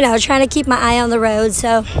 Trying to keep my eye on the road.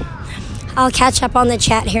 So I'll catch up on the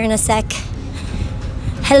chat here in a sec.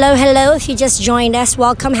 Hello, hello. If you just joined us,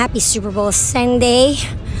 welcome. Happy Super Bowl Sunday.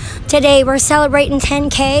 Today we're celebrating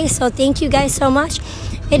 10K, so thank you guys so much.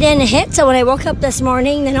 It didn't hit, so when I woke up this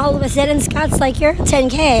morning, then all of a sudden Scott's like, you're at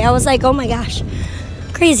 10K. I was like, oh my gosh,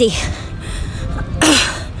 crazy.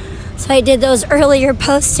 So I did those earlier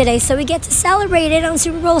posts today, so we get to celebrate it on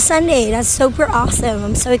Super Bowl Sunday. That's super awesome.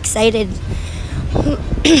 I'm so excited.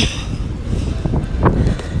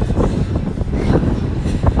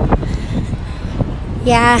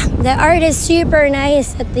 Yeah, the art is super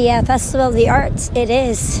nice at the Festival of the Arts. It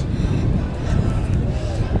is.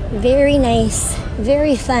 Very nice.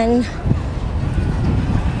 Very fun.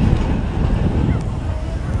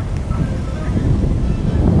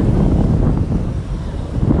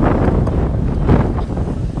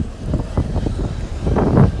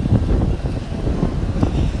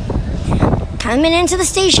 Coming into the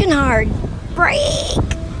station hard. Brake!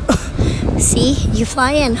 See, you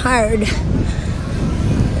fly in hard.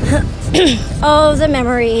 Oh, the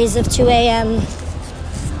memories of 2 a.m.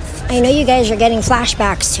 I know you guys are getting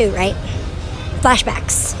flashbacks too, right?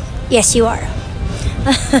 Flashbacks. Yes, you are.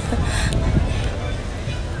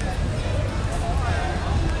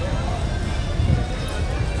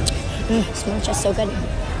 Smells just so good.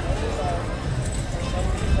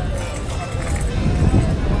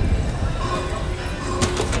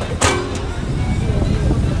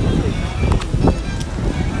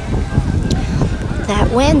 That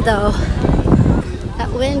wind, though.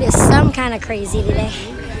 That wind is some kind of crazy today.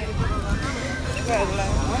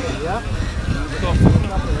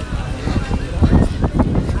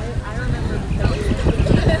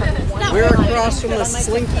 We're across from the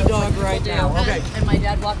Slinky Dog right now. Okay. And my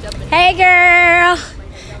dad walked up and Hey, girl.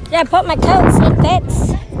 Yeah, I put my coat so it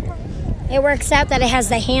fits. It works out that it has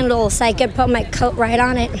the handle so I could put my coat right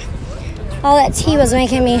on it. All that tea was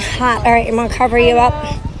making me hot. All right, I'm gonna cover you up.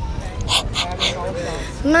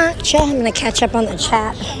 Matcha, I'm gonna catch up on the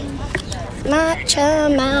chat. Matcha,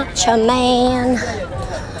 matcha man.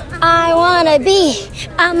 I wanna be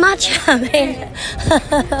a matcha man.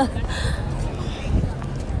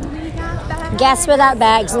 Guests without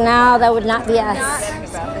bags. No, that would not be us.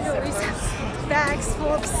 Bags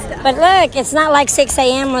full of stuff. But look, it's not like 6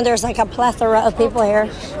 a.m. when there's like a plethora of people here.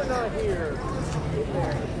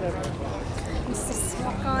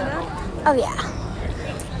 Oh yeah.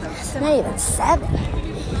 It's not even 7.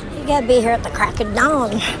 You gotta be here at the crack of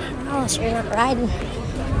dawn. Oh, so you're not riding.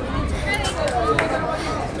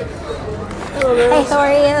 Hello there. Hey, how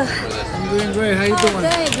are you? I'm doing great. How you doing?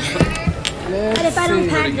 Good. But if I don't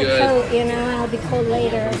pack the coat, you know, I'll be cold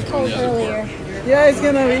later. It's cold earlier. Yeah, it's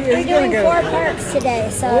gonna be. We're doing 4 parks today,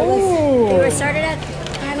 so we were started at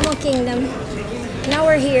Animal Kingdom. Now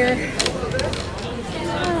we're here.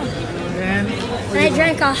 And I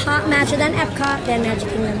drank a hot matcha, then Epcot, then Magic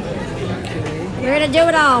Kingdom. We're gonna do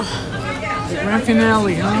it all. The grand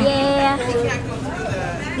finale, huh? Yeah.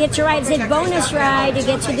 Get to ride, it's a bonus ride. You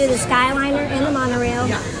get to do the Skyliner and the monorail.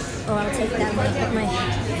 Oh, I'll take that one. Put my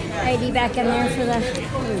ID back in there for the.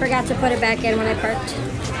 Forgot to put it back in when I parked.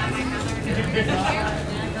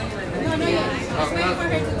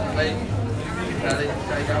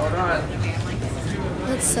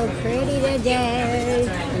 It's so pretty today.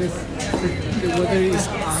 The weather is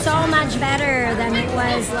So much better than it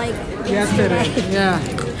was like yesterday. Yeah.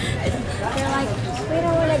 They're like, we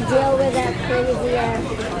don't want to deal with that crazy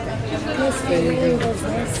misty green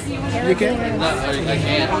business. You can?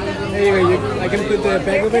 There you go. I can put the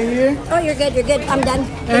bag over here. Oh, you're good. You're good. I'm done.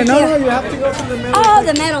 Thank No, you. no, you have to go to the middle. Oh,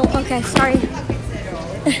 the metal. Okay, sorry.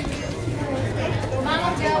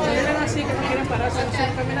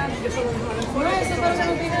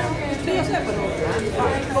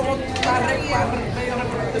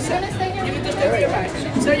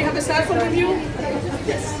 So you have a cell phone with you?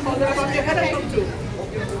 Yes. Hold it above your head and look too.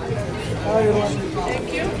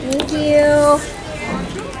 Thank you. Thank you.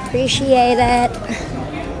 Appreciate it.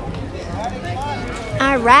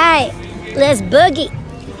 All right, let's boogie.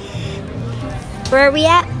 Where are we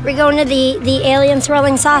at? We're going to the alien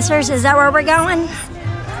swirling saucers. Is that where we're going?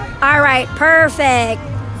 All right, perfect.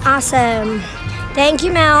 Awesome. Thank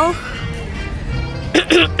you, Mel.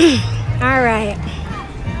 All right.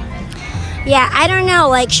 Yeah, I don't know.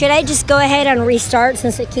 Like, should I just go ahead and restart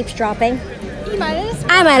since it keeps dropping? You might as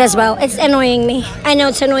well. I might as well. It's annoying me. I know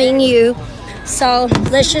it's annoying you. So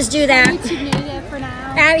let's just do that. YouTube native for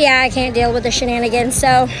now. Yeah, I can't deal with the shenanigans.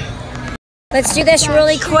 So let's do this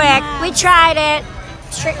really quick. We tried it.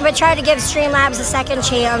 We tried to give Streamlabs a second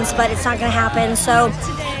chance, but it's not going to happen. So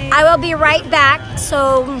I will be right back.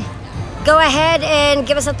 So go ahead and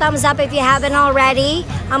give us a thumbs up if you haven't already.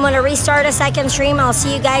 I'm going to restart a second stream. I'll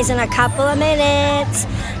see you guys in a couple of minutes.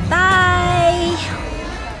 Bye.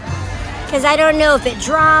 Because I don't know if it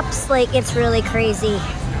drops. Like, it's really crazy.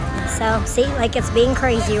 So, see, like it's being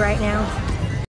crazy right now.